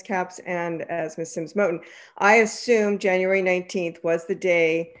you, Ms. Capps, and as Ms. Sims-Moton. I assumed January 19th was the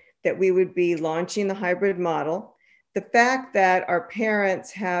day that we would be launching the hybrid model. The fact that our parents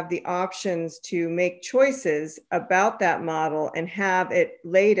have the options to make choices about that model and have it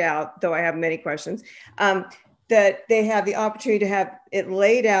laid out, though I have many questions, that they have the opportunity to have it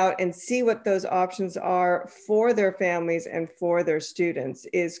laid out and see what those options are for their families and for their students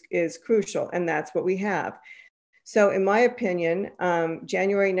is crucial, and that's what we have. So in my opinion,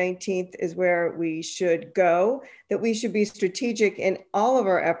 January 19th is where we should go, that we should be strategic in all of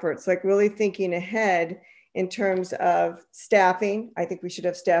our efforts, like really thinking ahead in terms of staffing. I think we should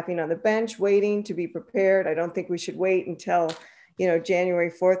have staffing on the bench waiting to be prepared. I don't think we should wait until,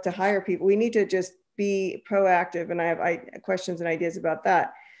 January 4th to hire people. We need to just be proactive, and I have questions and ideas about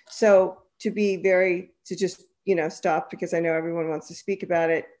that. So to just, stop, because I know everyone wants to speak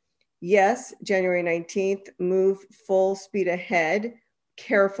about it. Yes, January 19th, move full speed ahead,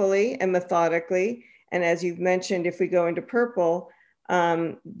 carefully and methodically. And as you've mentioned, if we go into purple,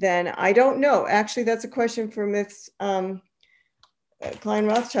 then I don't know. Actually, that's a question for Ms. Klein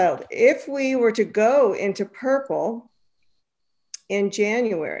Rothschild, if we were to go into purple in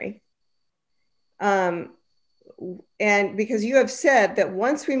January, and because you have said that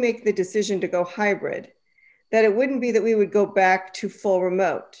once we make the decision to go hybrid, that it wouldn't be that we would go back to full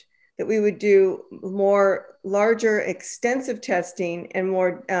remote, that we would do more larger extensive testing and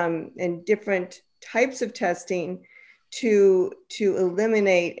more and different types of testing to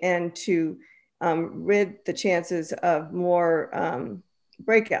eliminate and to rid the chances of more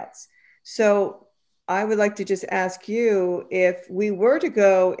breakouts. So I would like to just ask you, if we were to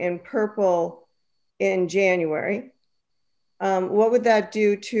go in purple in January, what would that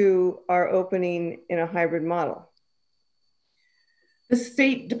do to our opening in a hybrid model? The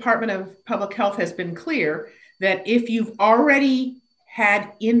State Department of Public Health has been clear that if you've already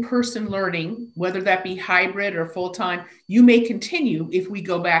had in-person learning, whether that be hybrid or full-time, you may continue if we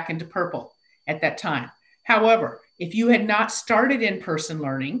go back into purple at that time. However, if you had not started in-person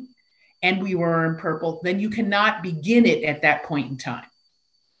learning and we were in purple, then you cannot begin it at that point in time.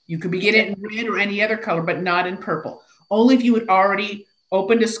 You could begin it in red or any other color, but not in purple. Only if you had already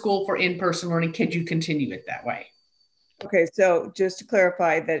opened a school for in-person learning could you continue it that way. Okay, so just to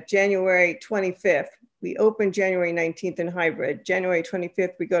clarify that January 25th, we open January 19th in hybrid. January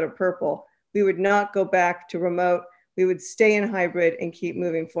 25th, we go to purple. We would not go back to remote. We would stay in hybrid and keep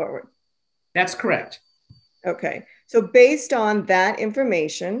moving forward. That's correct. Okay, so based on that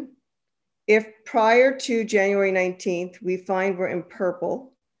information, if prior to January 19th, we find we're in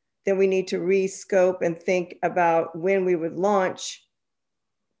purple, then we need to re-scope and think about when we would launch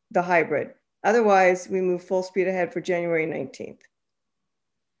the hybrid. Otherwise, we move full speed ahead for January 19th.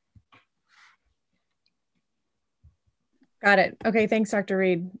 Got it. Okay, thanks, Dr.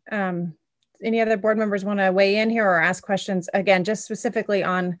 Reed. Any other board members want to weigh in here or ask questions? Again, just specifically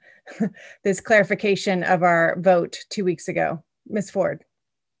on this clarification of our vote 2 weeks ago. Ms. Ford.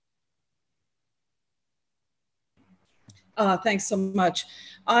 Thanks so much.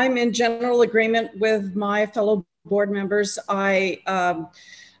 I'm in general agreement with my fellow board members. I'm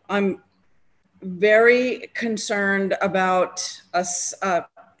very concerned about us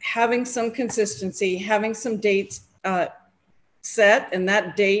having some consistency, having some dates set, and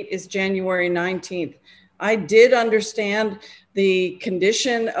that date is January 19th. I did understand the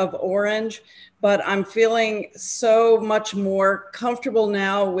condition of orange, but I'm feeling so much more comfortable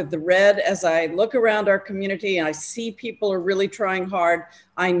now with the red as I look around our community and I see people are really trying hard.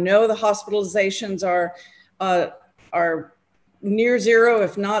 I know the hospitalizations are near zero,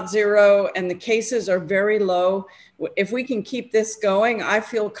 if not zero, and the cases are very low. If we can keep this going, I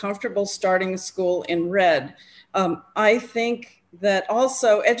feel comfortable starting school in red. I think that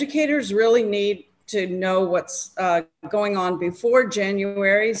also educators really need to know what's going on before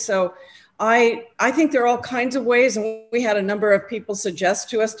January. So I think there are all kinds of ways, and we had a number of people suggest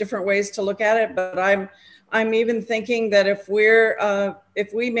to us different ways to look at it, but I'm even thinking that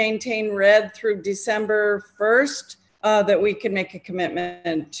if we maintain red through December 1st, that we can make a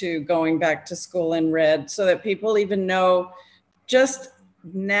commitment to going back to school in red so that people even know just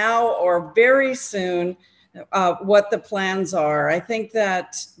now or very soon what the plans are. I think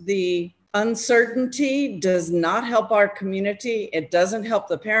that the uncertainty does not help our community. It doesn't help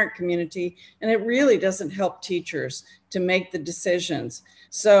the parent community, and it really doesn't help teachers to make the decisions.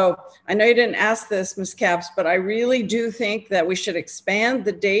 So I know you didn't ask this, Ms. Capps, but I really do think that we should expand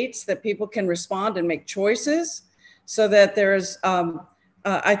the dates that people can respond and make choices so that there's,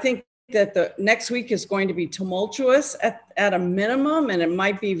 I think that the next week is going to be tumultuous at a minimum, and it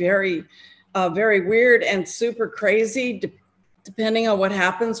might be very, very weird and super crazy depending on what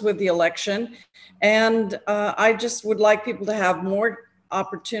happens with the election. And I just would like people to have more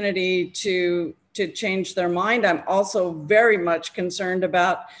opportunity to change their mind. I'm also very much concerned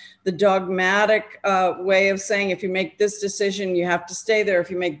about the dogmatic way of saying, if you make this decision, you have to stay there.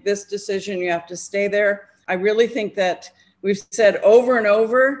 If you make this decision, you have to stay there. I really think that we've said over and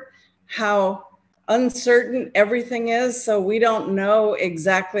over how uncertain everything is. So we don't know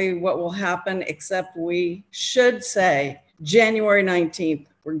exactly what will happen, except we should say January 19th,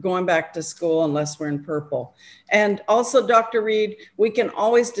 we're going back to school unless we're in purple. And also, Dr. Reed, we can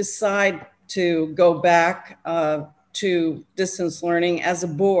always decide to go back to distance learning as a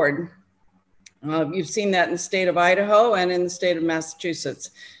board. You've seen that in the state of Idaho and in the state of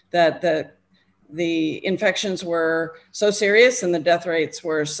Massachusetts, that the infections were so serious and the death rates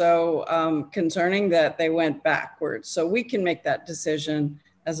were so concerning that they went backwards. So we can make that decision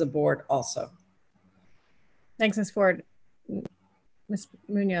as a board also. Thanks, Ms. Ford. Ms.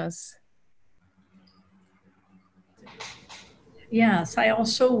 Munoz. Yes, I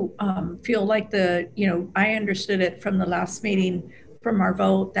also feel like I understood it from the last meeting from our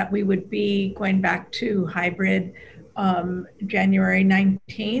vote that we would be going back to hybrid January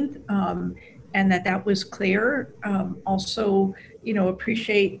 19th, and that was clear. Also,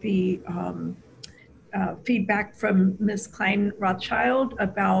 appreciate the feedback from Ms. Klein-Rothschild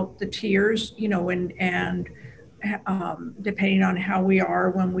about the tiers, and depending on how we are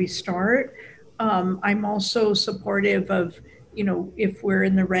when we start. I'm also supportive of, if we're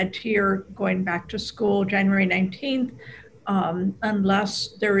in the red tier going back to school January 19th,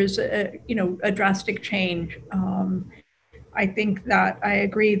 unless there is a drastic change. I think that I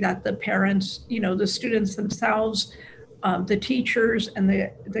agree that the parents, the students themselves, the teachers and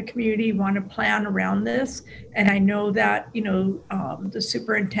the community want to plan around this. And I know that, the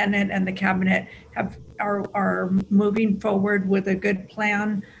superintendent and the cabinet are moving forward with a good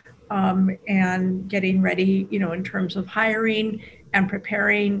plan, and getting ready, in terms of hiring and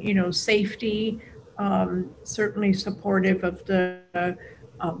preparing, safety, certainly supportive of the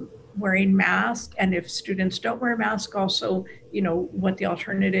wearing masks. And if students don't wear a mask, also, what the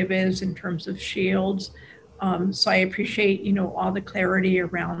alternative is in terms of shields. So I appreciate, all the clarity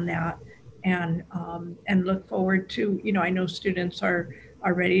around that, and look forward to, I know students are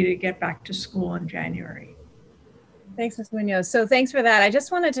ready to get back to school in January. Thanks, Ms. Munoz. So thanks for that. I just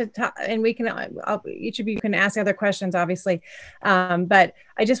wanted to talk, and we can, each of you can ask other questions, obviously. But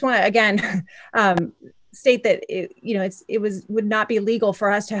I just want to, again, state that it would not be legal for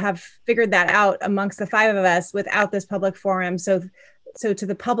us to have figured that out amongst the 5 of us without this public forum. So to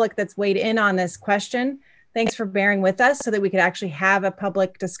the public that's weighed in on this question, thanks for bearing with us so that we could actually have a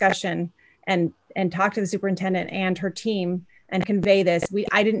public discussion and talk to the superintendent and her team and convey this.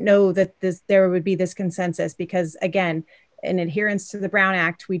 I didn't know that there would be this consensus, because again, in adherence to the Brown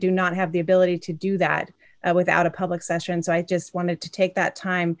Act, we do not have the ability to do that without a public session. So I just wanted to take that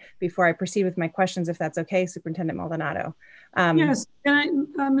time before I proceed with my questions, if that's okay, Superintendent Maldonado. Yes, can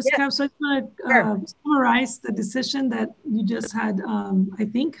I, Ms. Capps, I just want to summarize the decision that you just had. I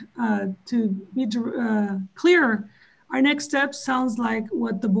think to be clear, our next step sounds like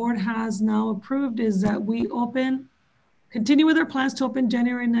what the board has now approved is that we continue with our plans to open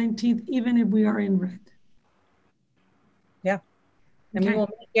January 19th, even if we are in red. Yeah, and we will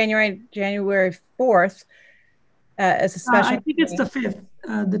meet January 4th as a special. I think it's the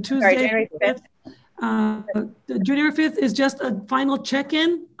 5th, the Tuesday. Sorry, January 5th. The January 5th is just a final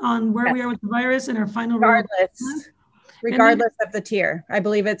check-in on where we are with the virus and our final. Regardless of the tier. I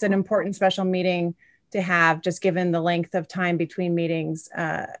believe it's an important special meeting to have, just given the length of time between meetings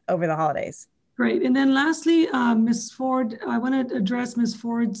over the holidays. Great. And then lastly, Ms. Ford, I want to address Ms.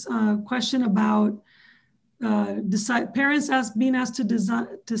 Ford's question about parents being asked to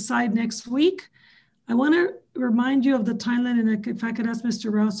decide next week. I want to remind you of the timeline, and if I could ask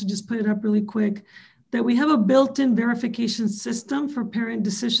Mr. Rouse to just put it up really quick, that we have a built-in verification system for parent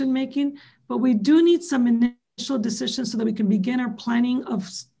decision-making, but we do need some initial decisions so that we can begin our planning of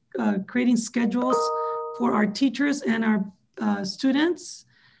creating schedules for our teachers and our students,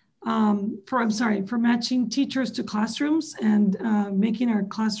 for matching teachers to classrooms and making our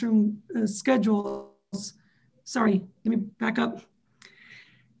classroom schedules. Sorry, let me back up.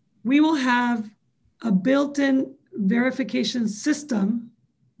 We will have a built-in verification system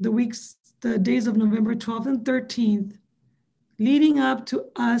the days of November 12th and 13th, leading up to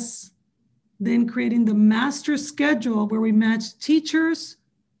us then creating the master schedule where we match teachers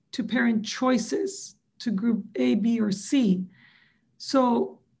to parent choices to group A, B, or C.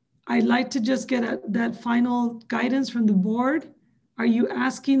 So I'd like to just get that final guidance from the board. Are you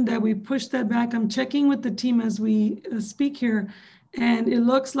asking that we push that back? I'm checking with the team as we speak here, and it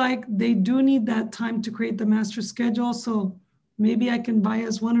looks like they do need that time to create the master schedule. So maybe I can buy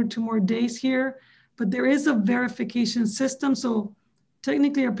us 1 or 2 more days here, but there is a verification system. So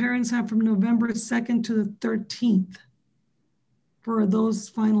technically our parents have from November 2nd to the 13th for those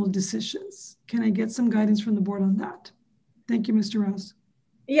final decisions. Can I get some guidance from the board on that? Thank you, Mr. Rouse.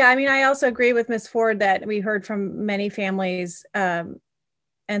 Yeah, I mean, I also agree with Ms. Ford that we heard from many families and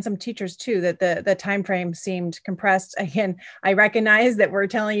some teachers too, that the time frame seemed compressed. Again, I recognize that we're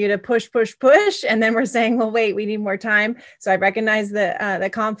telling you to push, and then we're saying, well, wait, we need more time. So I recognize the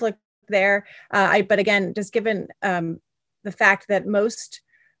conflict there. But again, just given the fact that most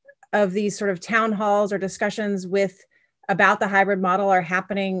of these sort of town halls or discussions about the hybrid model are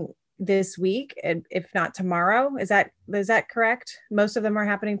happening this week, if not tomorrow. Is that correct? Most of them are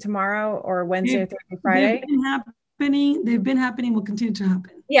happening tomorrow or Wednesday, Thursday, Friday? They've been happening, will continue to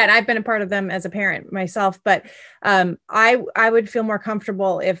happen. Yeah, and I've been a part of them as a parent myself, but I would feel more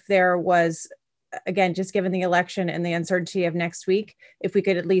comfortable if there was again, just given the election and the uncertainty of next week, if we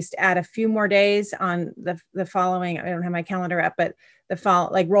could at least add a few more days on the following, I don't have my calendar up, but the fall,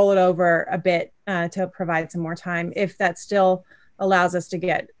 like roll it over a bit to provide some more time, if that still allows us to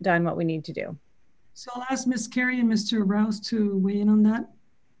get done what we need to do. So I'll ask Ms. Carey and Mr. Rouse to weigh in on that,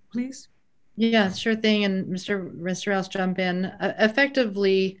 please. Yeah, sure thing. And Mr. Rouse, jump in.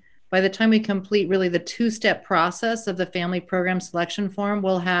 Effectively, by the time we complete really the two-step process of the family program selection form,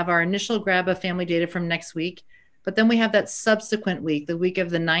 we'll have our initial grab of family data from next week, but then we have that subsequent week, the week of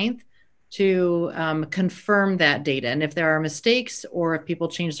the 9th, to confirm that data. And if there are mistakes, or if people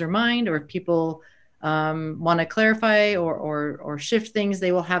change their mind, or if people want to clarify or shift things,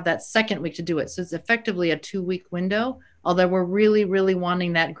 they will have that second week to do it. So it's effectively a 2-week window, although we're really, really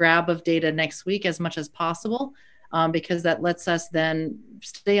wanting that grab of data next week as much as possible, because that lets us then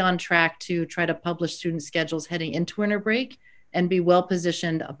stay on track to try to publish student schedules heading into winter break and be well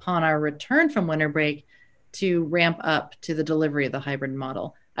positioned upon our return from winter break to ramp up to the delivery of the hybrid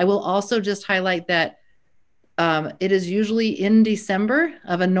model. I will also just highlight that it is usually in December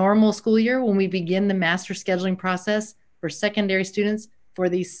of a normal school year when we begin the master scheduling process for secondary students for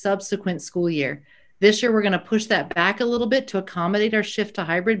the subsequent school year. This year, we're going to push that back a little bit to accommodate our shift to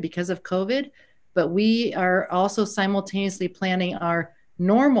hybrid because of COVID, but we are also simultaneously planning our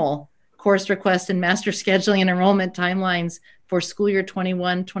normal course request and master scheduling and enrollment timelines for school year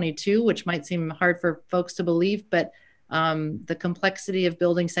 21-22, which might seem hard for folks to believe, but the complexity of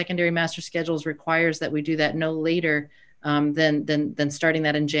building secondary master schedules requires that we do that no later than starting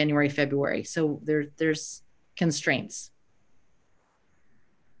that in January, February. So there's constraints.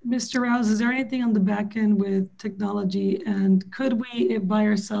 Mr. Rouse, is there anything on the back end with technology, and could we buy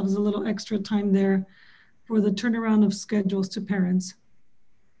ourselves a little extra time there for the turnaround of schedules to parents?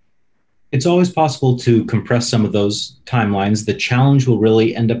 It's always possible to compress some of those timelines. The challenge will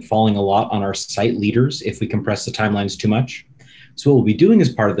really end up falling a lot on our site leaders if we compress the timelines too much. So what we'll be doing as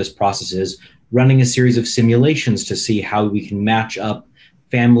part of this process is running a series of simulations to see how we can match up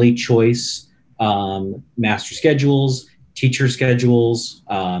family choice, master schedules, teacher schedules,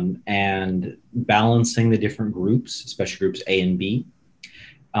 and balancing the different groups, especially groups A and B.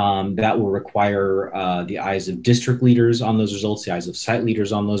 That will require the eyes of district leaders on those results, the eyes of site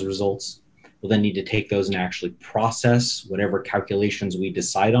leaders on those results. We'll then need to take those and actually process whatever calculations we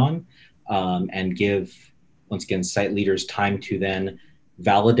decide on, and give, once again, site leaders time to then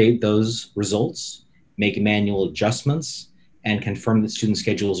validate those results, make manual adjustments, and confirm that student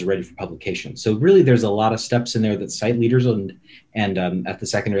schedules are ready for publication. So really there's a lot of steps in there that site leaders and at the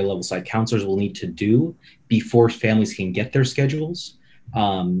secondary level site counselors will need to do before families can get their schedules.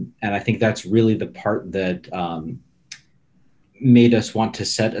 And I think that's really the part that made us want to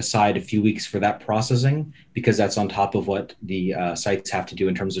set aside a few weeks for that processing, because that's on top of what the sites have to do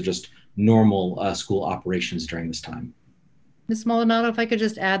in terms of just normal school operations during this time. Ms. Maldonado, if I could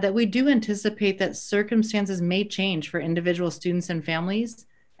just add that we do anticipate that circumstances may change for individual students and families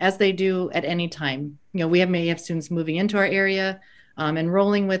as they do at any time. You know, we may have students moving into our area,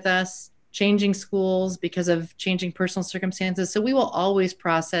 enrolling with us, changing schools because of changing personal circumstances. So we will always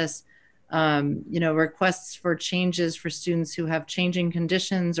process requests for changes for students who have changing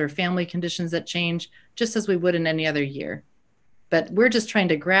conditions or family conditions that change, just as we would in any other year. But we're just trying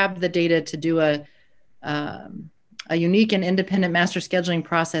to grab the data to do a unique and independent master scheduling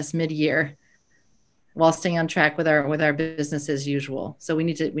process mid-year while staying on track with our business as usual. So we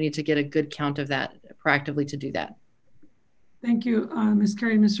need to get a good count of that proactively to do that. Thank you, Ms.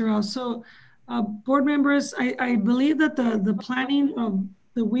 Carey and Mr. Rouse. So board members, I believe that the planning of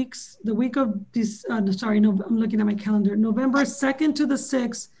the week of this, I'm looking at my calendar, November 2nd to the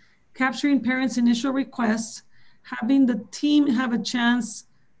 6th, capturing parents' initial requests, having the team have a chance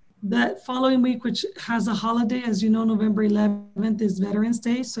that following week, which has a holiday, as you know, November 11th is Veterans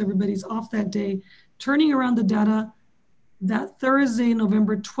Day, so everybody's off that day, turning around the data that Thursday,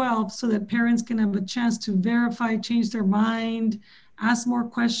 November 12th, so that parents can have a chance to verify, change their mind, ask more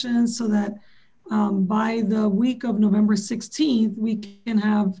questions, so that by the week of November 16th, we can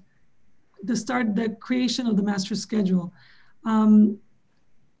have the creation of the master schedule.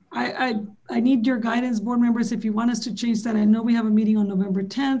 I need your guidance, board members, if you want us to change that. I know we have a meeting on November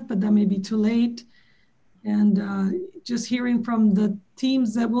 10th, but that may be too late. And just hearing from the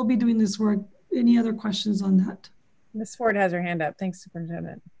teams that will be doing this work, any other questions on that? Ms. Ford has her hand up. Thanks,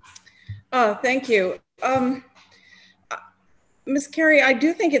 Superintendent. Thank you. Ms. Carey, I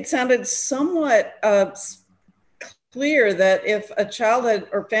do think it sounded somewhat clear that if a child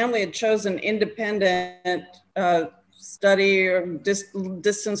or family had chosen independent study or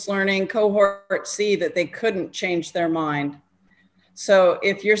distance learning, cohort C, that they couldn't change their mind. So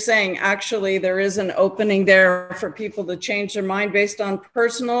if you're saying actually there is an opening there for people to change their mind based on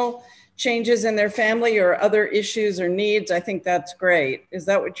personal changes in their family or other issues or needs, I think that's great. Is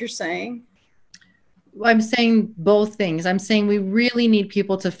that what you're saying? I'm saying both things. I'm saying we really need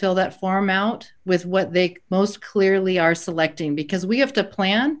people to fill that form out with what they most clearly are selecting, because we have to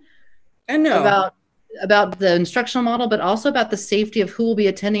plan about the instructional model, but also about the safety of who will be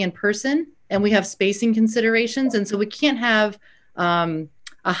attending in person. And we have spacing considerations. And so we can't have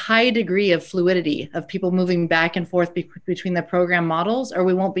a high degree of fluidity of people moving back and forth between the program models, or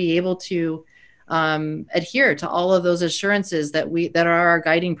we won't be able to adhere to all of those assurances that are our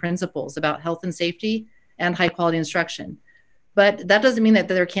guiding principles about health and safety and high quality instruction. But that doesn't mean that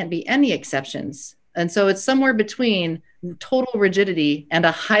there can't be any exceptions. And so it's somewhere between total rigidity and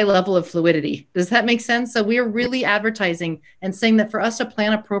a high level of fluidity. Does that make sense? So we are really advertising and saying that for us to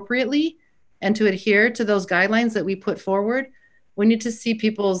plan appropriately and to adhere to those guidelines that we put forward, we need to see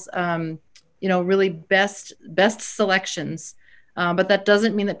people's really best selections. But that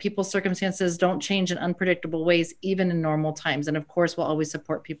doesn't mean that people's circumstances don't change in unpredictable ways, even in normal times. And of course, we'll always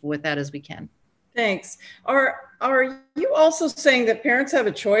support people with that as we can. Thanks. Are you also saying that parents have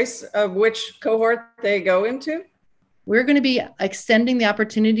a choice of which cohort they go into? We're going to be extending the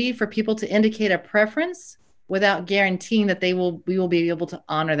opportunity for people to indicate a preference without guaranteeing that we will be able to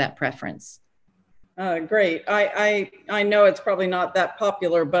honor that preference. Great. I know it's probably not that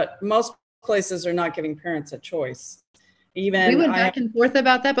popular, but most places are not giving parents a choice. We went back and forth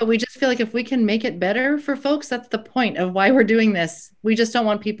about that, but we just feel like if we can make it better for folks, that's the point of why we're doing this. We just don't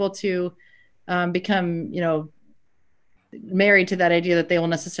want people to become, married to that idea that they will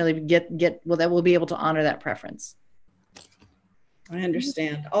necessarily that we'll be able to honor that preference. I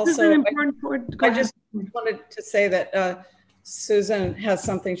understand. Also, I just wanted to say that Susan has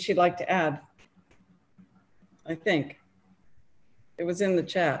something she'd like to add. I think it was in the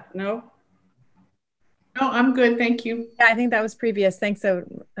chat. No, I'm good. Thank you. Yeah, I think that was previous. Thanks,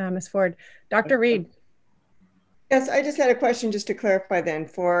 Ms. Ford. Dr. Reed. Yes, I just had a question just to clarify then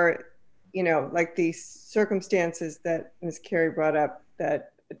for, like these circumstances that Ms. Carey brought up,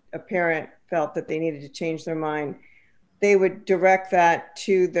 that a parent felt that they needed to change their mind. They would direct that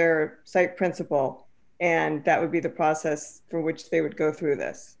to their site principal, and that would be the process for which they would go through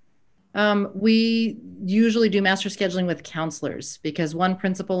this. We usually do master scheduling with counselors, because one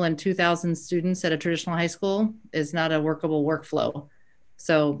principal and 2,000 students at a traditional high school is not a workable workflow.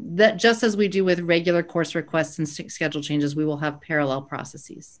 So that, just as we do with regular course requests and schedule changes, we will have parallel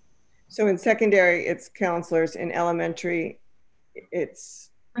processes. So in secondary, it's counselors. In elementary, it's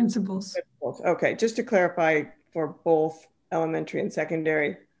principals. Okay, just to clarify for both elementary and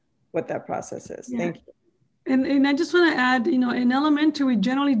secondary, what that process is. Yeah. Thank you. And I just want to add, in elementary, we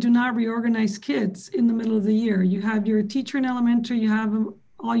generally do not reorganize kids in the middle of the year. You have your teacher in elementary, you have them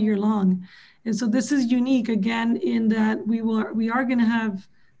all year long. And so this is unique, again, in that we are going to have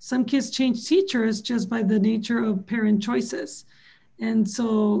some kids change teachers just by the nature of parent choices. And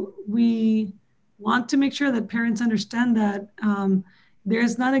so we want to make sure that parents understand that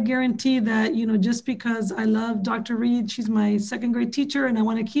there's not a guarantee that, just because I love Dr. Reed, she's my second grade teacher and I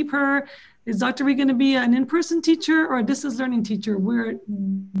want to keep her, is Dr. Reed going to be an in-person teacher or a distance learning teacher?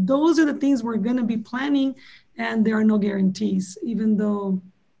 Those are the things we're going to be planning, and there are no guarantees, even though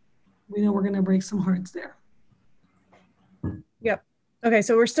we know we're going to break some hearts there. Yep. Okay,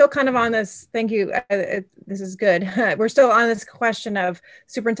 so we're still kind of on this. Thank you. This is good. We're still on this question of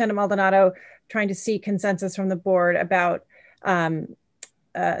Superintendent Maldonado trying to seek consensus from the board about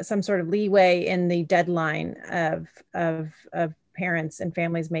some sort of leeway in the deadline of parents and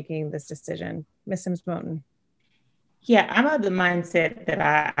families making this decision. Ms. Sims-Moton. Yeah, I'm of the mindset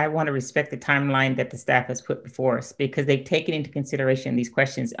that I want to respect the timeline that the staff has put before us, because they've taken into consideration these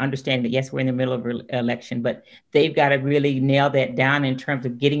questions, understanding that, yes, we're in the middle of an election, but they've got to really nail that down in terms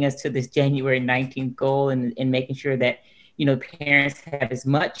of getting us to this January 19th goal and making sure that, parents have as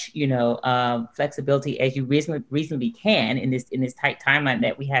much, flexibility as you reasonably can in this tight timeline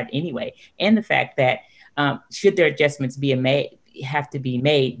that we have anyway. And the fact that should there adjustments have to be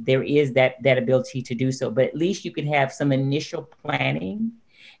made, there is that ability to do so. But at least you can have some initial planning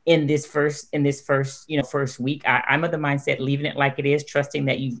in this first week. I'm of the mindset leaving it like it is, trusting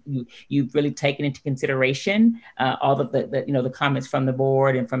that you've really taken into consideration all of the comments from the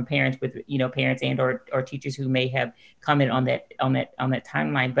board and from parents with parents and or teachers who may have commented on that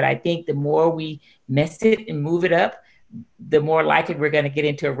timeline. But I think the more we mess it and move it up, the more likely we're going to get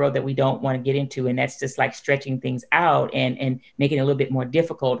into a road that we don't want to get into. And that's just like stretching things out and making it a little bit more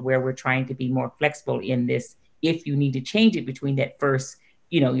difficult, where we're trying to be more flexible in this. If you need to change it between that first,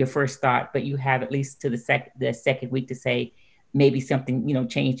 your first thought, but you have at least to the second week to say, maybe something,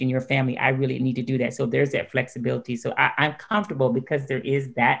 changed in your family, I really need to do that. So there's that flexibility. So I'm comfortable because there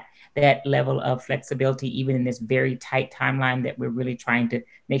is that level of flexibility, even in this very tight timeline that we're really trying to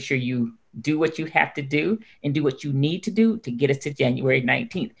make sure you do what you have to do and do what you need to do to get us to January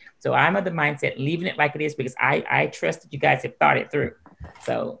 19th. So I'm of the mindset, leaving it like it is, because I trust that you guys have thought it through.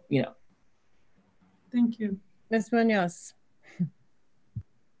 So, Thank you. Ms. Munoz.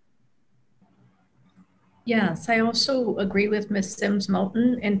 Yes, I also agree with Ms. Sims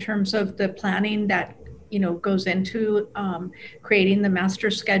Moulton in terms of the planning that goes into creating the master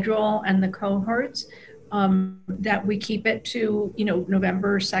schedule and the cohorts, that we keep it to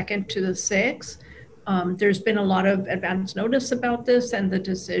November 2nd to the 6th. There's been a lot of advance notice about this and the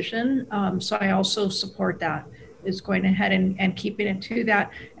decision, so I also support that, is going ahead and keeping it to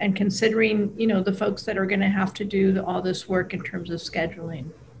that, and considering the folks that are going to have to do all this work in terms of scheduling.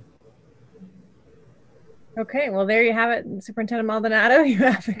 Okay, well, there you have it, Superintendent Maldonado. You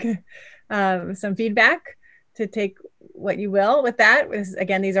have some feedback to take what you will with that.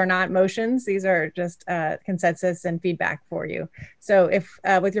 Again, these are not motions. These are just consensus and feedback for you. So if,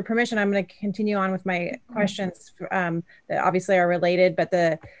 with your permission, I'm going to continue on with my questions that obviously are related, but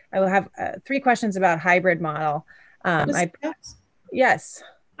I will have 3 questions about hybrid model. Yes.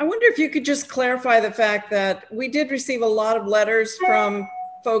 I wonder if you could just clarify the fact that we did receive a lot of letters from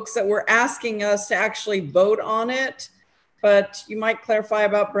folks that were asking us to actually vote on it, but you might clarify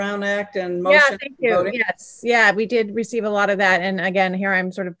about Brown Act and motion. Yeah, thank you. Voting. Yes, yeah, we did receive a lot of that, and again, here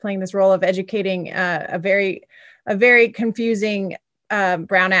I'm sort of playing this role of educating a very confusing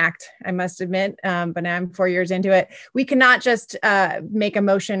Brown Act, I must admit, but now I'm 4 years into it. We cannot just make a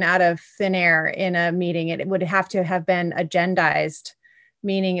motion out of thin air in a meeting. It would have to have been agendized,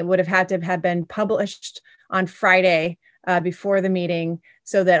 meaning it would have had to have been published on Friday before the meeting,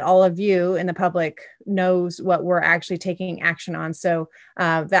 so that all of you in the public knows what we're actually taking action on. So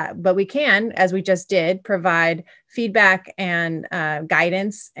but we can, as we just did, provide feedback and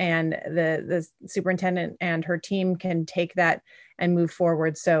guidance, and the superintendent and her team can take that and move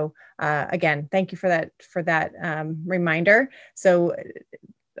forward. So again, thank you for that reminder. So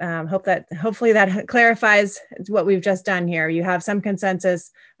hopefully that clarifies what we've just done here. You have some consensus.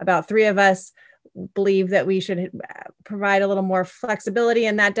 About 3 of us believe that we should provide a little more flexibility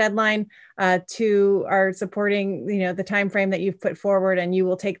in that deadline to our supporting, the time frame that you've put forward, and you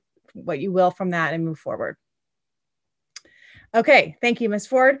will take what you will from that and move forward. Okay, thank you, Ms.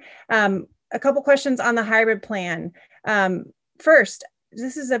 Ford. A couple questions on the hybrid plan. First,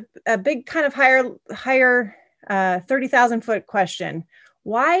 this is a big kind of higher 30,000 foot question.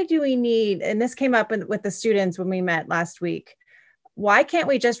 Why do we need, and this came up with the students when we met last week, why can't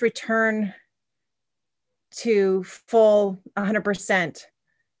we just return to full 100%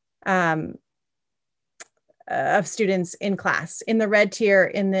 of students in class, in the red tier,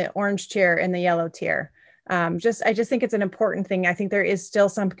 in the orange tier, in the yellow tier? I just think it's an important thing. I think there is still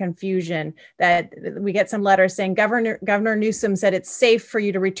some confusion that we get some letters saying Governor Newsom said it's safe for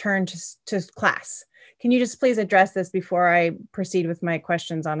you to return to class. Can you just please address this before I proceed with my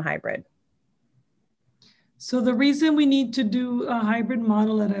questions on hybrid? So the reason we need to do a hybrid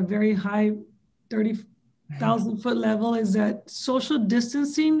model at a very high 30,000 foot level is that social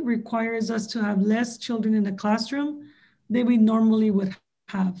distancing requires us to have less children in the classroom than we normally would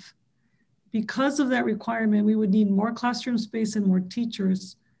have. Because of that requirement, we would need more classroom space and more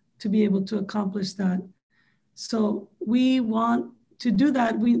teachers to be able to accomplish that. So we want to do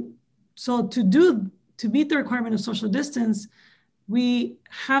that. To meet the requirement of social distance, we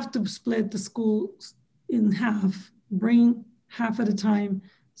have to split the school in half, bring half at a time,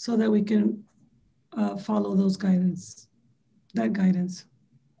 so that we can follow that guidance.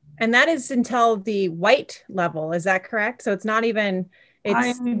 And that is until the white level, is that correct? So it's not even,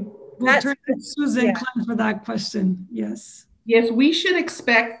 I will turn to Susan Klein for that question, yes. Yes, we should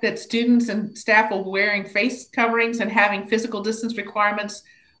expect that students and staff will be wearing face coverings and having physical distance requirements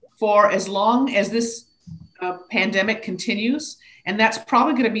for as long as this pandemic continues. And that's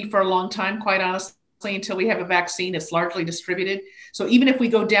probably going to be for a long time, quite honestly, until we have a vaccine that's largely distributed. So even if we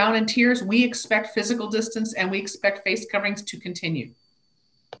go down in tiers, we expect physical distance and we expect face coverings to continue.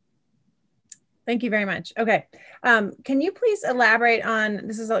 Thank you very much. Okay. Can you please elaborate on,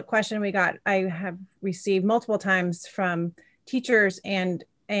 this is a question I have received multiple times from teachers and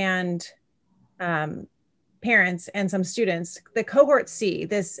parents and some students, the cohort C,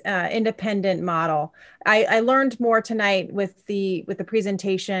 this independent model. I learned more tonight with the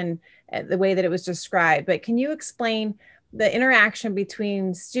presentation, the way that it was described, but can you explain the interaction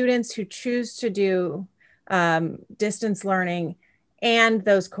between students who choose to do distance learning and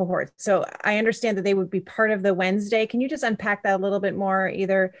those cohorts. So I understand that they would be part of the Wednesday. Can you just unpack that a little bit more,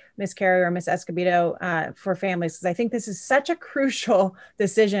 either Ms. Carey or Ms. Escobedo, for families? Because I think this is such a crucial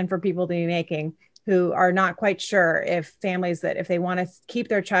decision for people to be making who are not quite sure if families, that if they want to keep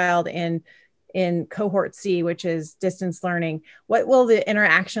their child in cohort C, which is distance learning, what will the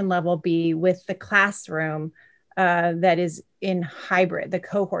interaction level be with the classroom that is in hybrid, the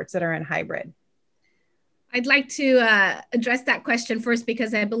cohorts that are in hybrid? I'd like to address that question first,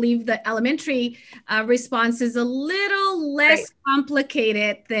 because I believe the elementary response is a little less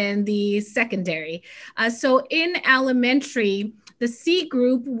complicated than the secondary. So in elementary, the C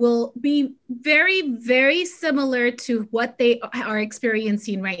group will be very, very similar to what they are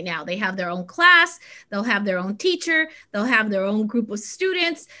experiencing right now. They have their own class, they'll have their own teacher, they'll have their own group of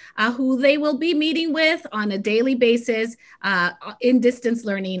students who they will be meeting with on a daily basis in distance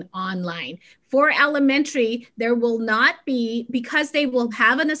learning online. For elementary, there will not be, because they will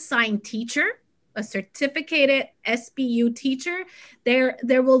have an assigned teacher, a certificated SBU teacher, there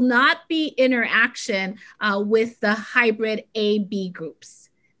will not be interaction with the hybrid A-B groups.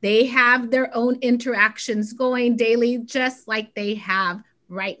 They have their own interactions going daily, just like they have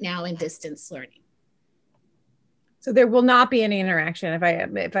right now in distance learning. So there will not be any interaction,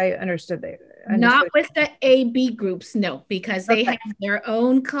 if I understood that. Not with the A-B groups, no, because they have their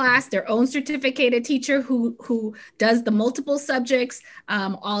own class, their own certificated teacher who does the multiple subjects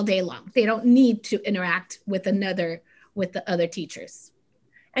all day long. They don't need to interact with the other teachers.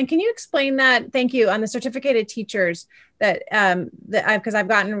 And can you explain that? Thank you. On the certificated teachers, because I've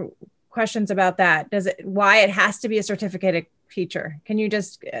gotten questions about that. Why it has to be a certificated teacher? Can you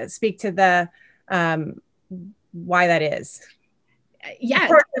just speak to the why that is? Yeah, of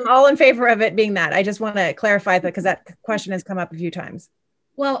course, I'm all in favor of it being that. I just want to clarify that, because that question has come up a few times.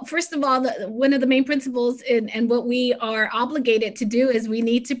 Well, first of all, one of the main principles and what we are obligated to do is we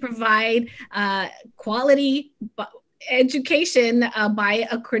need to provide quality education by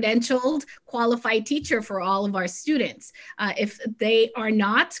a credentialed, qualified teacher for all of our students. If they are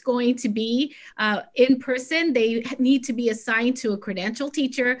not going to be in person, they need to be assigned to a credentialed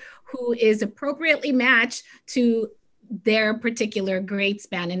teacher who is appropriately matched to their particular grade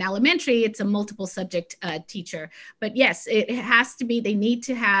span. In elementary, it's a multiple subject teacher. But yes, it has to be, they need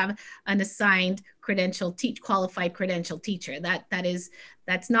to have an assigned qualified credential teacher.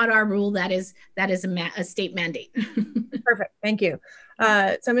 That's not our rule. That is a state mandate. Perfect. Thank you.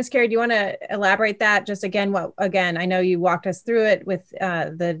 So Ms. Carey, do you want to elaborate that? Just again, I know you walked us through it with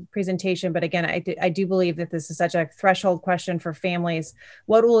the presentation, but again, I do believe that this is such a threshold question for families.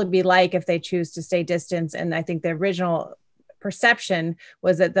 What will it be like if they choose to stay distance? And I think the original perception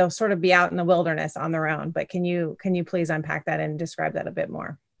was that they'll sort of be out in the wilderness on their own, but can you please unpack that and describe that a bit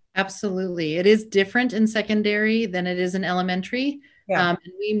more? Absolutely. It is different in secondary than it is in elementary. Yeah. And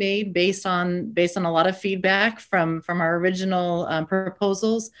we made, based on a lot of feedback from our original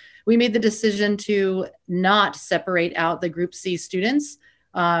proposals, we made the decision to not separate out the Group C students.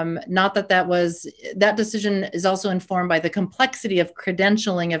 Not that decision is also informed by the complexity of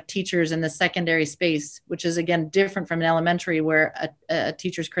credentialing of teachers in the secondary space, which is again different from an elementary, where a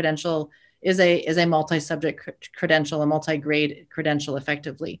teacher's credential is a multi-subject credential, a multi-grade credential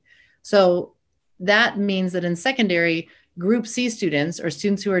effectively. So that means that in secondary, Group C students, or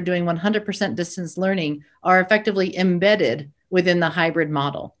students who are doing 100% distance learning, are effectively embedded within the hybrid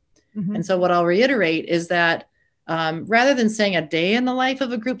model. Mm-hmm. And so what I'll reiterate is that rather than saying a day in the life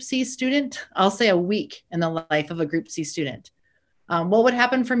of a Group C student, I'll say a week in the life of a Group C student. What would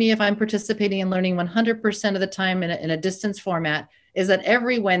happen for me if I'm participating in learning 100% of the time in a distance format is that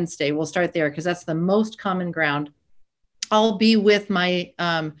every Wednesday, we'll start there because that's the most common ground, I'll be with my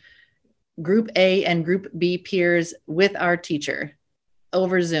Group A and Group B peers with our teacher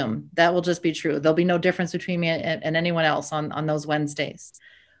over Zoom. That will just be true. There'll be no difference between me and anyone else on those Wednesdays.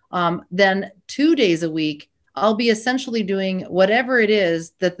 Then 2 days a week, I'll be essentially doing whatever it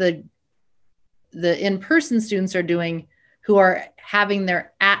is that the in-person students are doing who are having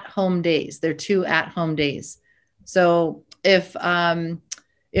their at-home days, their 2 at-home days. So if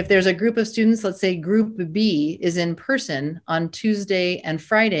there's a group of students, let's say Group B is in person on Tuesday and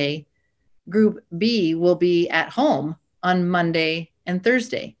Friday, Group B will be at home on Monday and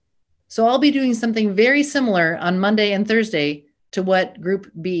Thursday. So I'll be doing something very similar on Monday and Thursday to what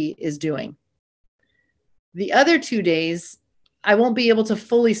Group B is doing. The other 2 days, I won't be able to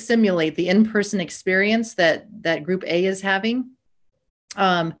fully simulate the in-person experience that Group A is having.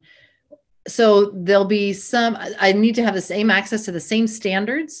 So there'll be I need to have the same access to the same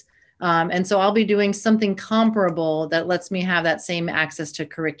standards. And so I'll be doing something comparable that lets me have that same access to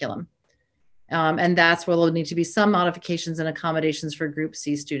curriculum. And that's where there'll need to be some modifications and accommodations for Group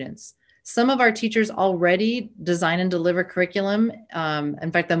C students. Some of our teachers already design and deliver curriculum.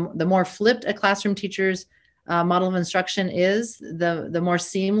 In fact, the more flipped a classroom teacher's model of instruction is, the more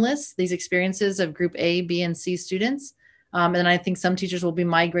seamless these experiences of Group A, B, and C students. And I think some teachers will be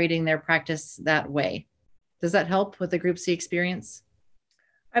migrating their practice that way. Does that help with the Group C experience?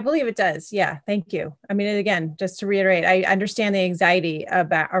 I believe it does. Yeah, thank you. I mean, again, just to reiterate, I understand the anxiety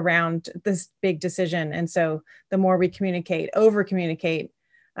around this big decision. And so the more we communicate, over communicate,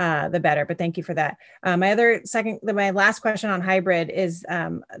 the better, but thank you for that. My last question on hybrid is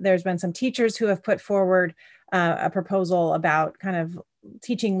there's been some teachers who have put forward a proposal about kind of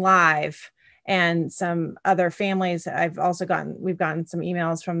teaching live, and some other families we've gotten some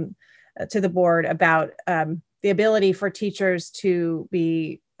emails from to the board about the ability for teachers to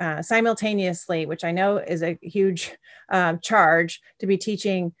be simultaneously, which I know is a huge charge, to be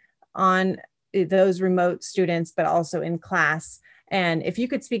teaching on those remote students, but also in class. And if you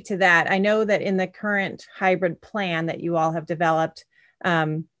could speak to that, I know that in the current hybrid plan that you all have developed,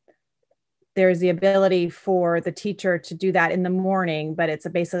 there's the ability for the teacher to do that in the morning, but it's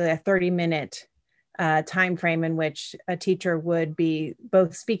basically a 30-minute time frame in which a teacher would be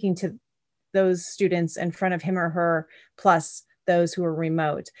both speaking to those students in front of him or her, plus those who are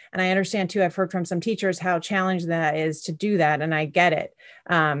remote. And I understand too, I've heard from some teachers how challenging that is to do that, and I get it.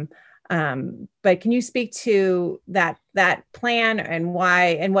 But can you speak to that plan and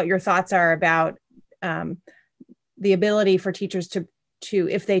why, and what your thoughts are about the ability for teachers to,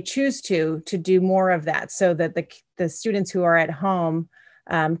 if they choose to do more of that, so that the students who are at home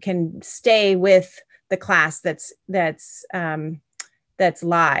can stay with the class that's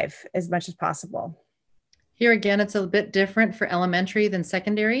live as much as possible? Here again, it's a bit different for elementary than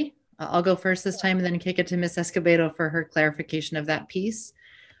secondary. I'll go first this time and then kick it to Ms. Escobedo for her clarification of that piece.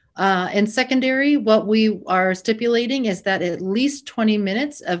 In secondary, what we are stipulating is that at least 20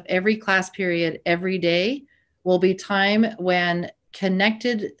 minutes of every class period every day will be time when,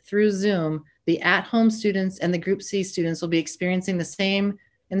 connected through Zoom, the at-home students and the Group C students will be experiencing the same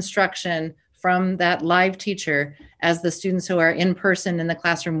instruction from that live teacher as the students who are in person in the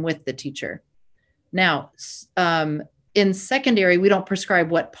classroom with the teacher. Now, in secondary, we don't prescribe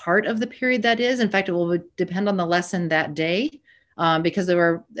what part of the period that is. In fact, it will depend on the lesson that day, because there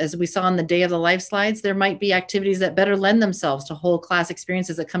are, as we saw on the day of the live slides, there might be activities that better lend themselves to whole class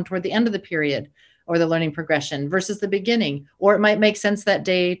experiences that come toward the end of the period or the learning progression versus the beginning. Or it might make sense that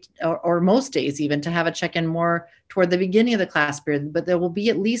day, or most days even, to have a check-in more toward the beginning of the class period. But there will be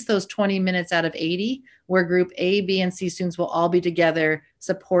at least those 20 minutes out of 80 where Group A, B, and C students will all be together,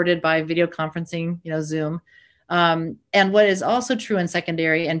 supported by video conferencing, Zoom. And what is also true in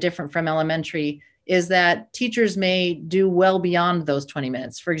secondary and different from elementary is that teachers may do well beyond those 20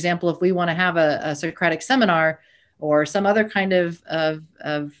 minutes. For example, if we want to have a Socratic seminar or some other kind of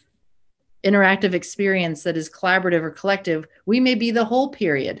interactive experience that is collaborative or collective, we may be the whole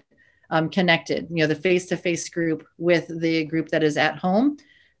period connected, the face-to-face group with the group that is at home.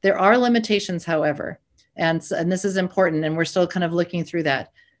 There are limitations, however, and this is important, and we're still kind of looking through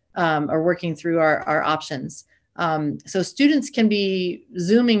that or working through our options. So students can be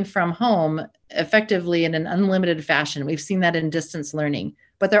Zooming from home effectively in an unlimited fashion. We've seen that in distance learning,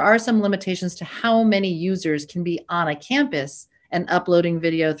 but there are some limitations to how many users can be on a campus and uploading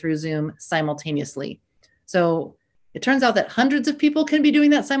video through Zoom simultaneously. So it turns out that hundreds of people can be doing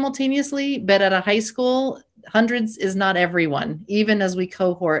that simultaneously, but at a high school, hundreds is not everyone, even as we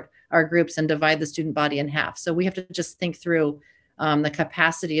cohort our groups and divide the student body in half. So we have to just think through the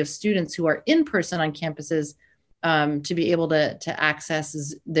capacity of students who are in person on campuses to be able to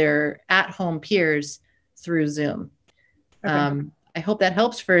access their at-home peers through Zoom. Okay. I hope that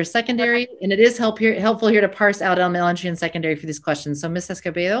helps for secondary, and it is helpful here to parse out elementary and secondary for these questions. So Ms.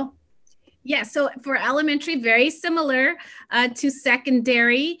 Escobedo? Yeah, so for elementary, very similar to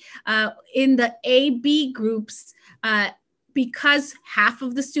secondary. In the A-B groups, because half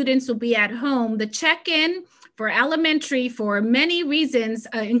of the students will be at home, the check-in for elementary, for many reasons,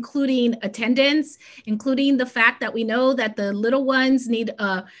 including attendance, including the fact that we know that the little ones need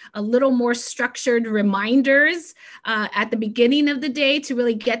a little more structured reminders at the beginning of the day to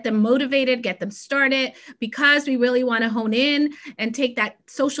really get them motivated, get them started, because we really want to hone in and take that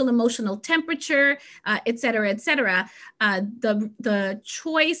social emotional temperature, et cetera, et cetera. The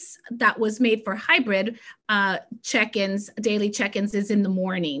choice that was made for hybrid check-ins, daily check-ins, is in the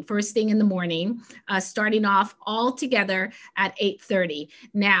morning, first thing in the morning, starting off all together at 8:30.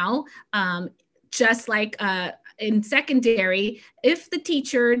 Now, just like in secondary, if the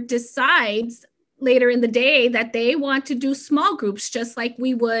teacher decides, later in the day that they want to do small groups just like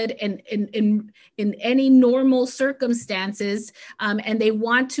we would in any normal circumstances, and they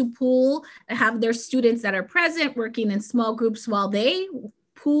want to have their students that are present working in small groups while they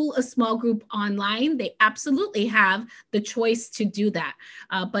pool a small group online, they absolutely have the choice to do that.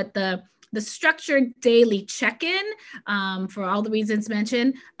 But the structured daily check-in, for all the reasons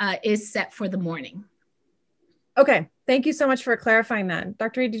mentioned, is set for the morning. Okay, thank you so much for clarifying that.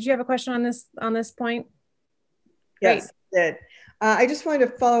 Dr. Reed, did you have a question on this point? Yes, I did. I just wanted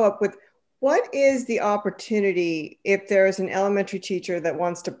to follow up with, what is the opportunity if there is an elementary teacher that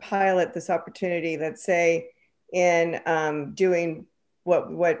wants to pilot this opportunity, let's say in doing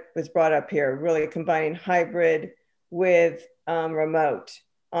what was brought up here, really combining hybrid with remote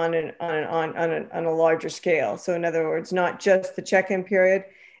on a larger scale. So in other words, not just the check-in period.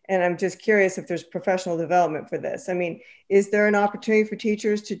 And I'm just curious if there's professional development for this. I mean, is there an opportunity for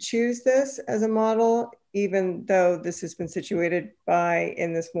teachers to choose this as a model, even though this has been situated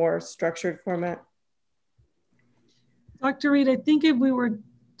in this more structured format? Dr. Reed, I think if we were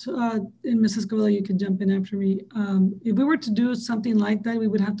to, and Mrs. Gavilia, you can jump in after me. If we were to do something like that, we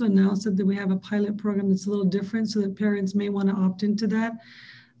would have to announce that we have a pilot program that's a little different so that parents may want to opt into that.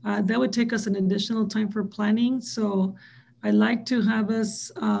 That would take us an additional time for planning. So I'd like to have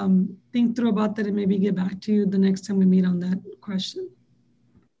us think through about that and maybe get back to you the next time we meet on that question.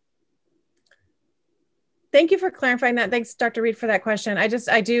 Thank you for clarifying that. Thanks, Dr. Reed, for that question.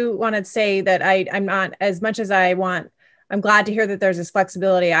 I do want to say that I'm not, as much as I'm glad to hear that there's this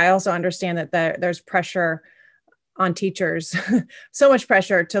flexibility. I also understand that there's pressure on teachers, so much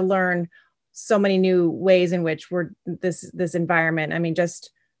pressure to learn so many new ways in which this environment. I mean,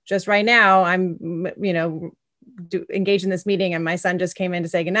 just right now, I'm, engaged in this meeting, and my son just came in to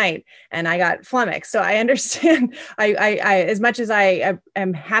say goodnight, and I got flummoxed. So I understand. I as much as I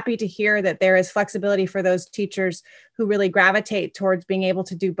am happy to hear that there is flexibility for those teachers who really gravitate towards being able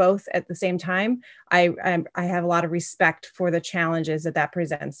to do both at the same time, I have a lot of respect for the challenges that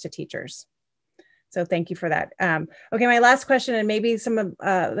presents to teachers. So thank you for that. Okay, my last question, and maybe some of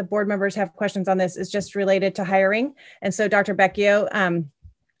the board members have questions on this, is just related to hiring. And so Dr. Becchio,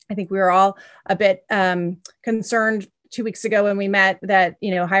 I think we were all a bit concerned 2 weeks ago when we met that,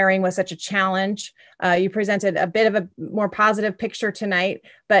 hiring was such a challenge. You presented a bit of a more positive picture tonight,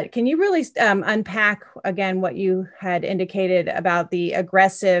 but can you really unpack again what you had indicated about the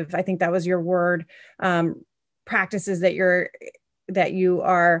aggressive, I think that was your word, practices that you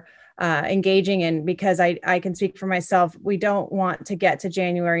are engaging in? Because I can speak for myself. We don't want to get to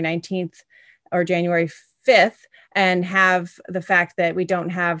January 19th or January 5th and have the fact that we don't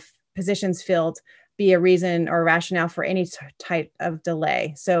have positions filled be a reason or rationale for any type of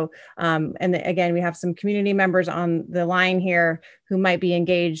delay. So, again, we have some community members on the line here who might be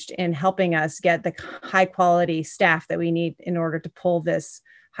engaged in helping us get the high quality staff that we need in order to pull this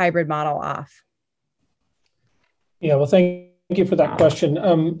hybrid model off. Yeah, well, thank you for that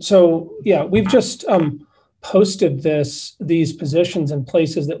question. So yeah, we've just posted these positions in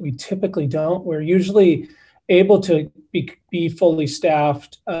places that we typically don't. We're usually able to be fully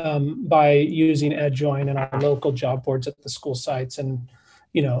staffed by using EdJoin and our local job boards at the school sites and,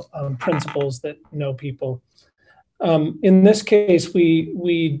 principals that know people. In this case,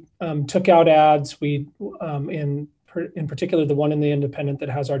 we took out ads. In particular, the one in the Independent that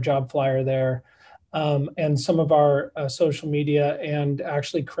has our job flyer there, and some of our social media and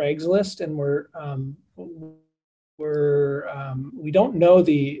actually Craigslist, and we don't know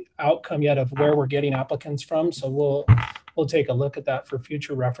the outcome yet of where we're getting applicants from, so we'll take a look at that for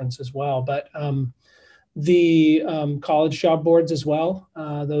future reference as well. But the college job boards as well,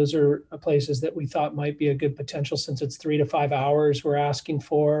 those are places that we thought might be a good potential, since it's 3 to 5 hours we're asking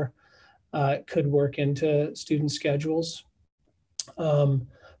for. It could work into student schedules.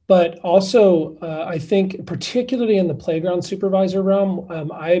 But also, I think particularly in the playground supervisor realm,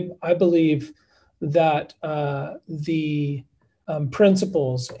 I believe that the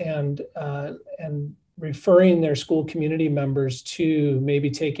principals and referring their school community members to maybe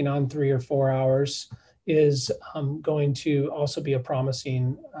taking on 3 or 4 hours is going to also be a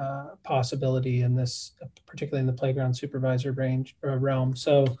promising possibility in this, particularly in the playground supervisor realm.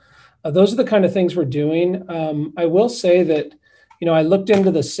 So those are the kind of things we're doing. I will say that, I looked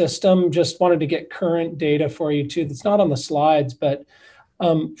into the system, just wanted to get current data for you too. That's not on the slides, but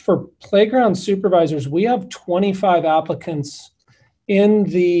for playground supervisors, we have 25 applicants in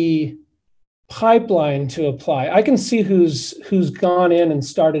the pipeline to apply. I can see who's gone in and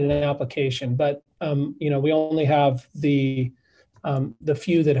started an application, but we only have the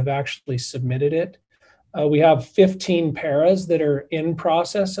few that have actually submitted it. We have 15 paras that are in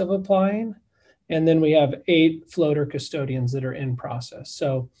process of applying, And then we have 8 floater custodians that are in process.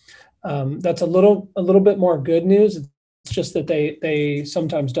 So that's a little bit more good news. It's just that they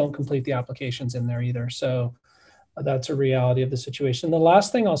sometimes don't complete the applications in there either. So that's a reality of the situation. The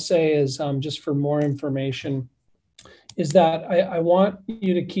last thing I'll say is just for more information is that I want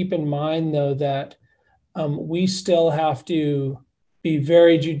you to keep in mind, though, that we still have to be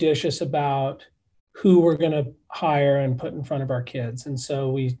very judicious about who we're going to hire and put in front of our kids. And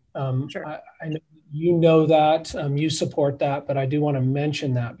so we, sure. I know you know that, you support that, but I do want to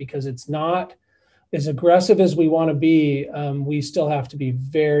mention that because it's not as aggressive as we want to be. We still have to be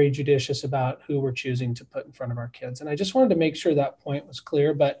very judicious about who we're choosing to put in front of our kids. And I just wanted to make sure that point was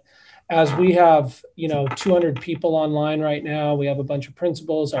clear. But as we have, 200 people online right now, we have a bunch of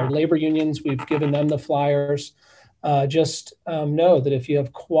principals, our labor unions, we've given them the flyers. Just know that if you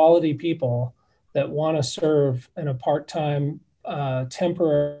have quality people that want to serve in a part-time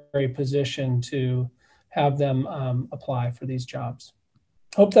temporary position, to have them apply for these jobs.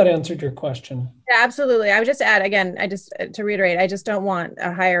 Hope that answered your question. Yeah, absolutely. I would just add again, to reiterate, I just don't want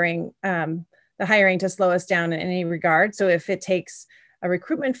the hiring to slow us down in any regard. So if it takes a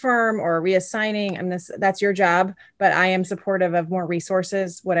recruitment firm or reassigning, that's your job, but I am supportive of more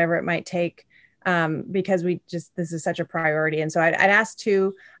resources, whatever it might take, because this is such a priority. And so I'd ask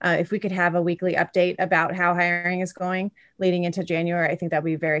too, if we could have a weekly update about how hiring is going leading into January. I think that'd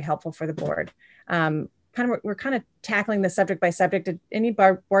be very helpful for the board. We're kind of tackling this subject by subject. Did any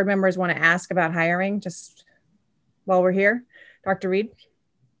board members want to ask about hiring just while we're here? Dr. Reed?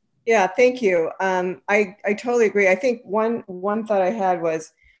 Yeah, thank you. I totally agree. I think one thought I had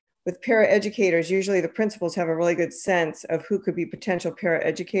was with paraeducators, usually the principals have a really good sense of who could be potential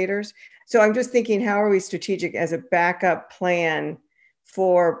paraeducators. So I'm just thinking, how are we strategic as a backup plan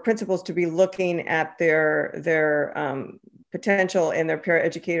for principals to be looking at their potential and their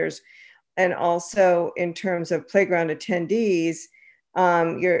paraeducators? And also in terms of playground attendees,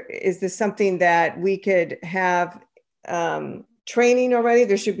 is this something that we could have training already?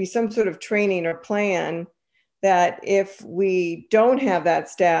 There should be some sort of training or plan that if we don't have that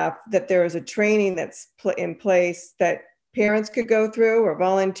staff, that there is a training that's in place that parents could go through, or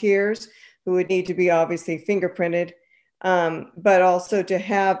volunteers who would need to be obviously fingerprinted, but also to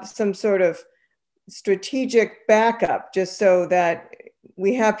have some sort of strategic backup just so that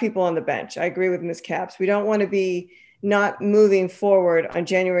we have people on the bench. I agree with Ms. Capps. We don't want to be not moving forward on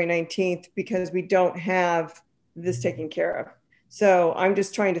January 19th because we don't have this taken care of. So I'm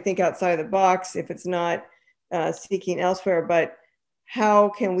just trying to think outside the box if it's not seeking elsewhere, but how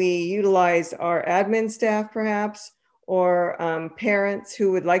can we utilize our admin staff perhaps, or parents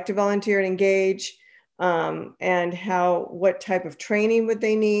who would like to volunteer and engage, and what type of training would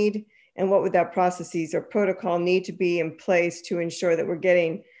they need? And what would that processes or protocol need to be in place to ensure that we're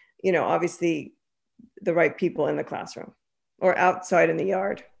getting, obviously the right people in the classroom or outside in the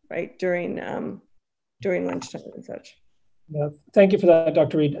yard, right? During lunchtime and such. Yeah, thank you for that,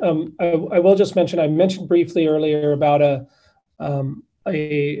 Dr. Reed. I will just mention, I mentioned briefly earlier about a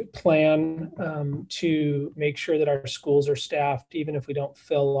plan to make sure that our schools are staffed, even if we don't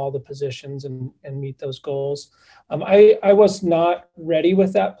fill all the positions and meet those goals. I was not ready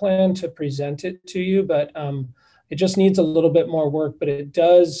with that plan to present it to you, but it just needs a little bit more work, but it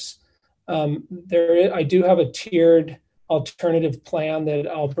does, I do have a tiered alternative plan that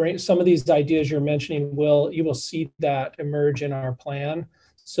I'll bring. Some of these ideas you're mentioning you will see that emerge in our plan,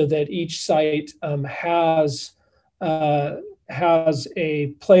 so that each site has a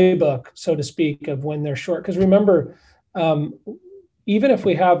playbook, so to speak, of when they're short. Because remember, even if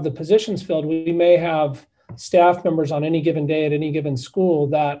we have the positions filled, we may have staff members on any given day at any given school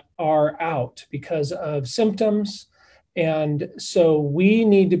that are out because of symptoms. And so we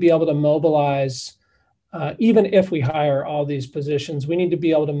need to be able to mobilize, even if we hire all these positions, we need to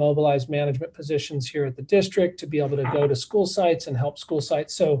be able to mobilize management positions here at the district to be able to go to school sites and help school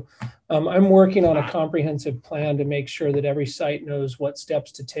sites. So I'm working on a comprehensive plan to make sure that every site knows what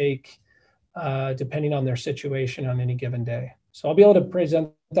steps to take depending on their situation on any given day. So I'll be able to present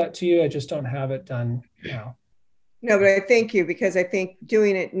that to you. I just don't have it done now. No, but I thank you, because I think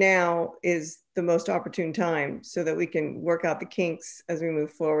doing it now is the most opportune time so that we can work out the kinks as we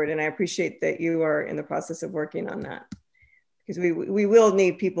move forward. And I appreciate that you are in the process of working on that, because we will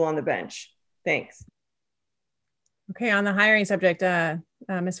need people on the bench. Thanks. Okay, on the hiring subject,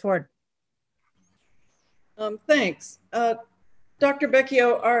 Ms. Ford. Thanks. Dr.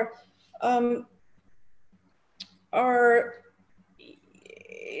 Becchio,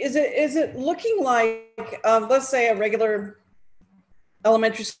 is it looking like, let's say a regular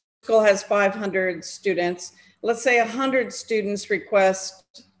elementary school has 500 students. Let's say 100 students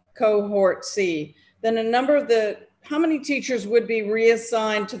request cohort C, then a number of how many teachers would be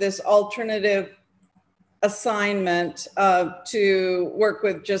reassigned to this alternative assignment to work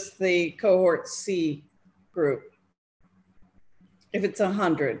with just the cohort C group? If it's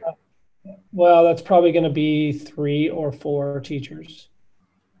 100. Well, that's probably going to be 3 or 4 teachers.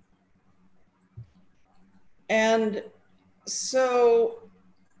 And so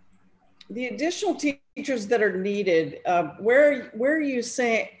the additional teachers that are needed, where are you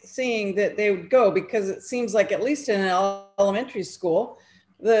seeing that they would go? Because it seems like, at least in an elementary school,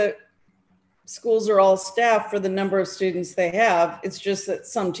 the schools are all staffed for the number of students they have. It's just that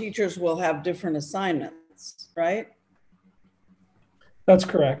some teachers will have different assignments, right? That's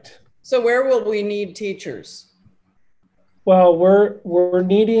correct. So where will we need teachers? Well, we're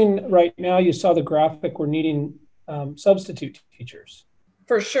needing right now, you saw the graphic, we're needing substitute teachers.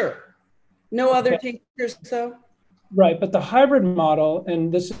 For sure. No other teachers though? Right, but the hybrid model,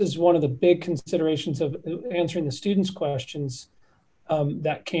 and this is one of the big considerations of answering the students' questions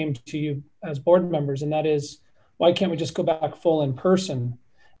that came to you as board members, and that is, why can't we just go back full in person?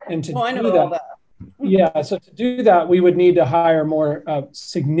 And to do that. Yeah, so to do that, we would need to hire more,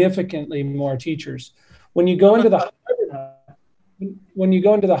 significantly more teachers. When you go into the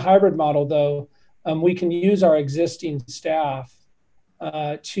hybrid model, though, we can use our existing staff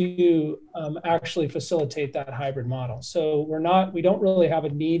to actually facilitate that hybrid model. So we don't really have a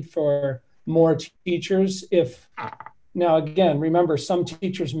need for more teachers. Now again, remember, some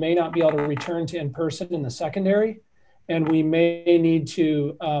teachers may not be able to return to in-person in the secondary. And we may need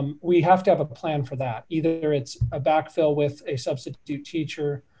to, we have to have a plan for that. Either it's a backfill with a substitute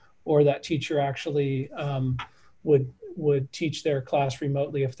teacher, or that teacher actually would teach their class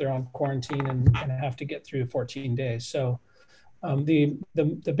remotely if they're on quarantine and have to get through 14 days. So the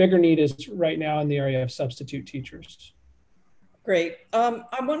bigger need is right now in the area of substitute teachers. Great.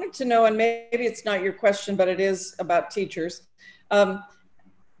 I wanted to know, and maybe it's not your question, but it is about teachers.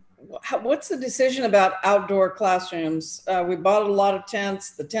 What's the decision about outdoor classrooms? We bought a lot of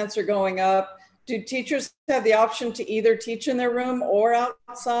tents. The tents are going up. Do teachers have the option to either teach in their room or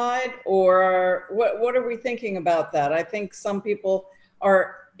outside? Or what are we thinking about that? I think some people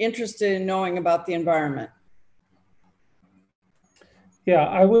are interested in knowing about the environment. Yeah,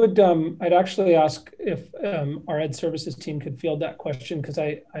 I would, I'd actually ask if our Ed Services team could field that question, because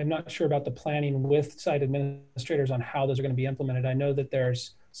I'm not sure about the planning with site administrators on how those are going to be implemented. I know that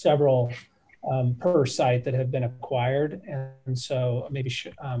there's several per site that have been acquired. And so maybe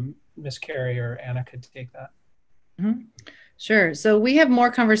Ms. Carey or Anna could take that. Mm-hmm. Sure. So we have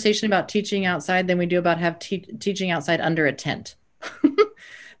more conversation about teaching outside than we do about teaching outside under a tent.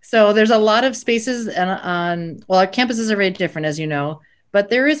 So there's a lot of spaces well, our campuses are very different, as you know, but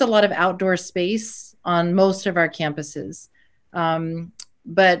there is a lot of outdoor space on most of our campuses.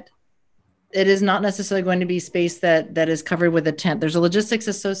 But it is not necessarily going to be space that is covered with a tent. There's a logistics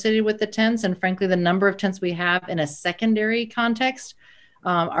associated with the tents, and frankly, the number of tents we have in a secondary context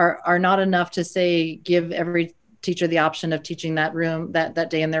are not enough to say give every teacher the option of teaching that room that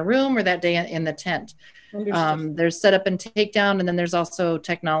day in their room or that day in the tent. There's setup and takedown, and then there's also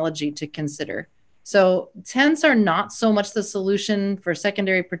technology to consider. So tents are not so much the solution for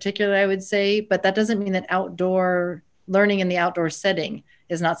secondary particularly, I would say, but that doesn't mean that outdoor learning in the outdoor setting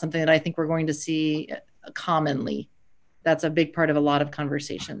is not something that I think we're going to see commonly. That's a big part of a lot of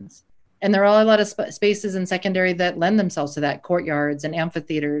conversations. And there are a lot of spaces in secondary that lend themselves to that, courtyards and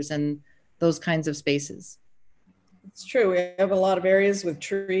amphitheaters and those kinds of spaces. It's true. We have a lot of areas with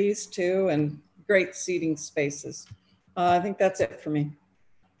trees too, and great seating spaces. I think that's it for me.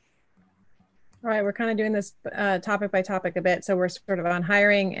 All right, we're kind of doing this topic by topic a bit. So we're sort of on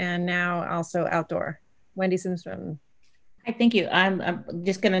hiring and now also outdoor. Wendy Simpson. Hi, thank you. I'm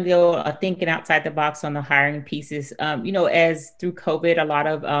just going to go thinking outside the box on the hiring pieces. You know, as through COVID, a lot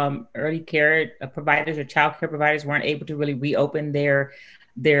of early care providers or child care providers weren't able to really reopen their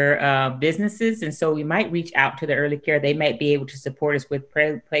businesses. And so we might reach out to the early care. They might be able to support us with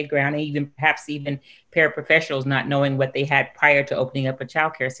playground, and even perhaps even paraprofessionals, not knowing what they had prior to opening up a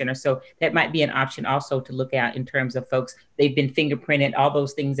child care center. So that might be an option also to look at in terms of folks. They've been fingerprinted, all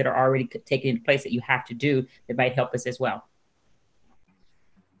those things that are already taking place that you have to do that might help us as well.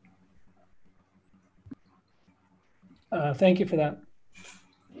 Thank you for that.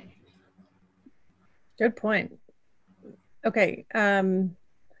 Good point. Okay.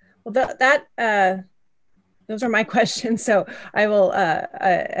 Well, those are my questions. So I will,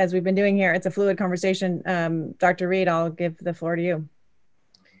 as we've been doing here, it's a fluid conversation. Dr. Reed, I'll give the floor to you.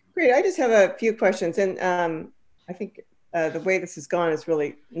 Great. I just have a few questions. And I think the way this has gone is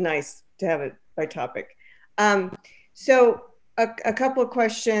really nice to have it by topic. So a couple of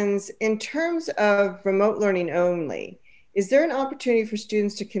questions. In terms of remote learning only, is there an opportunity for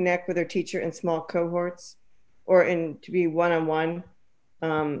students to connect with their teacher in small cohorts or to be one-on-one?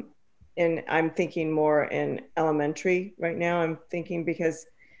 And I'm thinking more in elementary right now. I'm thinking because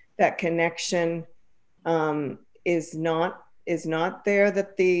that connection is not there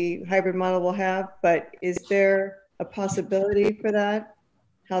that the hybrid model will have, but is there a possibility for that?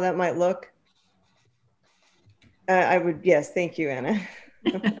 How that might look? Yes, thank you, Anna.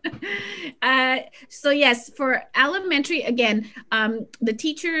 So yes, for elementary, again, the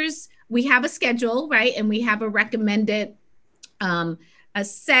teachers, we have a schedule, right? And we have a recommended a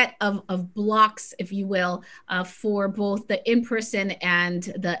set of blocks, if you will, for both the in-person and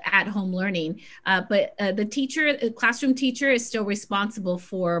the at-home learning. But the classroom teacher is still responsible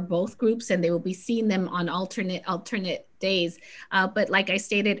for both groups, and they will be seeing them on alternate days. But like I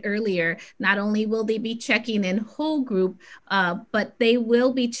stated earlier, not only will they be checking in whole group, but they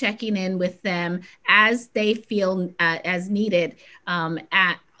will be checking in with them as they feel as needed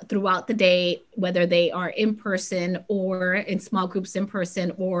throughout the day, whether they are in person or in small groups in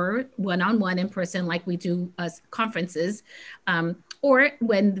person or one-on-one in person like we do conferences, or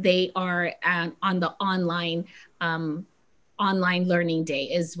when they are on the online learning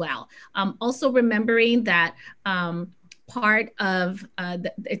day as well. Also remembering that part of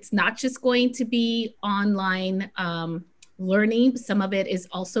it's not just going to be online learning. Some of it is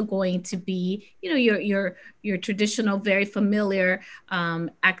also going to be, your traditional, very familiar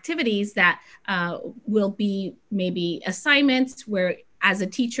activities that will be maybe assignments where, as a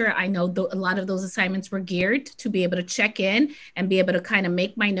teacher, I know a lot of those assignments were geared to be able to check in and be able to kind of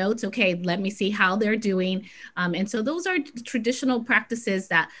make my notes. Okay, let me see how they're doing. And so those are traditional practices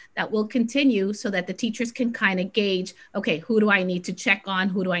that will continue so that the teachers can kind of gauge, okay, who do I need to check on?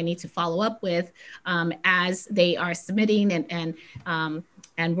 Who do I need to follow up with as they are submitting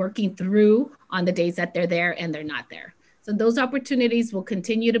and working through on the days that they're there and they're not there. So those opportunities will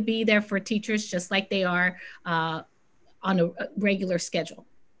continue to be there for teachers, just like they are on a regular schedule.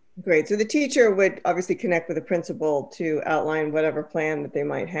 Great. So the teacher would obviously connect with the principal to outline whatever plan that they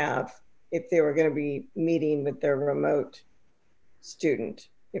might have if they were going to be meeting with their remote student,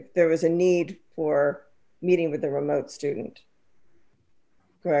 if there was a need for meeting with the remote student.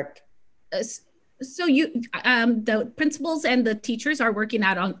 Correct? So the principals and the teachers are working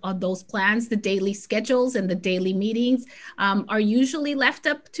out on those plans. The daily schedules and the daily meetings are usually left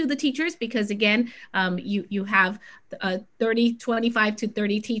up to the teachers because, again, you have 25 to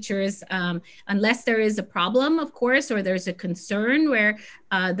 30 teachers, unless there is a problem, of course, or there's a concern where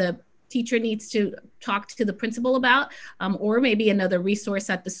the teacher needs to talk to the principal about, or maybe another resource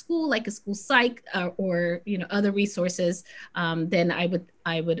at the school, like a school psych or other resources, then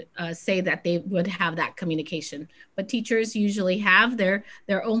I would say that they would have that communication. But teachers usually have their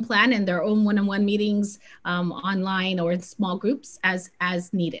own plan and their own one-on-one meetings online or in small groups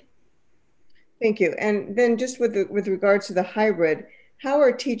as needed. Thank you. And then just with regards to the hybrid, how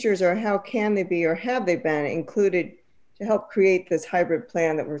are teachers, or how can they be, or have they been included to help create this hybrid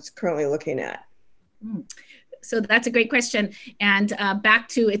plan that we're currently looking at? So that's a great question. And back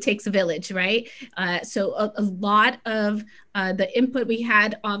to it takes a village, right? So a lot of the input we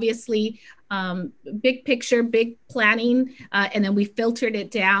had, obviously, big picture, big planning, and then we filtered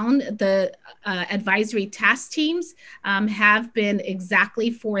it down. The advisory task teams have been exactly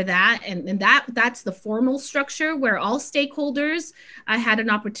for that. And that's the formal structure where all stakeholders had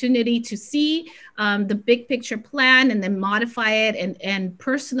an opportunity to see the big picture plan and then modify it and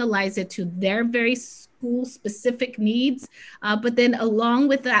personalize it to their very school specific needs. But then along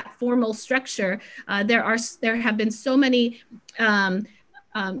with that formal structure, there have been so many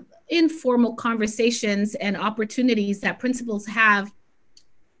informal conversations and opportunities that principals have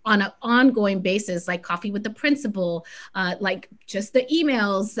on an ongoing basis, like coffee with the principal, like just the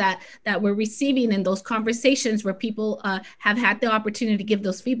emails that we're receiving in those conversations where people have had the opportunity to give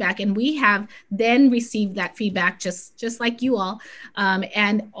those feedback. And we have then received that feedback just like you all.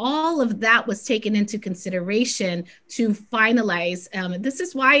 And all of that was taken into consideration to finalize. This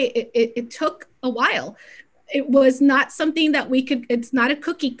is why it took a while. It was not something that it's not a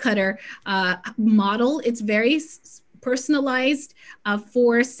cookie cutter model. It's very personalized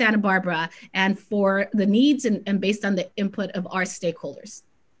for Santa Barbara and for the needs and based on the input of our stakeholders.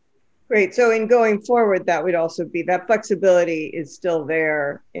 Great. So in going forward, that would also be, that flexibility is still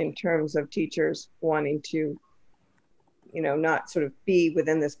there in terms of teachers wanting to, not sort of be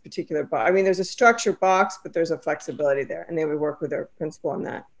within this particular box. I mean, there's a structure box, but there's a flexibility there, and they would work with their principal on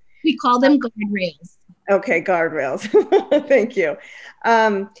that. We call them guardrails. Okay, guardrails. Thank you.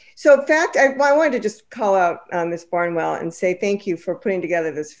 So fact, I wanted to just call out Ms. Barnwell and say thank you for putting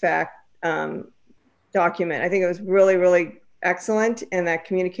together this fact document. I think it was really, really excellent, and that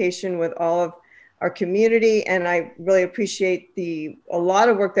communication with all of our community. And I really appreciate a lot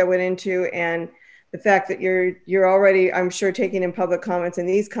of work that went into, and the fact that you're already, I'm sure, taking in public comments and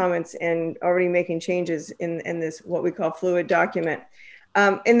these comments and already making changes in this, what we call fluid document.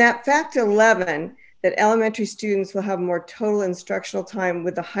 In that fact 11, that elementary students will have more total instructional time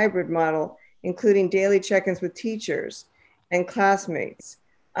with the hybrid model, including daily check-ins with teachers and classmates.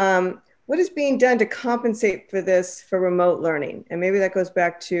 What is being done to compensate for this for remote learning? And maybe that goes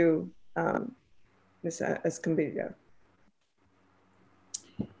back to Ms. Escamilla.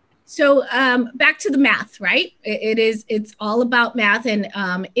 So back to the math, right? It's all about math, and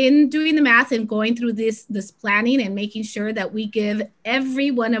in doing the math and going through this planning and making sure that we give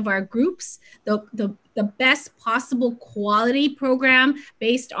every one of our groups the best possible quality program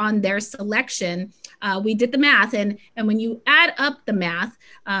based on their selection. We did the math, and when you add up the math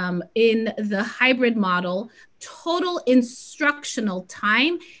in the hybrid model, total instructional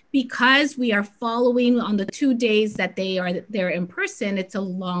time, because we are following on the 2 days that they're in person, it's a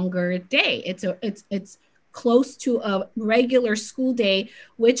longer day. It's close to a regular school day,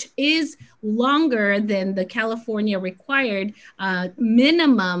 which is longer than the California required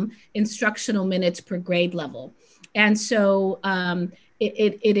minimum instructional minutes per grade level. And so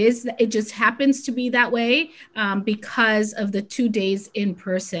it just happens to be that way because of the 2 days in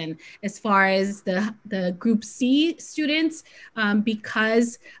person. As far as the Group C students,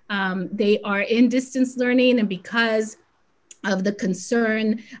 because they are in distance learning, and because of the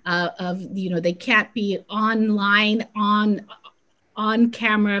concern of, they can't be online on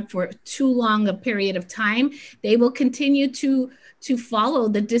camera for too long a period of time, they will continue to follow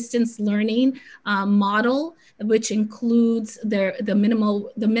the distance learning model, which includes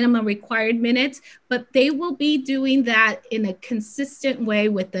the minimum required minutes, but they will be doing that in a consistent way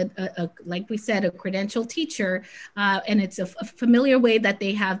with like we said, a credentialed teacher, and it's a familiar way that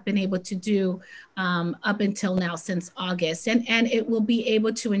they have been able to do up until now since August, and it will be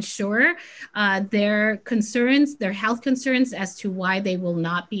able to ensure their concerns, their health concerns, as to why they will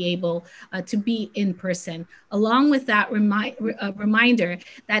not be able to be in person. Along with that reminder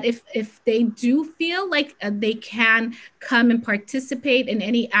that if they do feel like they can come and participate in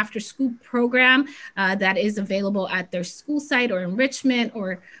any after school program that is available at their school site or enrichment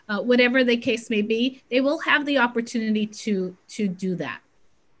or whatever the case may be, they will have the opportunity to do that.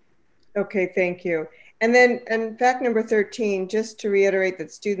 Okay, thank you. And then, and fact number 13, just to reiterate that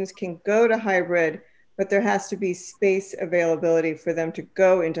students can go to hybrid, but there has to be space availability for them to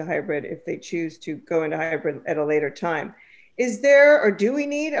go into hybrid if they choose to go into hybrid at a later time. Is there, or do we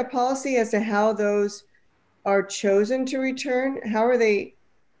need a policy as to how those are chosen to return? How are they,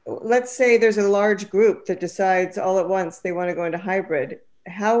 let's say there's a large group that decides all at once they want to go into hybrid.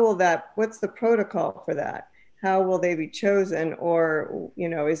 How will that, what's the protocol for that? How will they be chosen, or,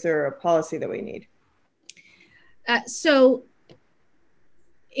 is there a policy that we need? So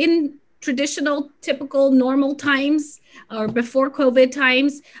in traditional, typical, normal times, or before COVID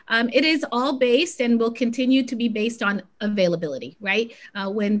times, it is all based and will continue to be based on availability, right?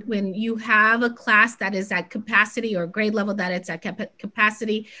 When you have a class that is at capacity, or grade level that it's at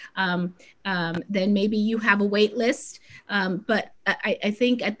capacity, then maybe you have a wait list. But I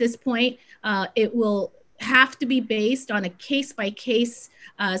think at this point, it will have to be based on a case-by-case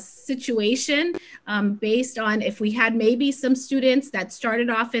situation, based on if we had maybe some students that started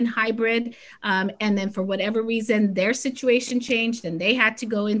off in hybrid, and then for whatever reason their situation changed and they had to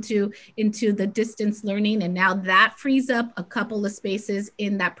go into the distance learning, and now that frees up a couple of spaces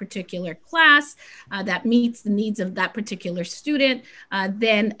in that particular class that meets the needs of that particular student,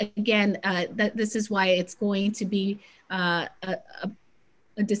 then again, this is why it's going to be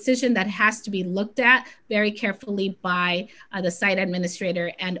a decision that has to be looked at very carefully by the site administrator,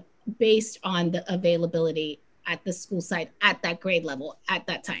 and based on the availability at the school site at that grade level at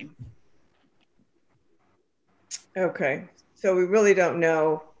that time. Okay, so we really don't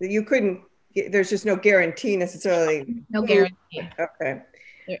know. You couldn't, there's just no guarantee necessarily. No guarantee. Okay.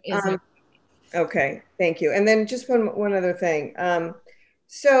 There isn't. Okay, thank you. And then just one other thing.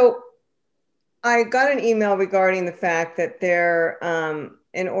 So I got an email regarding the fact that there's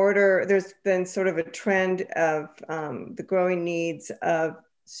been sort of a trend of the growing needs of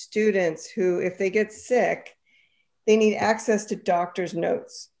students who, if they get sick, they need access to doctor's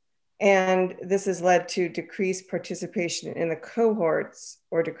notes. And this has led to decreased participation in the cohorts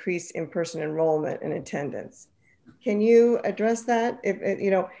or decreased in-person enrollment and attendance. Can you address that?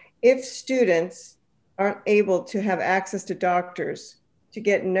 if students aren't able to have access to doctors to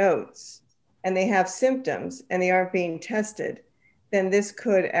get notes and they have symptoms and they aren't being tested, then this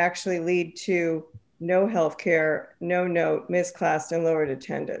could actually lead to no healthcare, no note, missed class, and lowered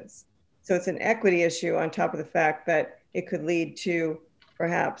attendance. So it's an equity issue on top of the fact that it could lead to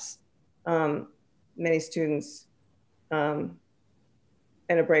perhaps many students and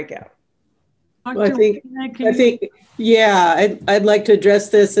a breakout. Well, I think, yeah, I'd like to address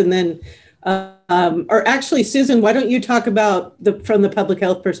this, and then, or actually, Susan, why don't you talk about from the public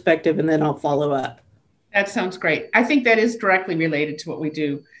health perspective, and then I'll follow up. That sounds great. I think that is directly related to what we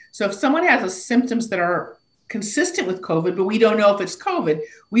do. So if someone has symptoms that are consistent with COVID, but we don't know if it's COVID,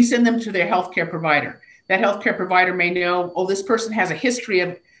 we send them to their healthcare provider. That healthcare provider may know, oh, this person has a history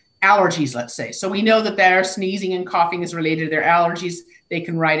of allergies, let's say. So we know that their sneezing and coughing is related to their allergies. They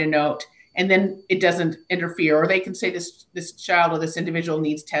can write a note, and then it doesn't interfere. Or they can say this child or this individual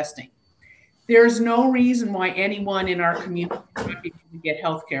needs testing. There's no reason why anyone in our community should be able to get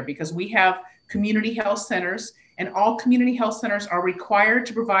healthcare, because we have community health centers, and all community health centers are required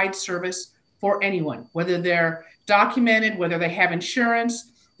to provide service for anyone, whether they're documented, whether they have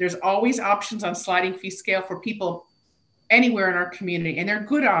insurance. There's always options on sliding fee scale for people anywhere in our community, and they're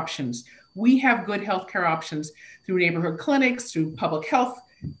good options. We have good healthcare options through neighborhood clinics, through public health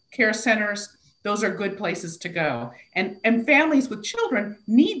care centers. Those are good places to go. And families with children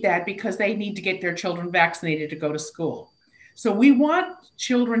need that because they need to get their children vaccinated to go to school. So we want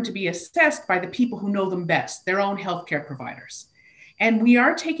children to be assessed by the people who know them best, their own healthcare providers. And we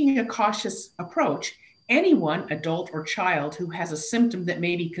are taking a cautious approach. Anyone, adult or child, who has a symptom that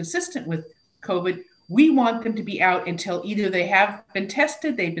may be consistent with COVID, we want them to be out until either they have been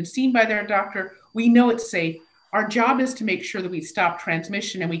tested, they've been seen by their doctor, we know it's safe. Our job is to make sure that we stop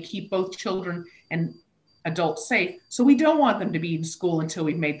transmission and we keep both children and adults safe. So we don't want them to be in school until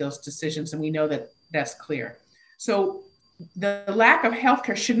we've made those decisions and we know that that's clear. So the lack of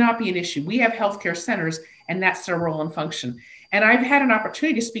healthcare should not be an issue. We have healthcare centers, and that's their role and function. And I've had an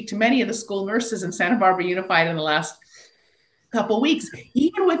opportunity to speak to many of the school nurses in Santa Barbara Unified in the last couple of weeks,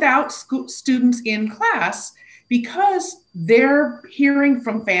 even without students in class, because they're hearing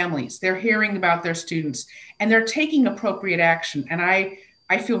from families, they're hearing about their students, and they're taking appropriate action. And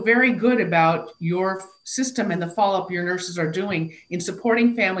I feel very good about your system and the follow-up your nurses are doing in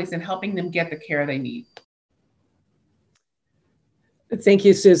supporting families and helping them get the care they need. Thank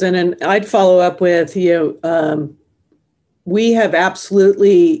you, Susan. And I'd follow up with, we have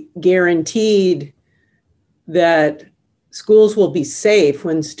absolutely guaranteed that schools will be safe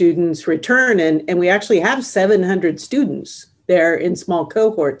when students return. And we actually have 700 students there in small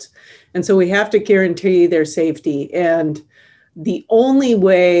cohorts. And so we have to guarantee their safety. And the only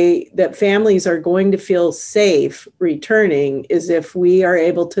way that families are going to feel safe returning is if we are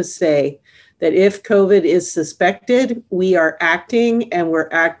able to say that if COVID is suspected, we are acting, and we're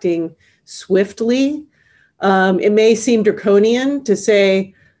acting swiftly. It may seem draconian to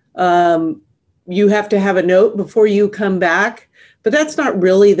say you have to have a note before you come back, but that's not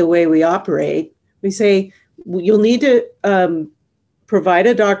really the way we operate. We say you'll need to provide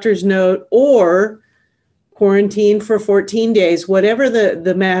a doctor's note or quarantine for 14 days, whatever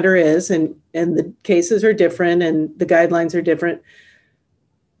the matter is, and the cases are different and the guidelines are different.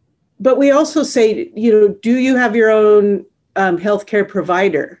 But we also say, do you have your own healthcare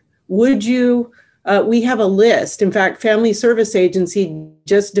provider? Would you? We have a list. In fact, Family Service Agency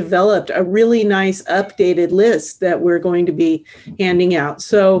just developed a really nice updated list that we're going to be handing out.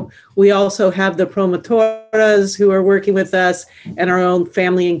 So we also have the promotoras who are working with us and our own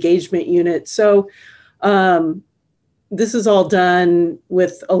family engagement unit. So this is all done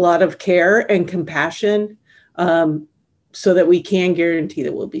with a lot of care and compassion so that we can guarantee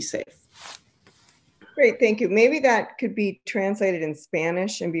that we'll be safe. Great, thank you. Maybe that could be translated in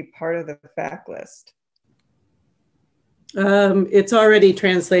Spanish and be part of the fact list. It's already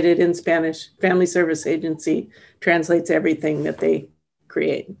translated in Spanish. Family Service Agency translates everything that they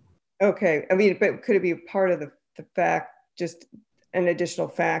create. Okay, I mean, but could it be part of the fact, just an additional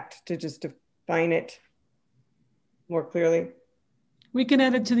fact to just define it more clearly? We can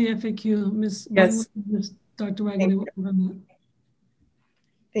add it to the FAQ, Ms. Yes. Dr. Wagner.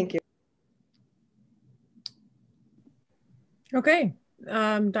 Thank you. Okay,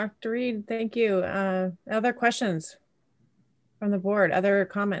 Dr. Reed, thank you. Other questions from the board? Other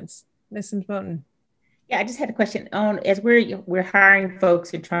comments? Ms. Sims-Moton. Yeah, I just had a question on, as we're hiring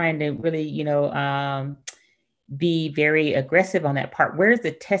folks and trying to really, be very aggressive on that part. Where's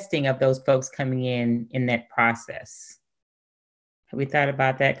the testing of those folks coming in that process? Have we thought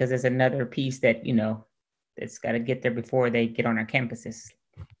about that? Because there's another piece that, that's got to get there before they get on our campuses.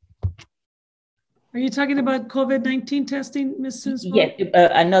 Are you talking about COVID-19 testing, Ms. Sims? Yeah,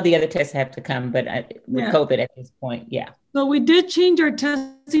 I know the other tests have to come, but with COVID at this point, yeah. So we did change our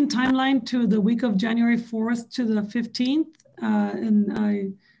testing timeline to the week of January 4th to the 15th. And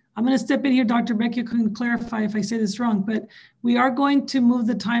I'm going to step in here. Dr. Becchio can clarify if I say this wrong, but we are going to move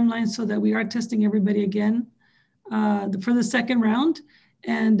the timeline so that we are testing everybody again for the second round.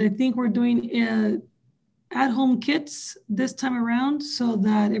 And I think we're doing at-home kits this time around so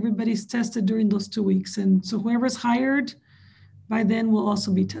that everybody's tested during those 2 weeks. And so whoever's hired by then will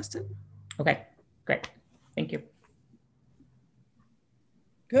also be tested. Okay, great. Thank you.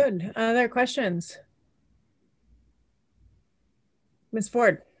 Good. Other questions? Ms.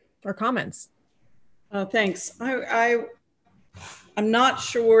 Ford, or comments? Thanks. I'm not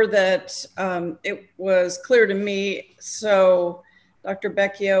sure that it was clear to me. So, Dr.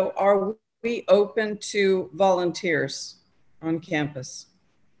 Becchio, are we open to volunteers on campus?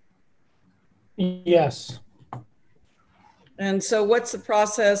 Yes. And so what's the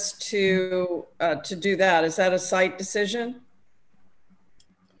process to do that? Is that a site decision?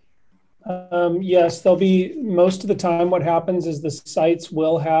 Yes, there'll be, most of the time what happens is the sites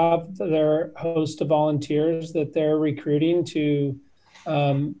will have their host of volunteers that they're recruiting to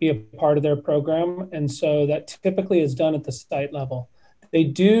be a part of their program. And so that typically is done at the site level. They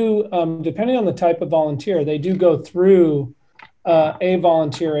do, depending on the type of volunteer, they do go through a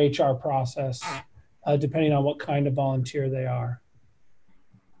volunteer HR process, depending on what kind of volunteer they are.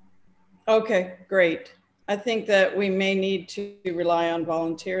 Okay, great. I think that we may need to rely on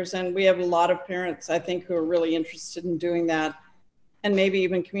volunteers, and we have a lot of parents, I think, who are really interested in doing that, and maybe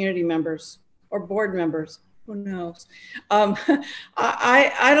even community members or board members, who knows?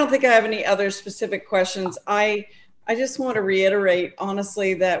 I don't think I have any other specific questions. I just want to reiterate,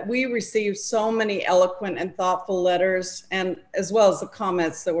 honestly, that we received so many eloquent and thoughtful letters, and as well as the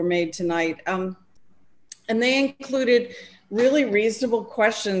comments that were made tonight. And they included really reasonable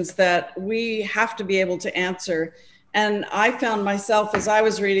questions that we have to be able to answer. And I found myself as I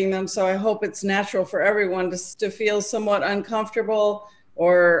was reading them, so I hope it's natural for everyone to feel somewhat uncomfortable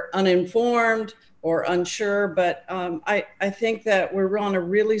or uninformed or unsure. But I think that we're on a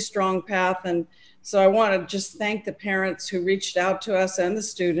really strong path. And so I want to just thank the parents who reached out to us and the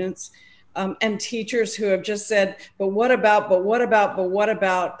students and teachers who have just said, but what about, but what about, but what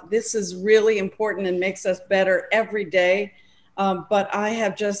about? This is really important and makes us better every day. But I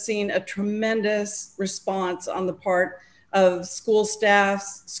have just seen a tremendous response on the part of school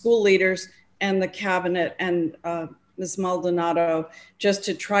staffs, school leaders, and the cabinet and Ms. Maldonado, just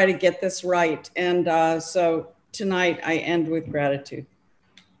to try to get this right. And so tonight I end with gratitude.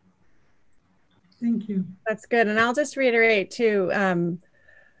 Thank you. That's good. And I'll just reiterate too,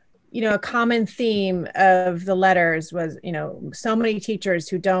 you know, a common theme of the letters was, you know, so many teachers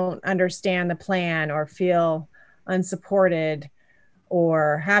who don't understand the plan or feel unsupported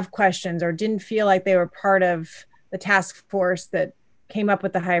or have questions or didn't feel like they were part of the task force that came up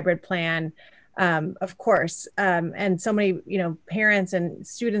with the hybrid plan, of course. And so many, you know, parents and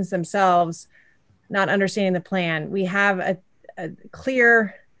students themselves not understanding the plan. We have a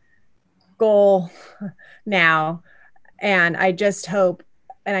clear goal now. And I just hope,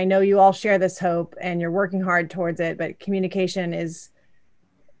 and I know you all share this hope and you're working hard towards it, but communication is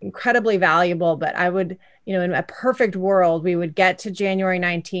incredibly valuable. But I would, you know, in a perfect world, we would get to January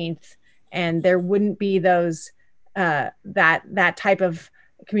 19th and there wouldn't be those, that type of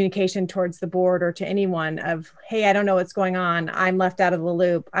communication towards the board or to anyone of, hey, I don't know what's going on. I'm left out of the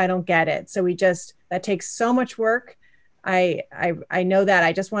loop. I don't get it. So we just, that takes so much work. I know that.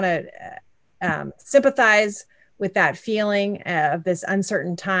 I just want to sympathize with that feeling of this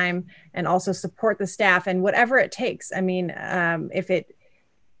uncertain time and also support the staff and whatever it takes. I mean,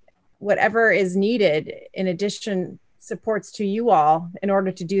 whatever is needed in addition supports to you all in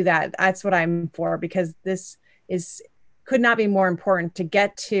order to do that. That's what I'm for, because this could not be more important to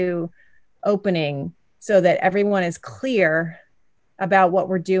get to opening so that everyone is clear about what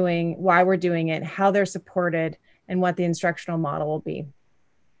we're doing, why we're doing it, how they're supported, and what the instructional model will be.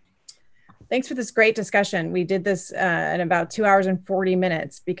 Thanks for this great discussion. We did this in about 2 hours and 40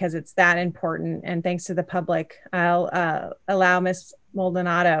 minutes because it's that important. And thanks to the public, I'll allow Ms.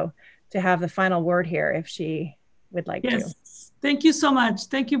 Maldonado to have the final word here if she would like to. Thank you so much.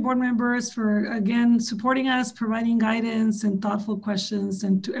 Thank you, board members, for again supporting us, providing guidance and thoughtful questions,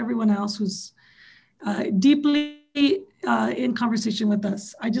 and to everyone else who's deeply in conversation with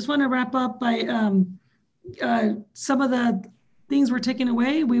us. I just want to wrap up by some of the things we're taking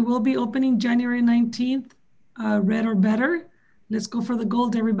away. We will be opening January 19th, red or better. Let's go for the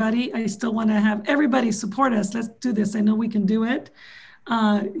gold, everybody. I still want to have everybody support us. Let's do this. I know we can do it.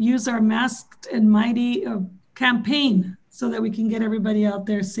 use our Masked and Mighty campaign so that we can get everybody out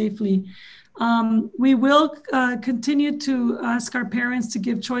there safely. We will continue to ask our parents to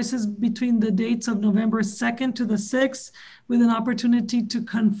give choices between the dates of November 2nd to the 6th, with an opportunity to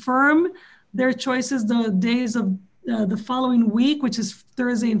confirm their choices the days of the following week, which is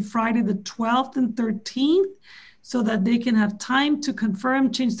Thursday and Friday, the 12th and 13th, so that they can have time to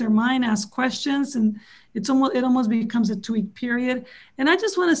confirm, change their mind, ask questions, and it almost becomes a 2-week period. And I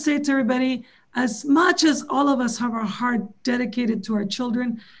just want to say to everybody, as much as all of us have our heart dedicated to our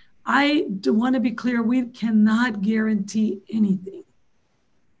children, I do want to be clear, we cannot guarantee anything.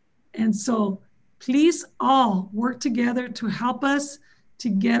 And so please all work together to help us to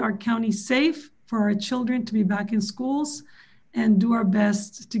get our county safe, for our children to be back in schools, and do our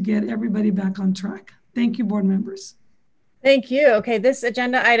best to get everybody back on track. Thank you, board members. Thank you. Okay, this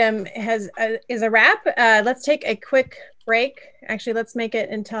agenda item is a wrap. Let's take a quick break. Actually, let's make it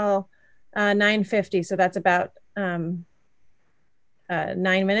until 9:50. So that's about 9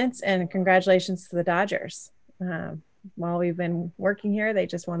 minutes. And congratulations to the Dodgers. While we've been working here, they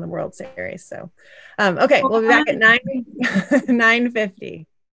just won the World Series. So, okay, we'll be back at 9:50.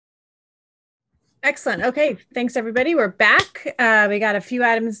 Excellent. Okay, thanks everybody. We're back. We got a few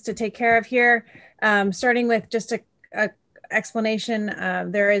items to take care of here. Starting with just a explanation.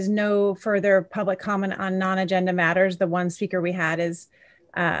 There is no further public comment on non-agenda matters. The one speaker we had is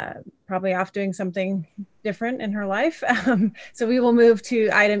probably off doing something different in her life. So we will move to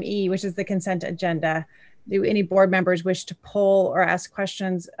item E, which is the consent agenda. Do any board members wish to poll or ask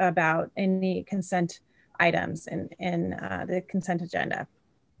questions about any consent items in the consent agenda?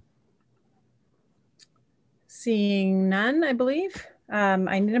 Seeing none, I believe.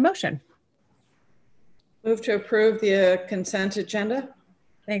 I need a motion. Move to approve the consent agenda.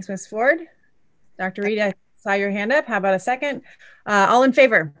 Thanks, Ms. Ford. Dr. Reed, I saw your hand up. How about a second? All in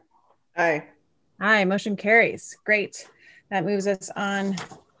favor? Aye. Aye, motion carries. Great. That moves us on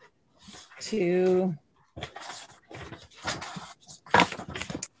to,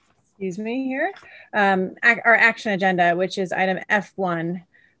 excuse me here, our action agenda, which is item F1.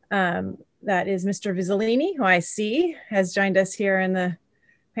 That is Mr. Vizzolini, who I see has joined us here in the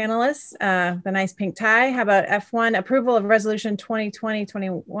panelists, the nice pink tie. How about F1, approval of resolution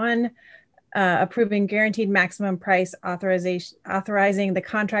 2020-21, approving guaranteed maximum price authorizing the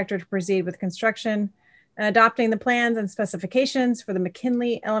contractor to proceed with construction and adopting the plans and specifications for the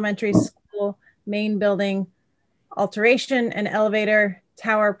McKinley Elementary School main building alteration and elevator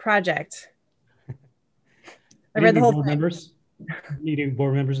tower project. I read the whole thing. Members. Meeting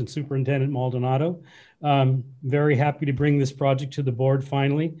board members and Superintendent Maldonado. Very happy to bring this project to the board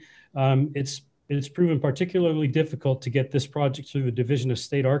finally. It's proven particularly difficult to get this project through the Division of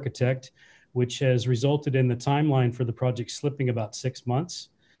State Architect, which has resulted in the timeline for the project slipping about 6 months.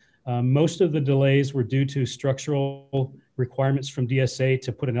 Most of the delays were due to structural requirements from DSA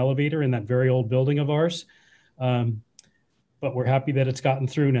to put an elevator in that very old building of ours. But we're happy that it's gotten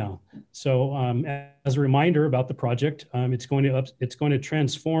through now. So as a reminder about the project, it's going to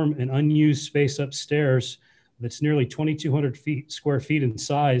transform an unused space upstairs that's nearly 2,200 square feet in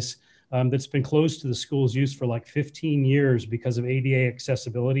size, that's been closed to the school's use for like 15 years because of ADA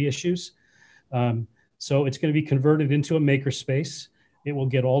accessibility issues. So it's going to be converted into a makerspace. It will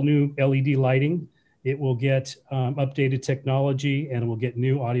get all new LED lighting. It will get updated technology, and it will get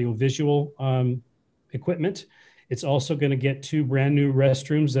new audiovisual equipment. It's also going to get 2 brand new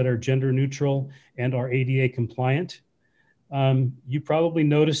restrooms that are gender neutral and are ADA compliant. You probably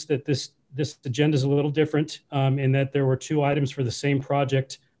noticed that this agenda is a little different in that there were 2 items for the same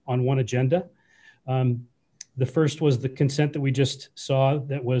project on one agenda. The first was the consent that we just saw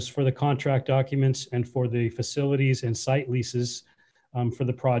that was for the contract documents and for the facilities and site leases for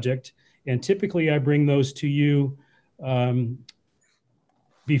the project. And typically I bring those to you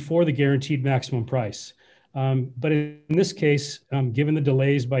before the guaranteed maximum price. But in this case, given the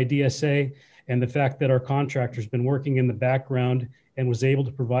delays by DSA and the fact that our contractor's been working in the background and was able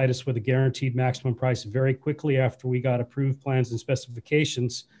to provide us with a guaranteed maximum price very quickly after we got approved plans and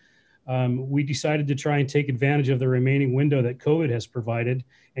specifications, we decided to try and take advantage of the remaining window that COVID has provided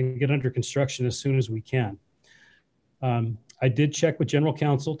and get under construction as soon as we can. I did check with General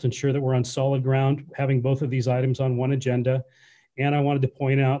Counsel to ensure that we're on solid ground, having both of these items on one agenda. And I wanted to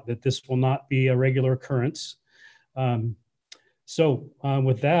point out that this will not be a regular occurrence. With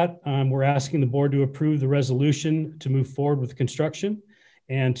that, we're asking the board to approve the resolution to move forward with construction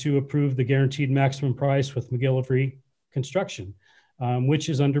and to approve the guaranteed maximum price with McGillivray Construction, which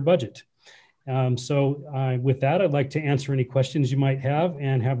is under budget. With that, I'd like to answer any questions you might have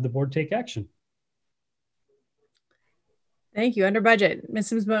and have the board take action. Thank you. Under budget, Ms.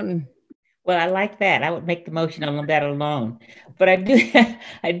 Sims-Moton. Well, I like that. I would make the motion on that alone. But I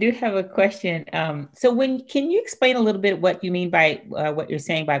do have a question. So can you explain a little bit what you mean by what you're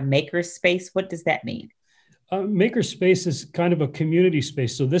saying by makerspace? What does that mean? Makerspace is kind of a community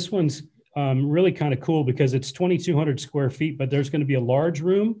space. So this one's really kind of cool because it's 2,200 square feet, but there's going to be a large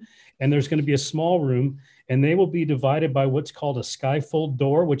room and there's going to be a small room, and they will be divided by what's called a skyfold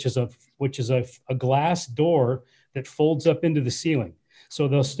door, which is a glass door that folds up into the ceiling. So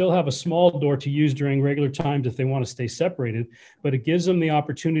they'll still have a small door to use during regular times if they want to stay separated, but it gives them the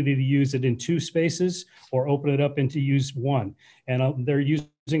opportunity to use it in 2 spaces or open it up into use 1. And they're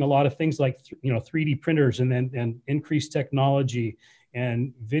using a lot of things like 3D printers and increased technology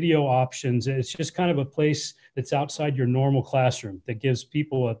and video options. It's just kind of a place that's outside your normal classroom that gives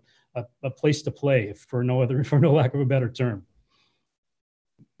people a place to play, for no lack of a better term.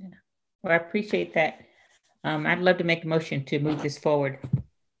 Yeah. Well, I appreciate that. I'd love to make a motion to move this forward.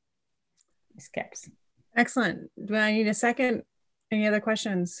 Ms. Capps. Excellent. Do I need a second? Any other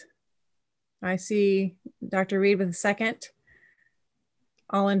questions? I see Dr. Reed with a second.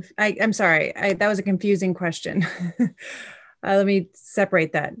 I'm sorry, that was a confusing question. Let me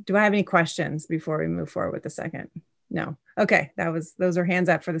separate that. Do I have any questions before we move forward with the second? No. Okay, those are hands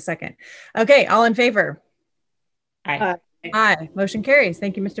up for the second. Okay, all in favor? Aye. Aye. Motion carries.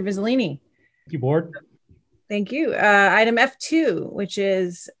 Thank you, Mr. Vizzolini. Thank you, board. Thank you. Item F2, which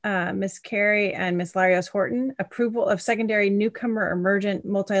is Ms. Carey and Ms. Larios Horton, approval of secondary newcomer emergent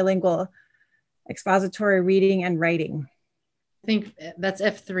multilingual expository reading and writing. I think that's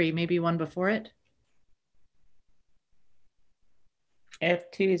F3, maybe one before it.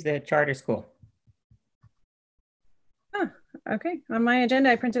 F2 is the charter school. Huh, okay, on my agenda,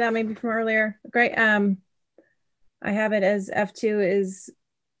 I printed out maybe from earlier. Great. I have it as F2 is,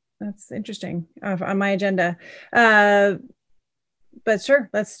 that's interesting, on my agenda. But sure,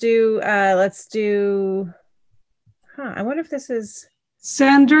 let's do, I wonder if this is.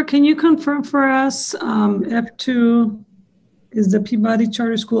 Sandra, can you confirm for us, F2 is the Peabody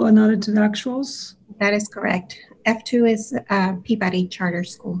Charter School unaudited actuals? That is correct. F2 is Peabody Charter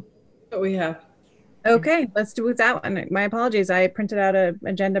School. What we have. Okay, let's do with that one. My apologies. I printed out an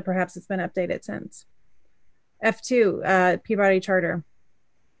agenda. Perhaps it's been updated since. F2, Peabody Charter.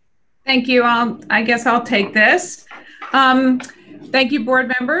 Thank you. I guess I'll take this. Thank you,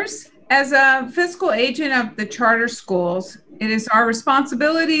 board members. As a fiscal agent of the charter schools, it is our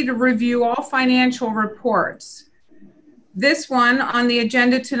responsibility to review all financial reports. This one on the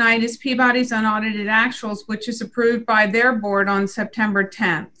agenda tonight is Peabody's unaudited actuals, which is approved by their board on September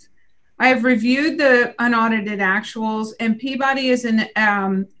 10th. I have reviewed the unaudited actuals, and Peabody has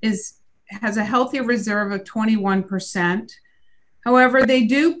a healthy reserve of 21%. However, they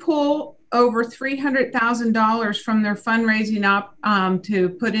do pull over $300,000 from their fundraising to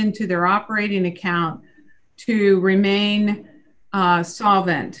put into their operating account to remain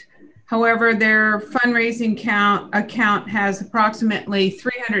solvent. However, their fundraising account has approximately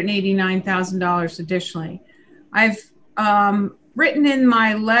 $389,000 additionally. I've written in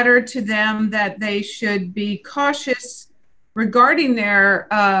my letter to them that they should be cautious regarding their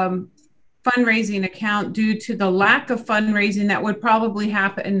fundraising account due to the lack of fundraising that would probably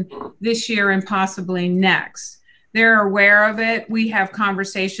happen this year and possibly next. They're aware of it. We have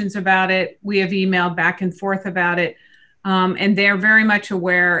conversations about it. We have emailed back and forth about it. And they're very much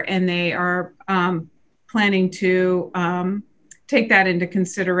aware, and they are planning to take that into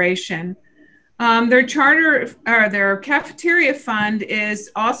consideration. Their their cafeteria fund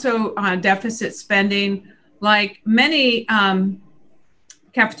is also deficit spending, like many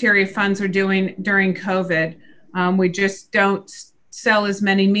cafeteria funds are doing during COVID. We just don't sell as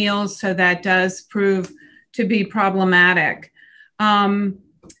many meals, so that does prove to be problematic.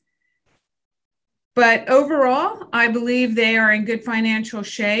 But overall, I believe they are in good financial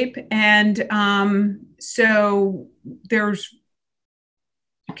shape, and so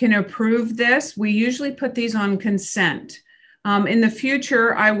can approve this. We usually put these on consent. In the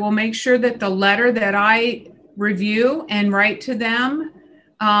future, I will make sure that the letter that I review and write to them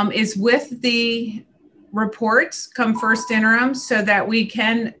is with the reports come first interim, so that we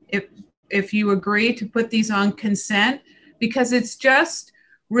can, if you agree, to put these on consent, because it's just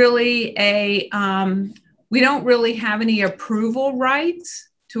really we don't really have any approval rights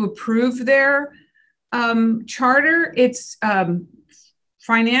to approve their charter. It's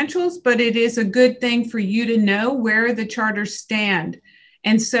financials, but it is a good thing for you to know where the charters stand.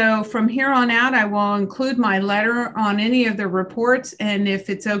 And so from here on out, I will include my letter on any of the reports. And if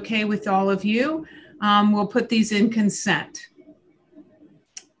it's okay with all of you, we'll put these in consent.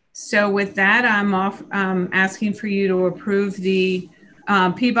 So with that, I'm asking for you to approve the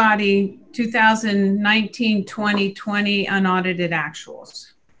Peabody 2019-2020 unaudited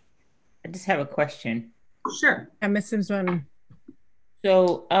actuals. I just have a question. Sure. And Ms. Sims-Moten.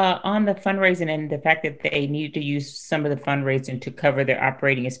 So on the fundraising and the fact that they needed to use some of the fundraising to cover their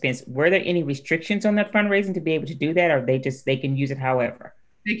operating expense, were there any restrictions on that fundraising to be able to do that, or they can use it however?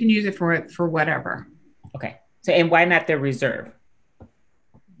 They can use it for whatever. Okay. So, and why not their reserve?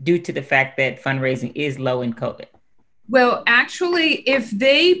 Due to the fact that fundraising is low in COVID. Well, actually, if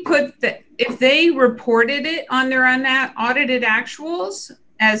they reported it on their unaudited actuals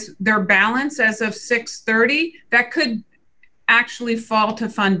as their balance as of 6/30, that could actually fall to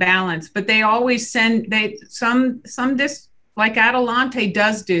fund balance. But they always send like Adelante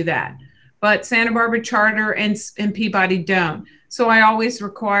does do that, but Santa Barbara Charter and Peabody don't. So I always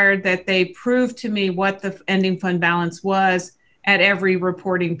required that they prove to me what the ending fund balance was at every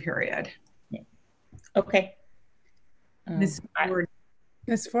reporting period. Okay. Ms. Ford.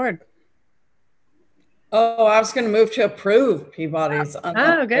 Ms. Ford. Oh, I was going to move to approve Peabody's.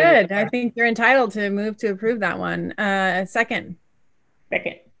 Oh, good. I think you're entitled to move to approve that one. Second.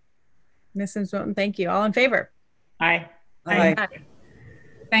 Second. Ms. Sims-Moten, thank you. All in favor? Aye. Aye. Aye.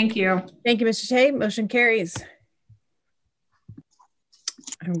 Thank you. Thank you, Mr. Tate. Motion carries.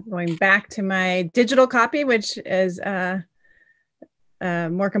 I'm going back to my digital copy, which is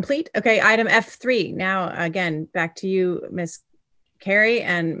more complete. Okay, item F3. Now, again, back to you, Ms. Carey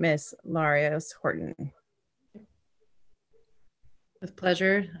and Ms. Larios Horton. With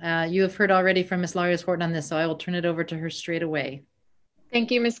pleasure. You have heard already from Ms. Larios Horton on this, so I will turn it over to her straight away. Thank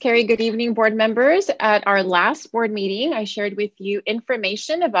you, Ms. Carey. Good evening, board members. At our last board meeting, I shared with you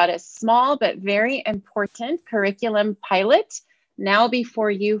information about a small but very important curriculum pilot now before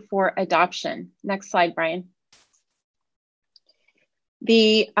you for adoption. Next slide, Brian.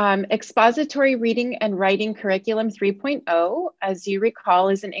 The Expository Reading and Writing Curriculum 3.0, as you recall,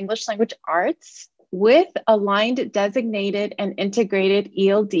 is an English language arts with aligned designated and integrated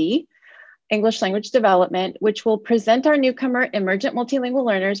ELD, English language development, which will present our newcomer emergent multilingual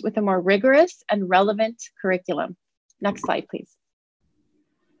learners with a more rigorous and relevant curriculum. Next slide, please.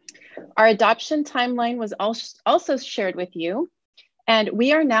 Our adoption timeline was also shared with you, and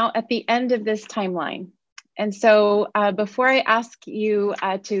we are now at the end of this timeline. And so before I ask you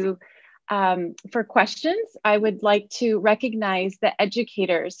for questions, I would like to recognize the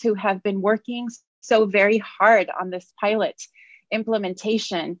educators who have been working so very hard on this pilot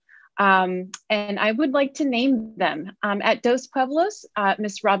implementation. And I would like to name them. At Dos Pueblos,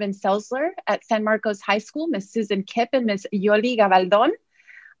 Ms. Robin Selsler. At San Marcos High School, Ms. Susan Kipp and Ms. Yoli Gavaldon.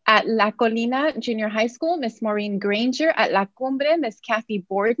 At La Colina Junior High School, Ms. Maureen Granger. At La Cumbre, Ms. Kathy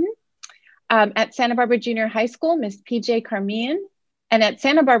Borden. At Santa Barbara Junior High School, Ms. PJ Carmian. And at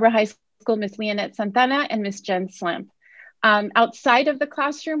Santa Barbara High School, Ms. Leonette Santana and Ms. Jen Slamp. Outside of the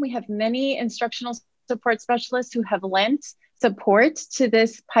classroom, we have many instructional support specialists who have lent support to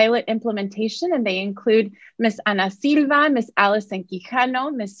this pilot implementation, and they include Ms. Ana Silva, Ms. Allison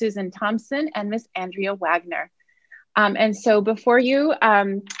Quijano, Ms. Susan Thompson, and Ms. Andrea Wagner. And so before you,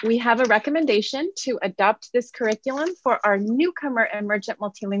 we have a recommendation to adopt this curriculum for our newcomer emergent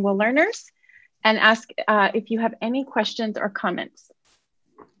multilingual learners, and ask if you have any questions or comments.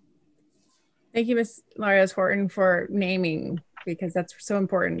 Thank you, Ms. Larios Horton, for naming, because that's so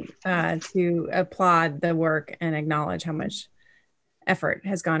important to applaud the work and acknowledge how much effort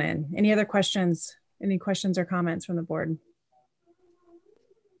has gone in. Any other questions? Any questions or comments from the board?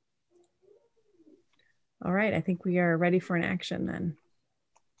 All right, I think we are ready for an action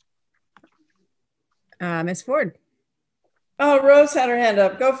then. Ms. Ford. Oh, Rose had her hand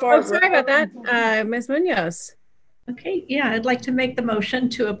up. Go for it. Oh, sorry about that. Ms. Munoz. Okay, yeah, I'd like to make the motion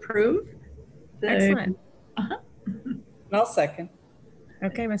to approve. Excellent. I'll second.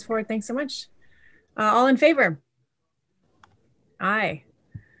 Okay, Ms. Ford, thanks so much. All in favor? Aye.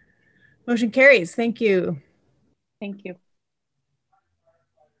 Motion carries. Thank you. Thank you.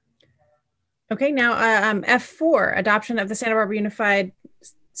 Okay, now F4, adoption of the Santa Barbara Unified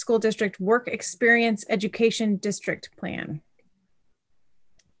School District Work Experience Education District Plan.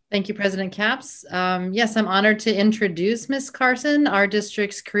 Thank you, President Capps. Yes, I'm honored to introduce Ms. Carson, our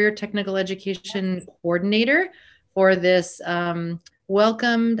district's Career Technical Education Coordinator, for this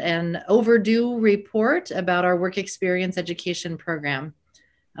welcomed and overdue report about our work experience education program.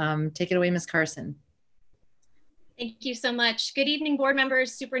 Take it away, Ms. Carson. Thank you so much. Good evening, board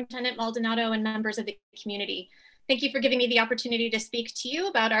members, Superintendent Maldonado, and members of the community. Thank you for giving me the opportunity to speak to you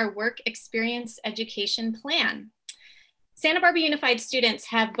about our work experience education plan. Santa Barbara Unified students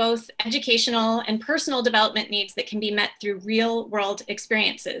have both educational and personal development needs that can be met through real world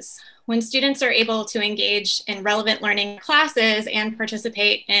experiences. When students are able to engage in relevant learning classes and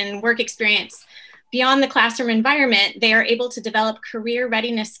participate in work experience beyond the classroom environment, they are able to develop career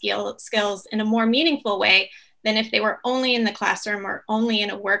readiness skills in a more meaningful way than if they were only in the classroom or only in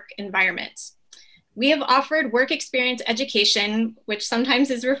a work environment. We have offered work experience education, which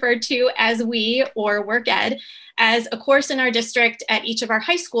sometimes is referred to as WE or Work Ed, as a course in our district at each of our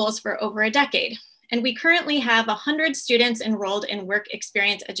high schools for over a decade. And we currently have 100 students enrolled in work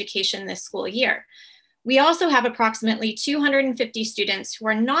experience education this school year. We also have approximately 250 students who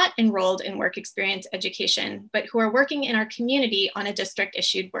are not enrolled in work experience education, but who are working in our community on a district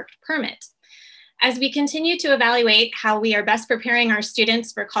issued work permit. As we continue to evaluate how we are best preparing our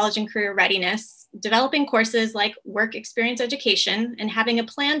students for college and career readiness, developing courses like work experience education and having a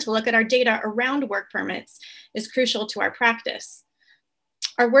plan to look at our data around work permits is crucial to our practice.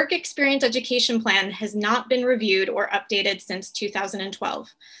 Our work experience education plan has not been reviewed or updated since 2012.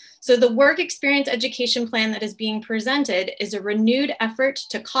 So the work experience education plan that is being presented is a renewed effort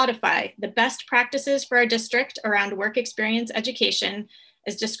to codify the best practices for our district around work experience education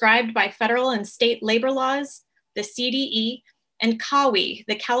as described by federal and state labor laws, the CDE, and CAWE,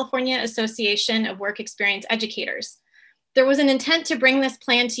 the California Association of Work Experience Educators. There was an intent to bring this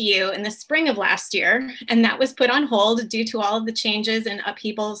plan to you in the spring of last year, and that was put on hold due to all of the changes and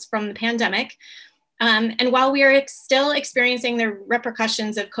upheavals from the pandemic. And while we are still experiencing the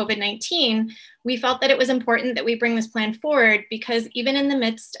repercussions of COVID-19, we felt that it was important that we bring this plan forward because even in the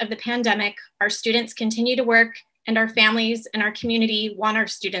midst of the pandemic, our students continue to work and our families and our community want our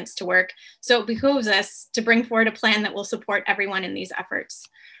students to work. So it behooves us to bring forward a plan that will support everyone in these efforts.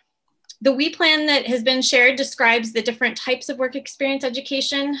 The WE plan that has been shared describes the different types of work experience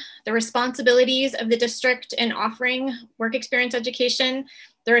education, the responsibilities of the district in offering work experience education,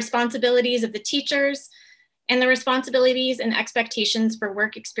 the responsibilities of the teachers, and the responsibilities and expectations for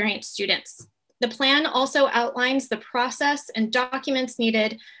work experience students. The plan also outlines the process and documents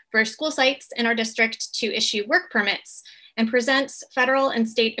needed for school sites in our district to issue work permits and presents federal and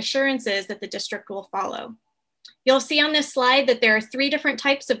state assurances that the district will follow. You'll see on this slide that there are 3 different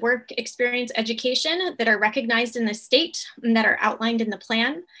types of work experience education that are recognized in the state and that are outlined in the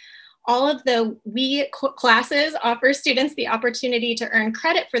plan. All of the WE classes offer students the opportunity to earn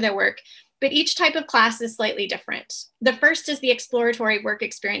credit for their work, but each type of class is slightly different. The first is the exploratory work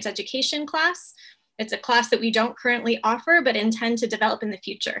experience education class. It's a class that we don't currently offer, but intend to develop in the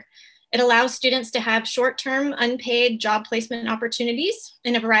future. It allows students to have short-term unpaid job placement opportunities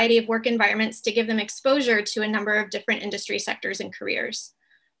in a variety of work environments to give them exposure to a number of different industry sectors and careers.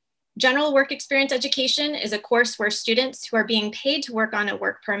 General work experience education is a course where students who are being paid to work on a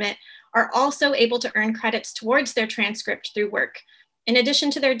work permit are also able to earn credits towards their transcript through work. In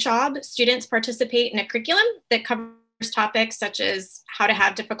addition to their job, students participate in a curriculum that covers topics such as how to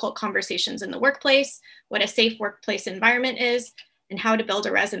have difficult conversations in the workplace, what a safe workplace environment is, and how to build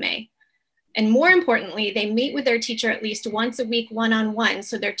a resume. And more importantly, they meet with their teacher at least once a week, one-on-one,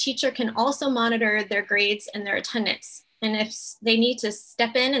 so their teacher can also monitor their grades and their attendance. And if they need to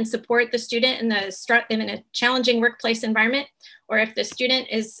step in and support the student in a challenging workplace environment, or if the student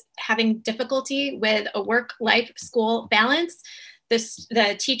is having difficulty with a work-life-school balance,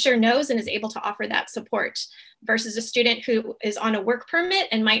 the teacher knows and is able to offer that support versus a student who is on a work permit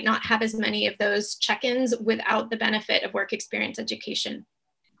and might not have as many of those check-ins without the benefit of work experience education.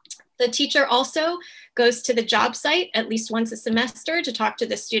 The teacher also goes to the job site at least once a semester to talk to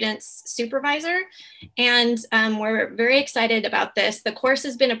the student's supervisor. And we're very excited about this. The course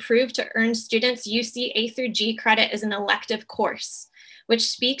has been approved to earn students UC A through G credit as an elective course, which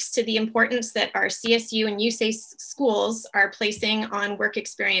speaks to the importance that our CSU and USACE schools are placing on work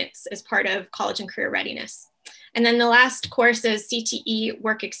experience as part of college and career readiness. And then the last course is CTE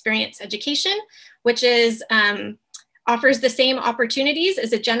Work Experience Education, which is offers the same opportunities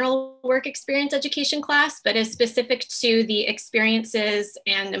as a general work experience education class, but is specific to the experiences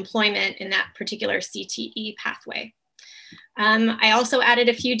and employment in that particular CTE pathway. I also added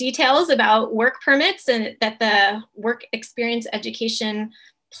a few details about work permits and that the work experience education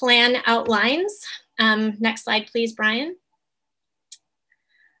plan outlines. Next slide, please, Brian.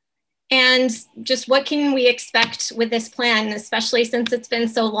 And just what can we expect with this plan, especially since it's been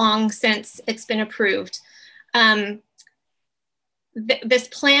so long since it's been approved. This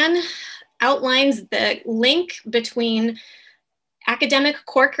plan outlines the link between academic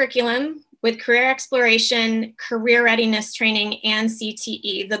core curriculum with career exploration, career readiness training, and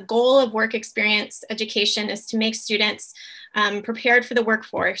CTE. The goal of work experience education is to make students prepared for the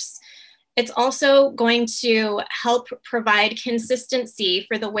workforce. It's also going to help provide consistency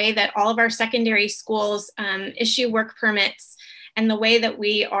for the way that all of our secondary schools issue work permits and the way that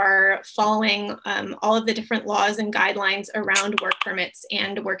we are following all of the different laws and guidelines around work permits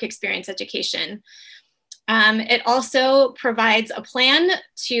and work experience education. It also provides a plan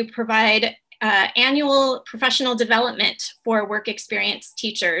to provide annual professional development for work experience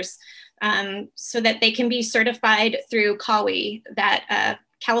teachers so that they can be certified through CAWE, that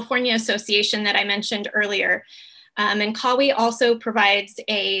California Association that I mentioned earlier. And CAWE also provides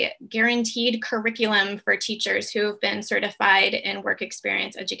a guaranteed curriculum for teachers who have been certified in work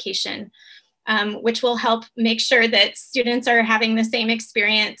experience education, which will help make sure that students are having the same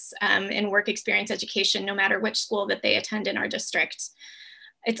experience in work experience education, no matter which school that they attend in our district.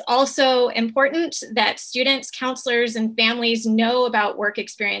 It's also important that students, counselors, and families know about work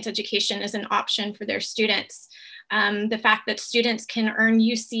experience education as an option for their students. The fact that students can earn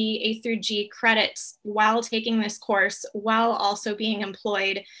UC A through G credits while taking this course, while also being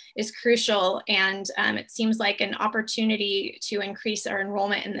employed, is crucial. And it seems like an opportunity to increase our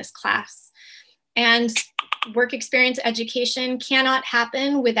enrollment in this class. And work experience education cannot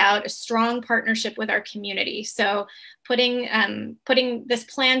happen without a strong partnership with our community. So putting this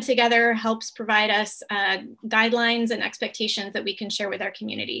plan together helps provide us guidelines and expectations that we can share with our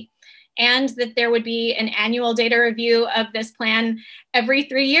community. And that there would be an annual data review of this plan every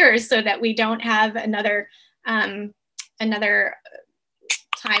 3 years so that we don't have another time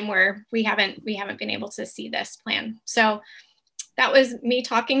where we haven't been able to see this plan. So that was me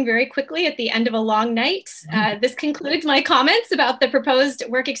talking very quickly at the end of a long night. This concludes my comments about the proposed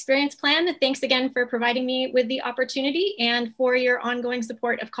work experience plan. Thanks again for providing me with the opportunity and for your ongoing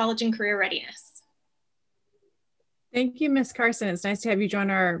support of college and career readiness. Thank you, Ms. Carson. It's nice to have you join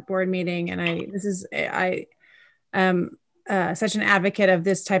our board meeting. And I am such an advocate of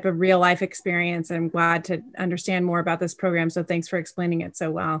this type of real life experience. I'm glad to understand more about this program. So thanks for explaining it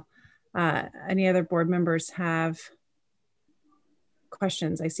so well. Any other board members have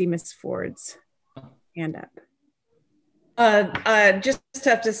questions? I see Ms. Ford's hand up. I just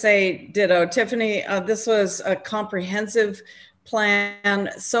have to say ditto. Tiffany, this was a comprehensive plan,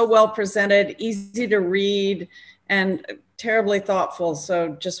 so well presented, easy to read, and terribly thoughtful.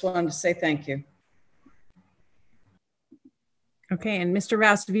 So just wanted to say thank you. Okay, and Mr.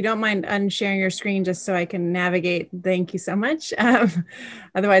 Rouse, if you don't mind unsharing your screen just so I can navigate, thank you so much.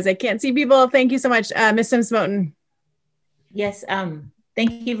 Otherwise I can't see people. Thank you so much. Ms. Sims-Moton. Yes,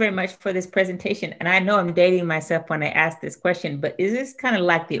 thank you very much for this presentation. And I know I'm dating myself when I ask this question, but is this kind of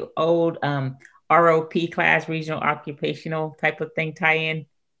like the old ROP class, regional occupational type of thing tie-in?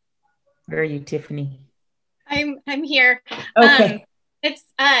 Where are you, Tiffany? I'm here. Okay. It's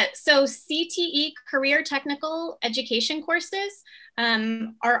so CTE career technical education courses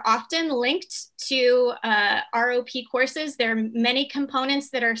are often linked to ROP courses. There are many components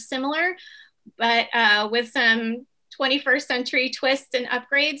that are similar, but with some 21st century twists and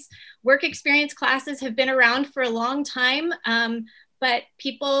upgrades. Work experience classes have been around for a long time, but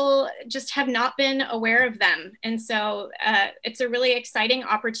people just have not been aware of them. And so it's a really exciting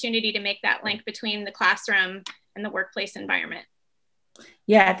opportunity to make that link between the classroom and the workplace environment.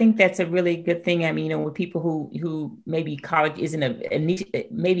 Yeah, I think that's a really good thing. I mean, you know, with people who maybe college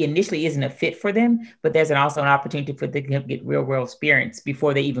maybe initially isn't a fit for them, but there's also an opportunity for them to get real world experience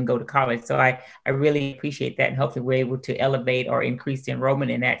before they even go to college. So I really appreciate that. And hopefully we're able to elevate or increase the enrollment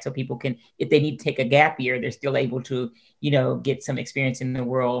in that so people can, if they need to take a gap year, they're still able to, you know, get some experience in the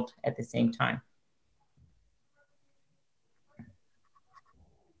world at the same time.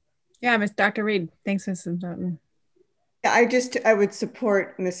 Yeah, Dr. Reed. Thanks, Ms. Sims-Moton. I would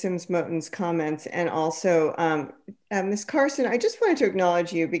support Ms. Sims-Moton's comments, and also Ms. Carson, I just wanted to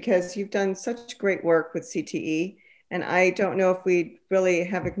acknowledge you because you've done such great work with CTE, and I don't know if we really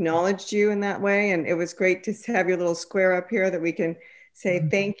have acknowledged you in that way, and it was great to have your little square up here that we can say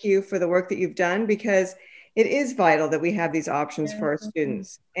thank you for the work that you've done, because it is vital that we have these options for our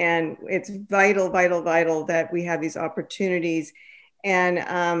students, and it's vital that we have these opportunities. And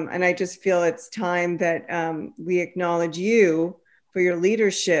I just feel it's time that we acknowledge you for your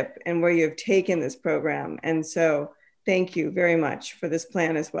leadership and where you have taken this program. And so thank you very much for this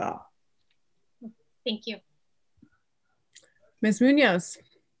plan as well. Thank you. Ms. Munoz.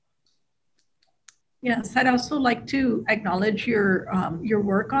 Yes, I'd also like to acknowledge your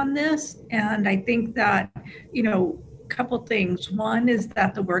work on this. And I think that, you know, a couple things. One is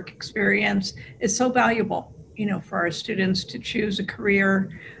that the work experience is so valuable, you know, for our students to choose a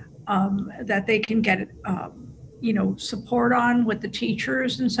career that they can get support on with the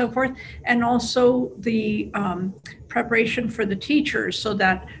teachers and so forth, and also the preparation for the teachers, so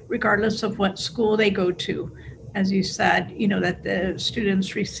that regardless of what school they go to, as you said, that the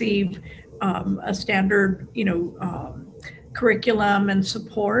students receive a standard, curriculum and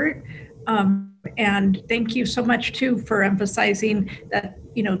support. And thank you so much too for emphasizing that,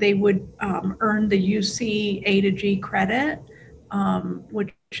 they would earn the UC A to G credit,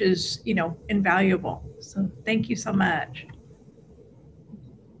 which is, invaluable. So thank you so much.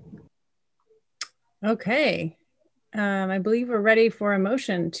 Okay. I believe we're ready for a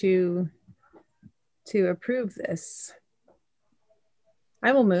motion to approve this.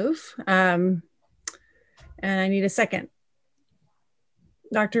 I will move. And I need a second.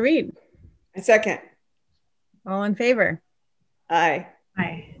 Dr. Reed. A second. All in favor? Aye.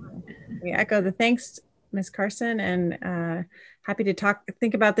 Aye. We echo the thanks, Ms. Carson, and happy to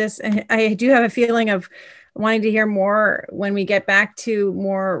think about this. And I do have a feeling of wanting to hear more when we get back to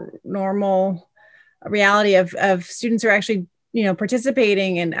more normal reality of students who are actually,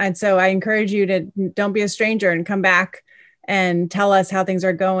 participating. And so I encourage you to don't be a stranger and come back and tell us how things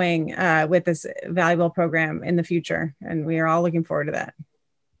are going with this valuable program in the future. And we are all looking forward to that.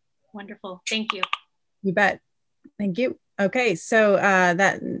 Wonderful. Thank you. You bet. Thank you. Okay, so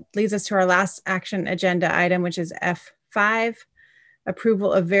that leads us to our last action agenda item, which is F5,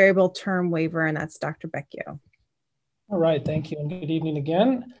 approval of variable term waiver, and that's Dr. Becchio. All right, thank you, and good evening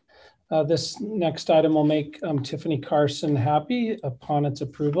again. This next item will make Tiffany Carson happy upon its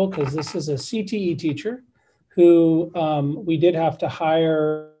approval, because this is a CTE teacher who we did have to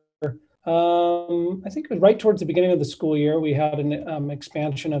hire. I think it was right towards the beginning of the school year. We had an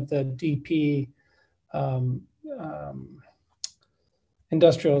expansion of the DP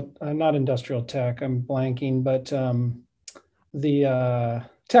not industrial tech, I'm blanking, but the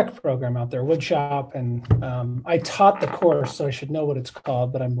tech program out there, wood shop. And I taught the course, so I should know what it's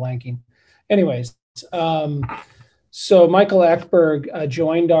called, but I'm blanking. Anyways, so Michael Eckberg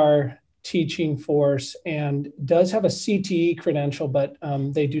joined our teaching force and does have a CTE credential, but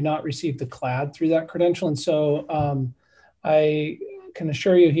they do not receive the CLAD through that credential. And so I can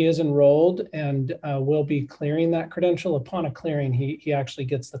assure you he is enrolled and will be clearing that credential. Upon a clearing, he actually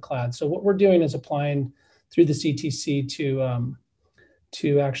gets the CLAD. So what we're doing is applying through the CTC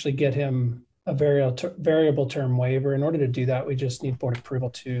to actually get him a variable term waiver. In order to do that, we just need board approval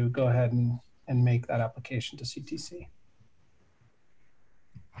to go ahead and make that application to CTC.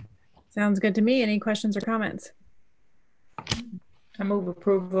 Sounds good to me. Any questions or comments? I move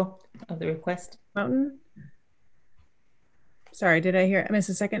approval of the request. Mountain? Sorry, did I miss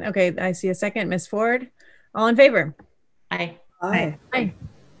a second? Okay, I see a second. Ms. Ford, all in favor? Aye. Aye. Aye.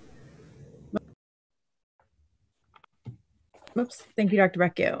 Oops, thank you, Dr.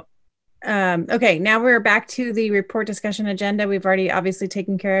 Becchio. Okay, now we're back to the report discussion agenda. We've already obviously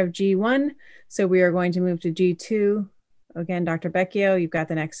taken care of G1, so we are going to move to G2. Again, Dr. Becchio, you've got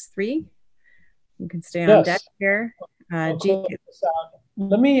the next three. You can stay on deck here. G2.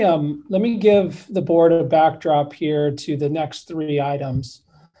 Let me give the board a backdrop here to the next three items.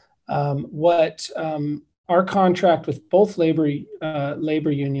 Our contract with both labor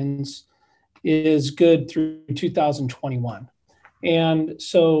unions is good through 2021. And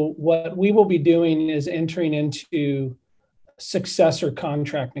so what we will be doing is entering into successor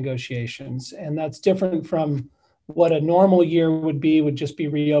contract negotiations. And that's different from what a normal year would just be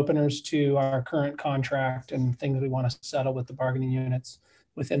reopeners to our current contract and things we want to settle with the bargaining units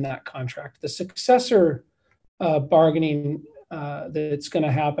within that contract. The successor bargaining that's going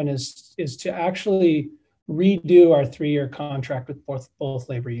to happen is to actually redo our 3-year contract with both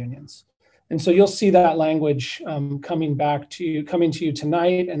labor unions. And so you'll see that language coming to you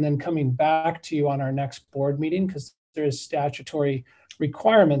tonight, and then coming back to you on our next board meeting, because there is statutory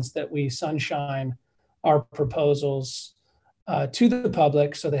requirements that we sunshine our proposals to the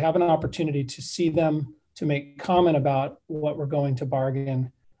public, so they have an opportunity to see them, to make comment about what we're going to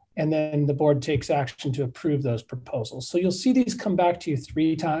bargain, and then the board takes action to approve those proposals. So you'll see these come back to you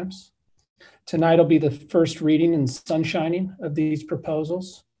 3 times. Tonight will be the first reading and sunshining of these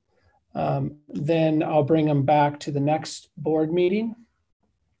proposals. Then I'll bring them back to the next board meeting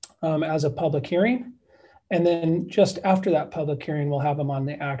as a public hearing. And then just after that public hearing, we'll have them on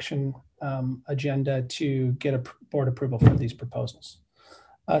the action agenda to get a board approval for these proposals.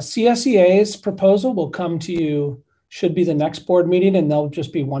 CSEA's proposal will come to you, should be the next board meeting, and there'll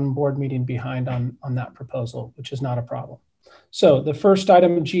just be 1 board meeting behind on that proposal, which is not a problem. So the first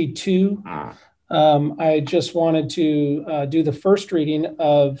item, G2, I just wanted to do the first reading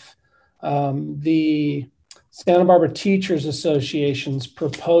of the Santa Barbara Teachers Association's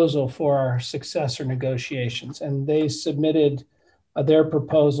proposal for our successor negotiations. And they submitted their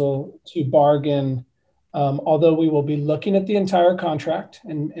proposal to bargain, although we will be looking at the entire contract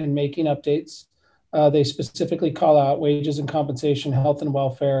and making updates. They specifically call out wages and compensation, health and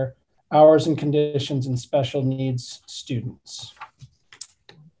welfare, hours and conditions, and special needs students.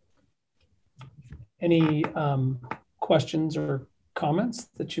 Any questions or comments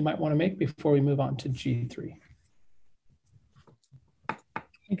that you might want to make before we move on to G3?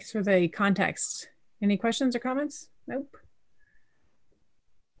 Thanks for the context. Any questions or comments? Nope.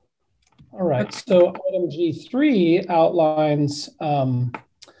 All right, so item G3 outlines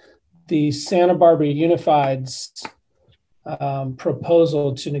the Santa Barbara Unified's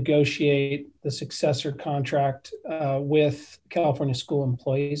proposal to negotiate the successor contract with California School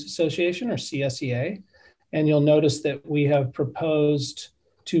Employees Association, or CSEA. And you'll notice that we have proposed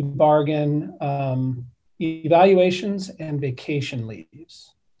to bargain evaluations and vacation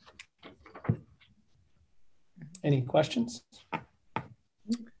leaves. Any questions?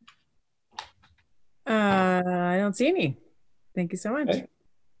 I don't see any. Thank you so much. Okay.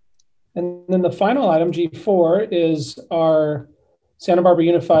 And then the final item, G4, is our Santa Barbara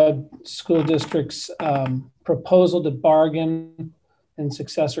Unified School District's proposal to bargain and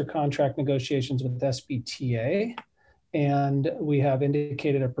successor contract negotiations with SBTA. And we have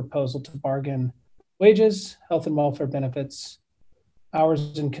indicated a proposal to bargain wages, health and welfare benefits,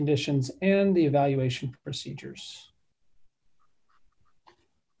 hours and conditions, and the evaluation procedures.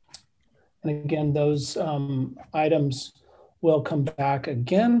 And again, those items will come back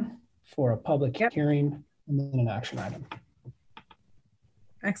again for a public hearing and then an action item.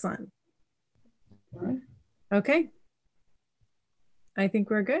 Excellent. All right. Okay. I think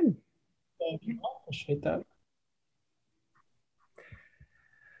we're good. Thank you. Appreciate that.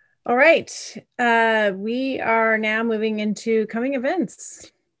 All right. We are now moving into coming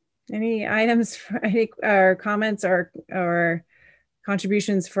events. Any items or comments or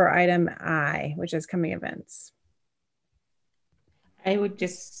contributions for item I, which is coming events? I would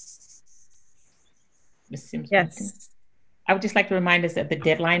just, Ms. Sims, yes. I would just like to remind us of the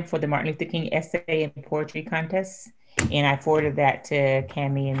deadline for the Martin Luther King essay and poetry contest. And I forwarded that to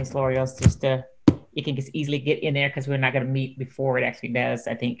Cami and Ms. L'Oreal just to, you can just easily get in there because we're not going to meet before it actually does,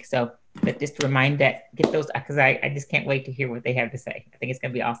 I think. So, but just to remind that, get those, because I just can't wait to hear what they have to say. I think it's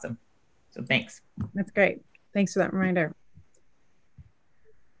going to be awesome. So thanks. That's great. Thanks for that reminder.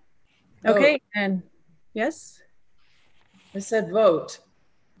 Okay, and yes? I said vote.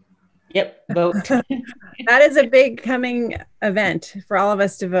 Yep, vote. That is a big coming event for all of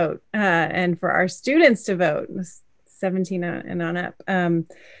us to vote and for our students to vote, 17 and on up.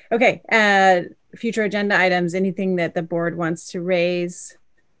 Okay, future agenda items, anything that the board wants to raise?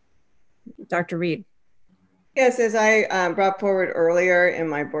 Dr. Reed. Yes, as I brought forward earlier in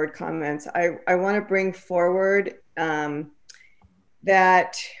my board comments, I want to bring forward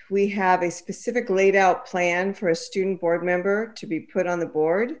that we have a specific laid out plan for a student board member to be put on the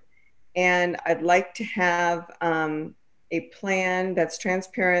board. And I'd like to have a plan that's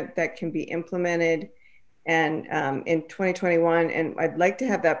transparent that can be implemented and in 2021. And I'd like to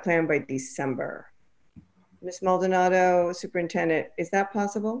have that plan by December. Ms. Maldonado, Superintendent, is that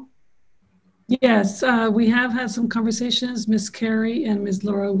possible? Yes, we have had some conversations. Ms. Carey and Ms.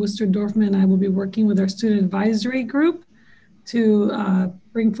 Laura Worcester-Dorfman and I will be working with our student advisory group to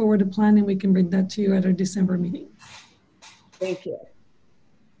bring forward a plan, and we can bring that to you at our December meeting. Thank you.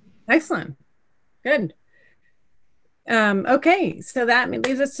 Excellent. Good. Okay, so that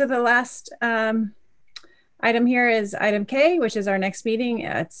leads us to the last item here is item K, which is our next meeting.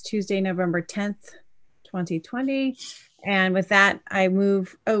 It's Tuesday, November 10th, 2020. And with that, I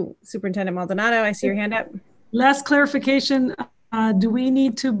move, Superintendent Maldonado, I see your hand up. Last clarification, do we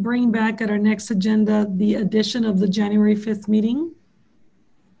need to bring back at our next agenda the addition of the January 5th meeting?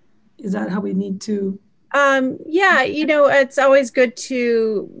 Is that how we need to? Yeah, you know, it's always good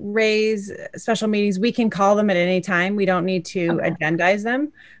to raise special meetings. We can call them at any time. We don't need to agendize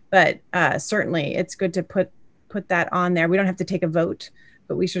them, but certainly it's good to put that on there. We don't have to take a vote,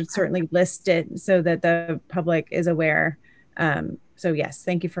 but we should certainly list it so that the public is aware. So yes,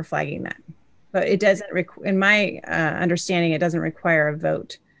 thank you for flagging that. But it doesn't, in my understanding, it doesn't require a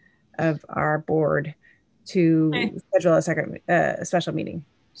vote of our board to schedule a special meeting.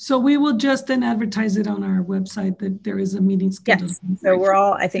 So we will just then advertise it on our website that there is a meeting scheduled. Yes. So we're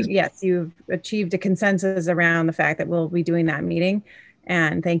all, I think, yes, you've achieved a consensus around the fact that we'll be doing that meeting.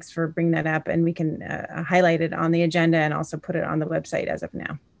 And thanks for bringing that up. And we can highlight it on the agenda and also put it on the website as of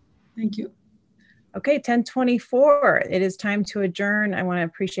now. Thank you. Okay, 10:24. It is time to adjourn. I want to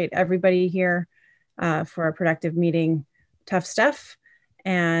appreciate everybody here for a productive meeting. Tough stuff.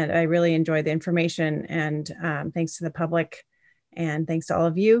 And I really enjoyed the information, and thanks to the public and thanks to all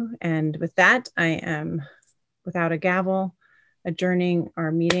of you. And with that, I am, without a gavel, adjourning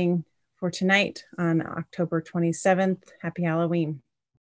our meeting for tonight on October 27th. Happy Halloween.